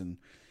years. And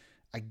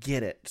I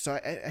get it. So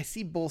I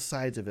see both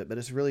sides of it, but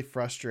it's really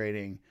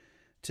frustrating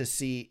to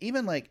see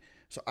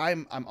so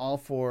I'm all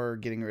for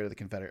getting rid of the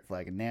Confederate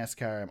flag in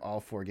NASCAR. I'm all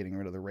for getting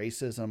rid of the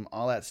racism,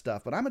 all that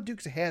stuff. But I'm a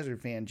Dukes of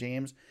Hazzard fan,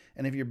 James.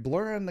 And if you're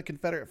blurring the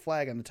Confederate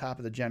flag on the top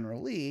of the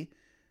General Lee,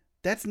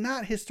 that's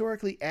not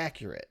historically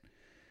accurate.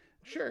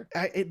 Sure.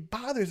 It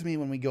bothers me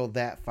when we go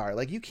that far.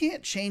 Like, you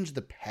can't change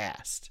the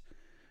past.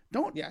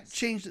 Don't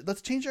change it.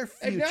 Let's change our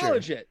future.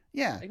 Acknowledge it.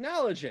 Yeah.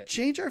 Acknowledge it.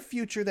 Change our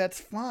future. That's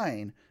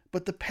fine.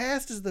 But the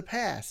past is the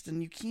past,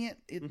 and it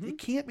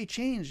can't be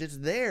changed. It's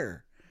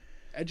there.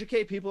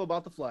 Educate people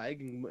about the flag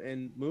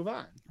and move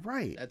on.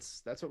 Right.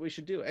 That's what we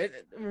should do.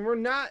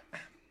 I'm not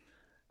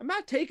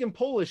taking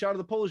Polish out of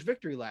the Polish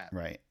victory lap.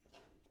 Right.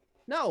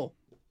 No.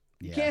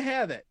 You can't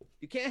have it.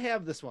 You can't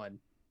have this one.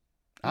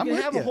 You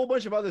can have a whole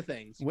bunch of other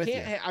things. You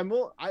can't. I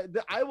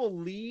will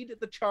lead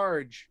the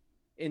charge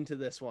into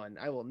this one.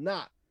 I will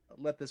not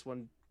let this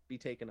one be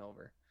taken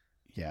over.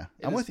 Yeah,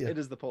 I'm with you. It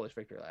is the Polish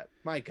victory lap.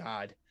 My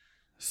God.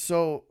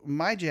 So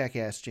my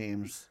jackass,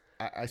 James,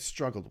 I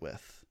struggled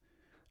with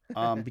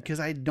because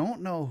I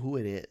don't know who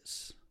it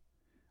is.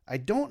 I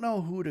don't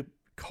know who to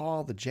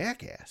call the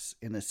jackass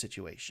in this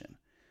situation.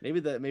 Maybe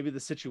the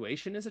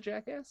situation is a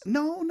jackass?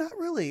 No, not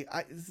really.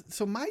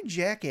 So my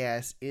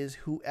jackass is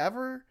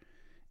whoever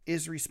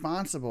is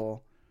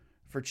responsible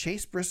for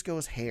Chase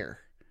Briscoe's hair,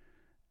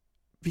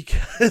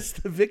 because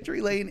the Victory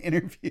Lane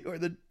interview or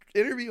the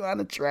interview on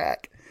the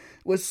track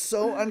was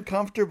so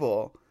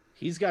uncomfortable.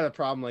 He's got a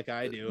problem like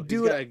I do.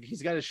 Dude,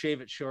 he's got to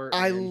shave it short.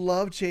 I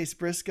love Chase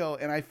Briscoe,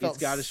 and I felt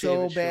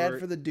so bad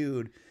for the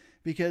dude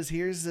because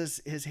here's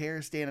his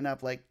hair standing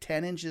up like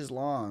 10 inches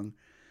long.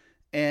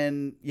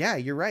 And yeah,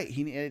 you're right.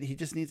 He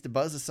just needs to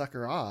buzz the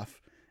sucker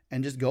off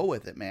and just go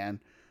with it,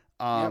 man.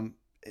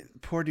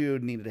 Poor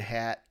dude needed a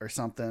hat or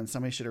something.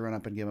 Somebody should have run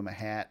up and give him a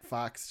hat.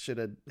 Fox should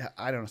have,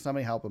 I don't know,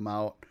 somebody help him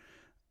out.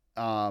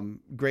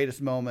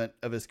 Greatest moment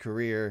of his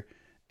career,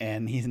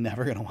 and he's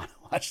never going to want to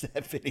watch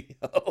that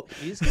video.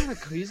 He's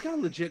got a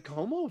legit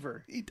comb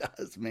over. He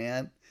does,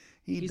 man.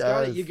 He does.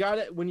 Got it. You got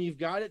it. When you've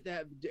got it,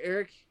 that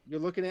Eric, you're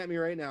looking at me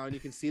right now and you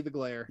can see the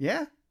glare.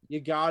 Yeah. You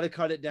got to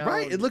cut it down.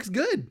 Right. It looks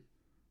good.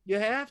 You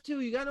have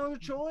to. You got no other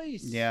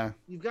choice. Yeah.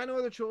 You've got no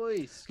other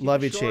choice. Keep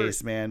Love you, short.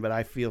 Chase, man, but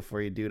I feel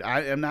for you, dude.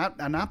 I'm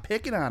not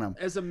picking on him.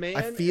 As a man,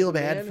 I feel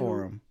bad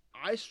for him.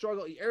 I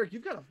struggle. Eric,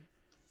 you've got a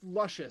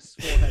luscious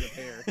full head of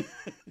hair.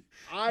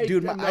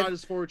 I'm not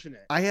as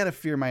fortunate. I had a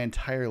fear my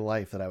entire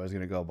life that I was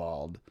going to go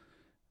bald.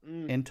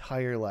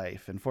 Entire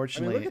life.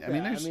 Unfortunately,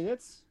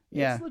 it's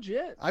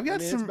legit. I've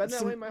got some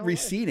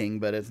receding,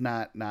 but it's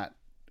not mine's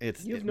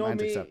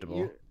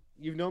acceptable.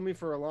 You've known me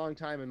for a long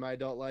time in my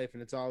adult life,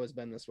 and it's always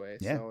been this way.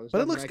 Yeah, so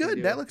but it looks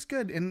good. That looks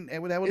good, and that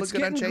would look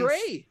good on Chase.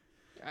 Gray.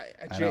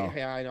 I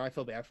know. I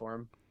feel bad for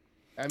him.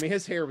 I mean,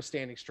 his hair was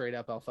standing straight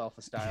up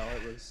alfalfa style.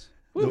 It was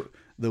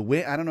the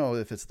wind. I don't know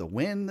if it's the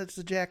wind that's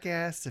the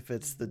jackass. If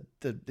it's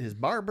his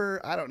barber.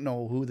 I don't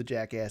know who the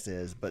jackass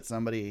is, but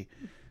somebody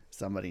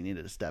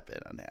needed to step in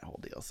on that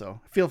whole deal.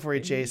 So feel for you,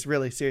 Chase.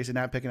 Really, seriously,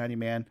 not picking on you,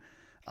 man.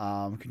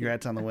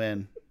 Congrats on the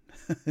win.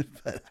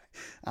 But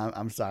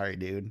I'm sorry,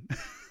 dude.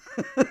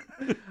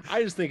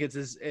 I just think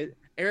it's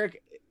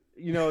Eric.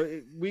 You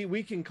know,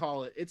 we can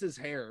call it. It's his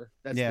hair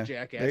that's the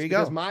jackass. There you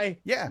because go. My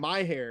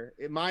hair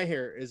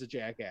is a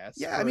jackass.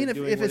 Yeah, I mean, if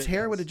his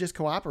hair would have just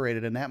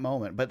cooperated in that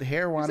moment, but the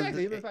hair wanted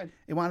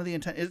it wanted the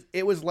intent.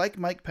 It was like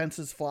Mike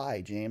Pence's fly,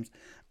 James.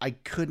 I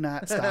could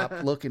not stop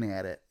looking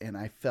at it, and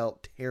I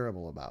felt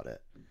terrible about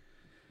it.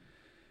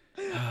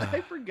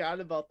 I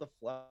forgot about the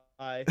fly.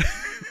 Oh,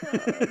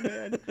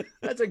 man.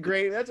 That's a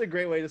great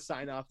way to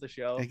sign off the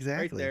show.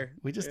 Exactly. Right there.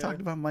 We just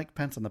talked about Mike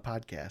Pence on the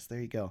podcast. There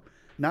you go.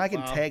 Now I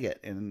can tag it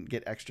and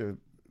get extra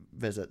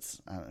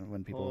visits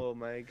when people. Oh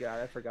my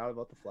God, I forgot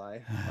about the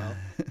fly.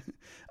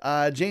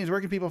 Wow. James, where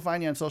can people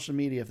find you on social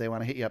media if they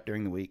want to hit you up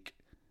during the week?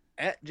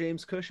 At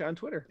James Cush on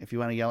Twitter. If you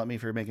want to yell at me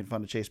for making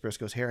fun of Chase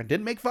Briscoe's hair, and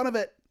didn't make fun of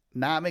it,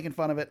 not making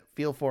fun of it,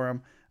 feel for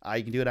him.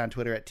 You can do it on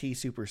Twitter at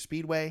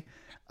TSuperspeedway.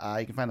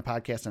 You can find the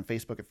podcast on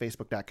Facebook at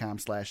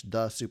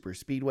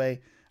facebook.com/TheSuperspeedway.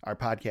 Our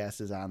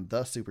podcast is on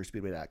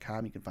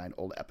thesuperspeedway.com. You can find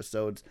old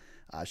episodes,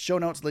 show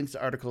notes, links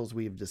to articles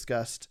we've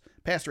discussed,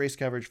 past race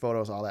coverage,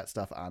 photos, all that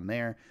stuff on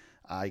there.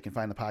 You can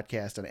find the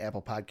podcast on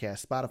Apple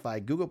Podcasts,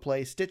 Spotify, Google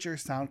Play, Stitcher,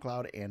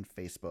 SoundCloud, and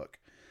Facebook.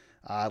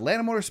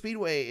 Atlanta Motor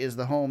Speedway is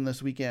the home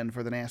this weekend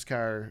for the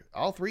NASCAR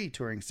All 3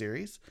 Touring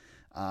Series.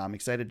 I'm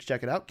excited to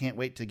check it out. Can't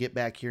wait to get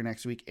back here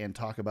next week and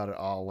talk about it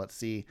all. Let's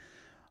see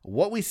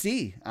what we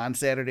see on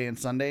Saturday and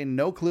Sunday.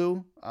 No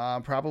clue.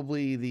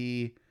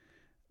 Probably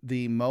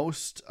the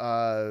most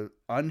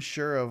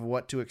unsure of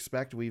what to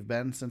expect we've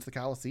been since the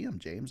Coliseum,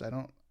 James.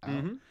 I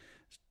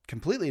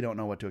completely don't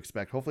know what to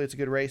expect. Hopefully it's a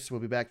good race. We'll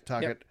be back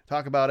to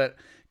talk about it,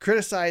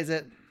 criticize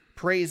it,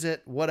 praise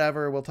it,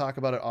 whatever. We'll talk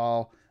about it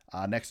all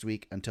next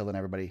week. Until then,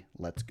 everybody,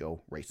 let's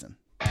go racing.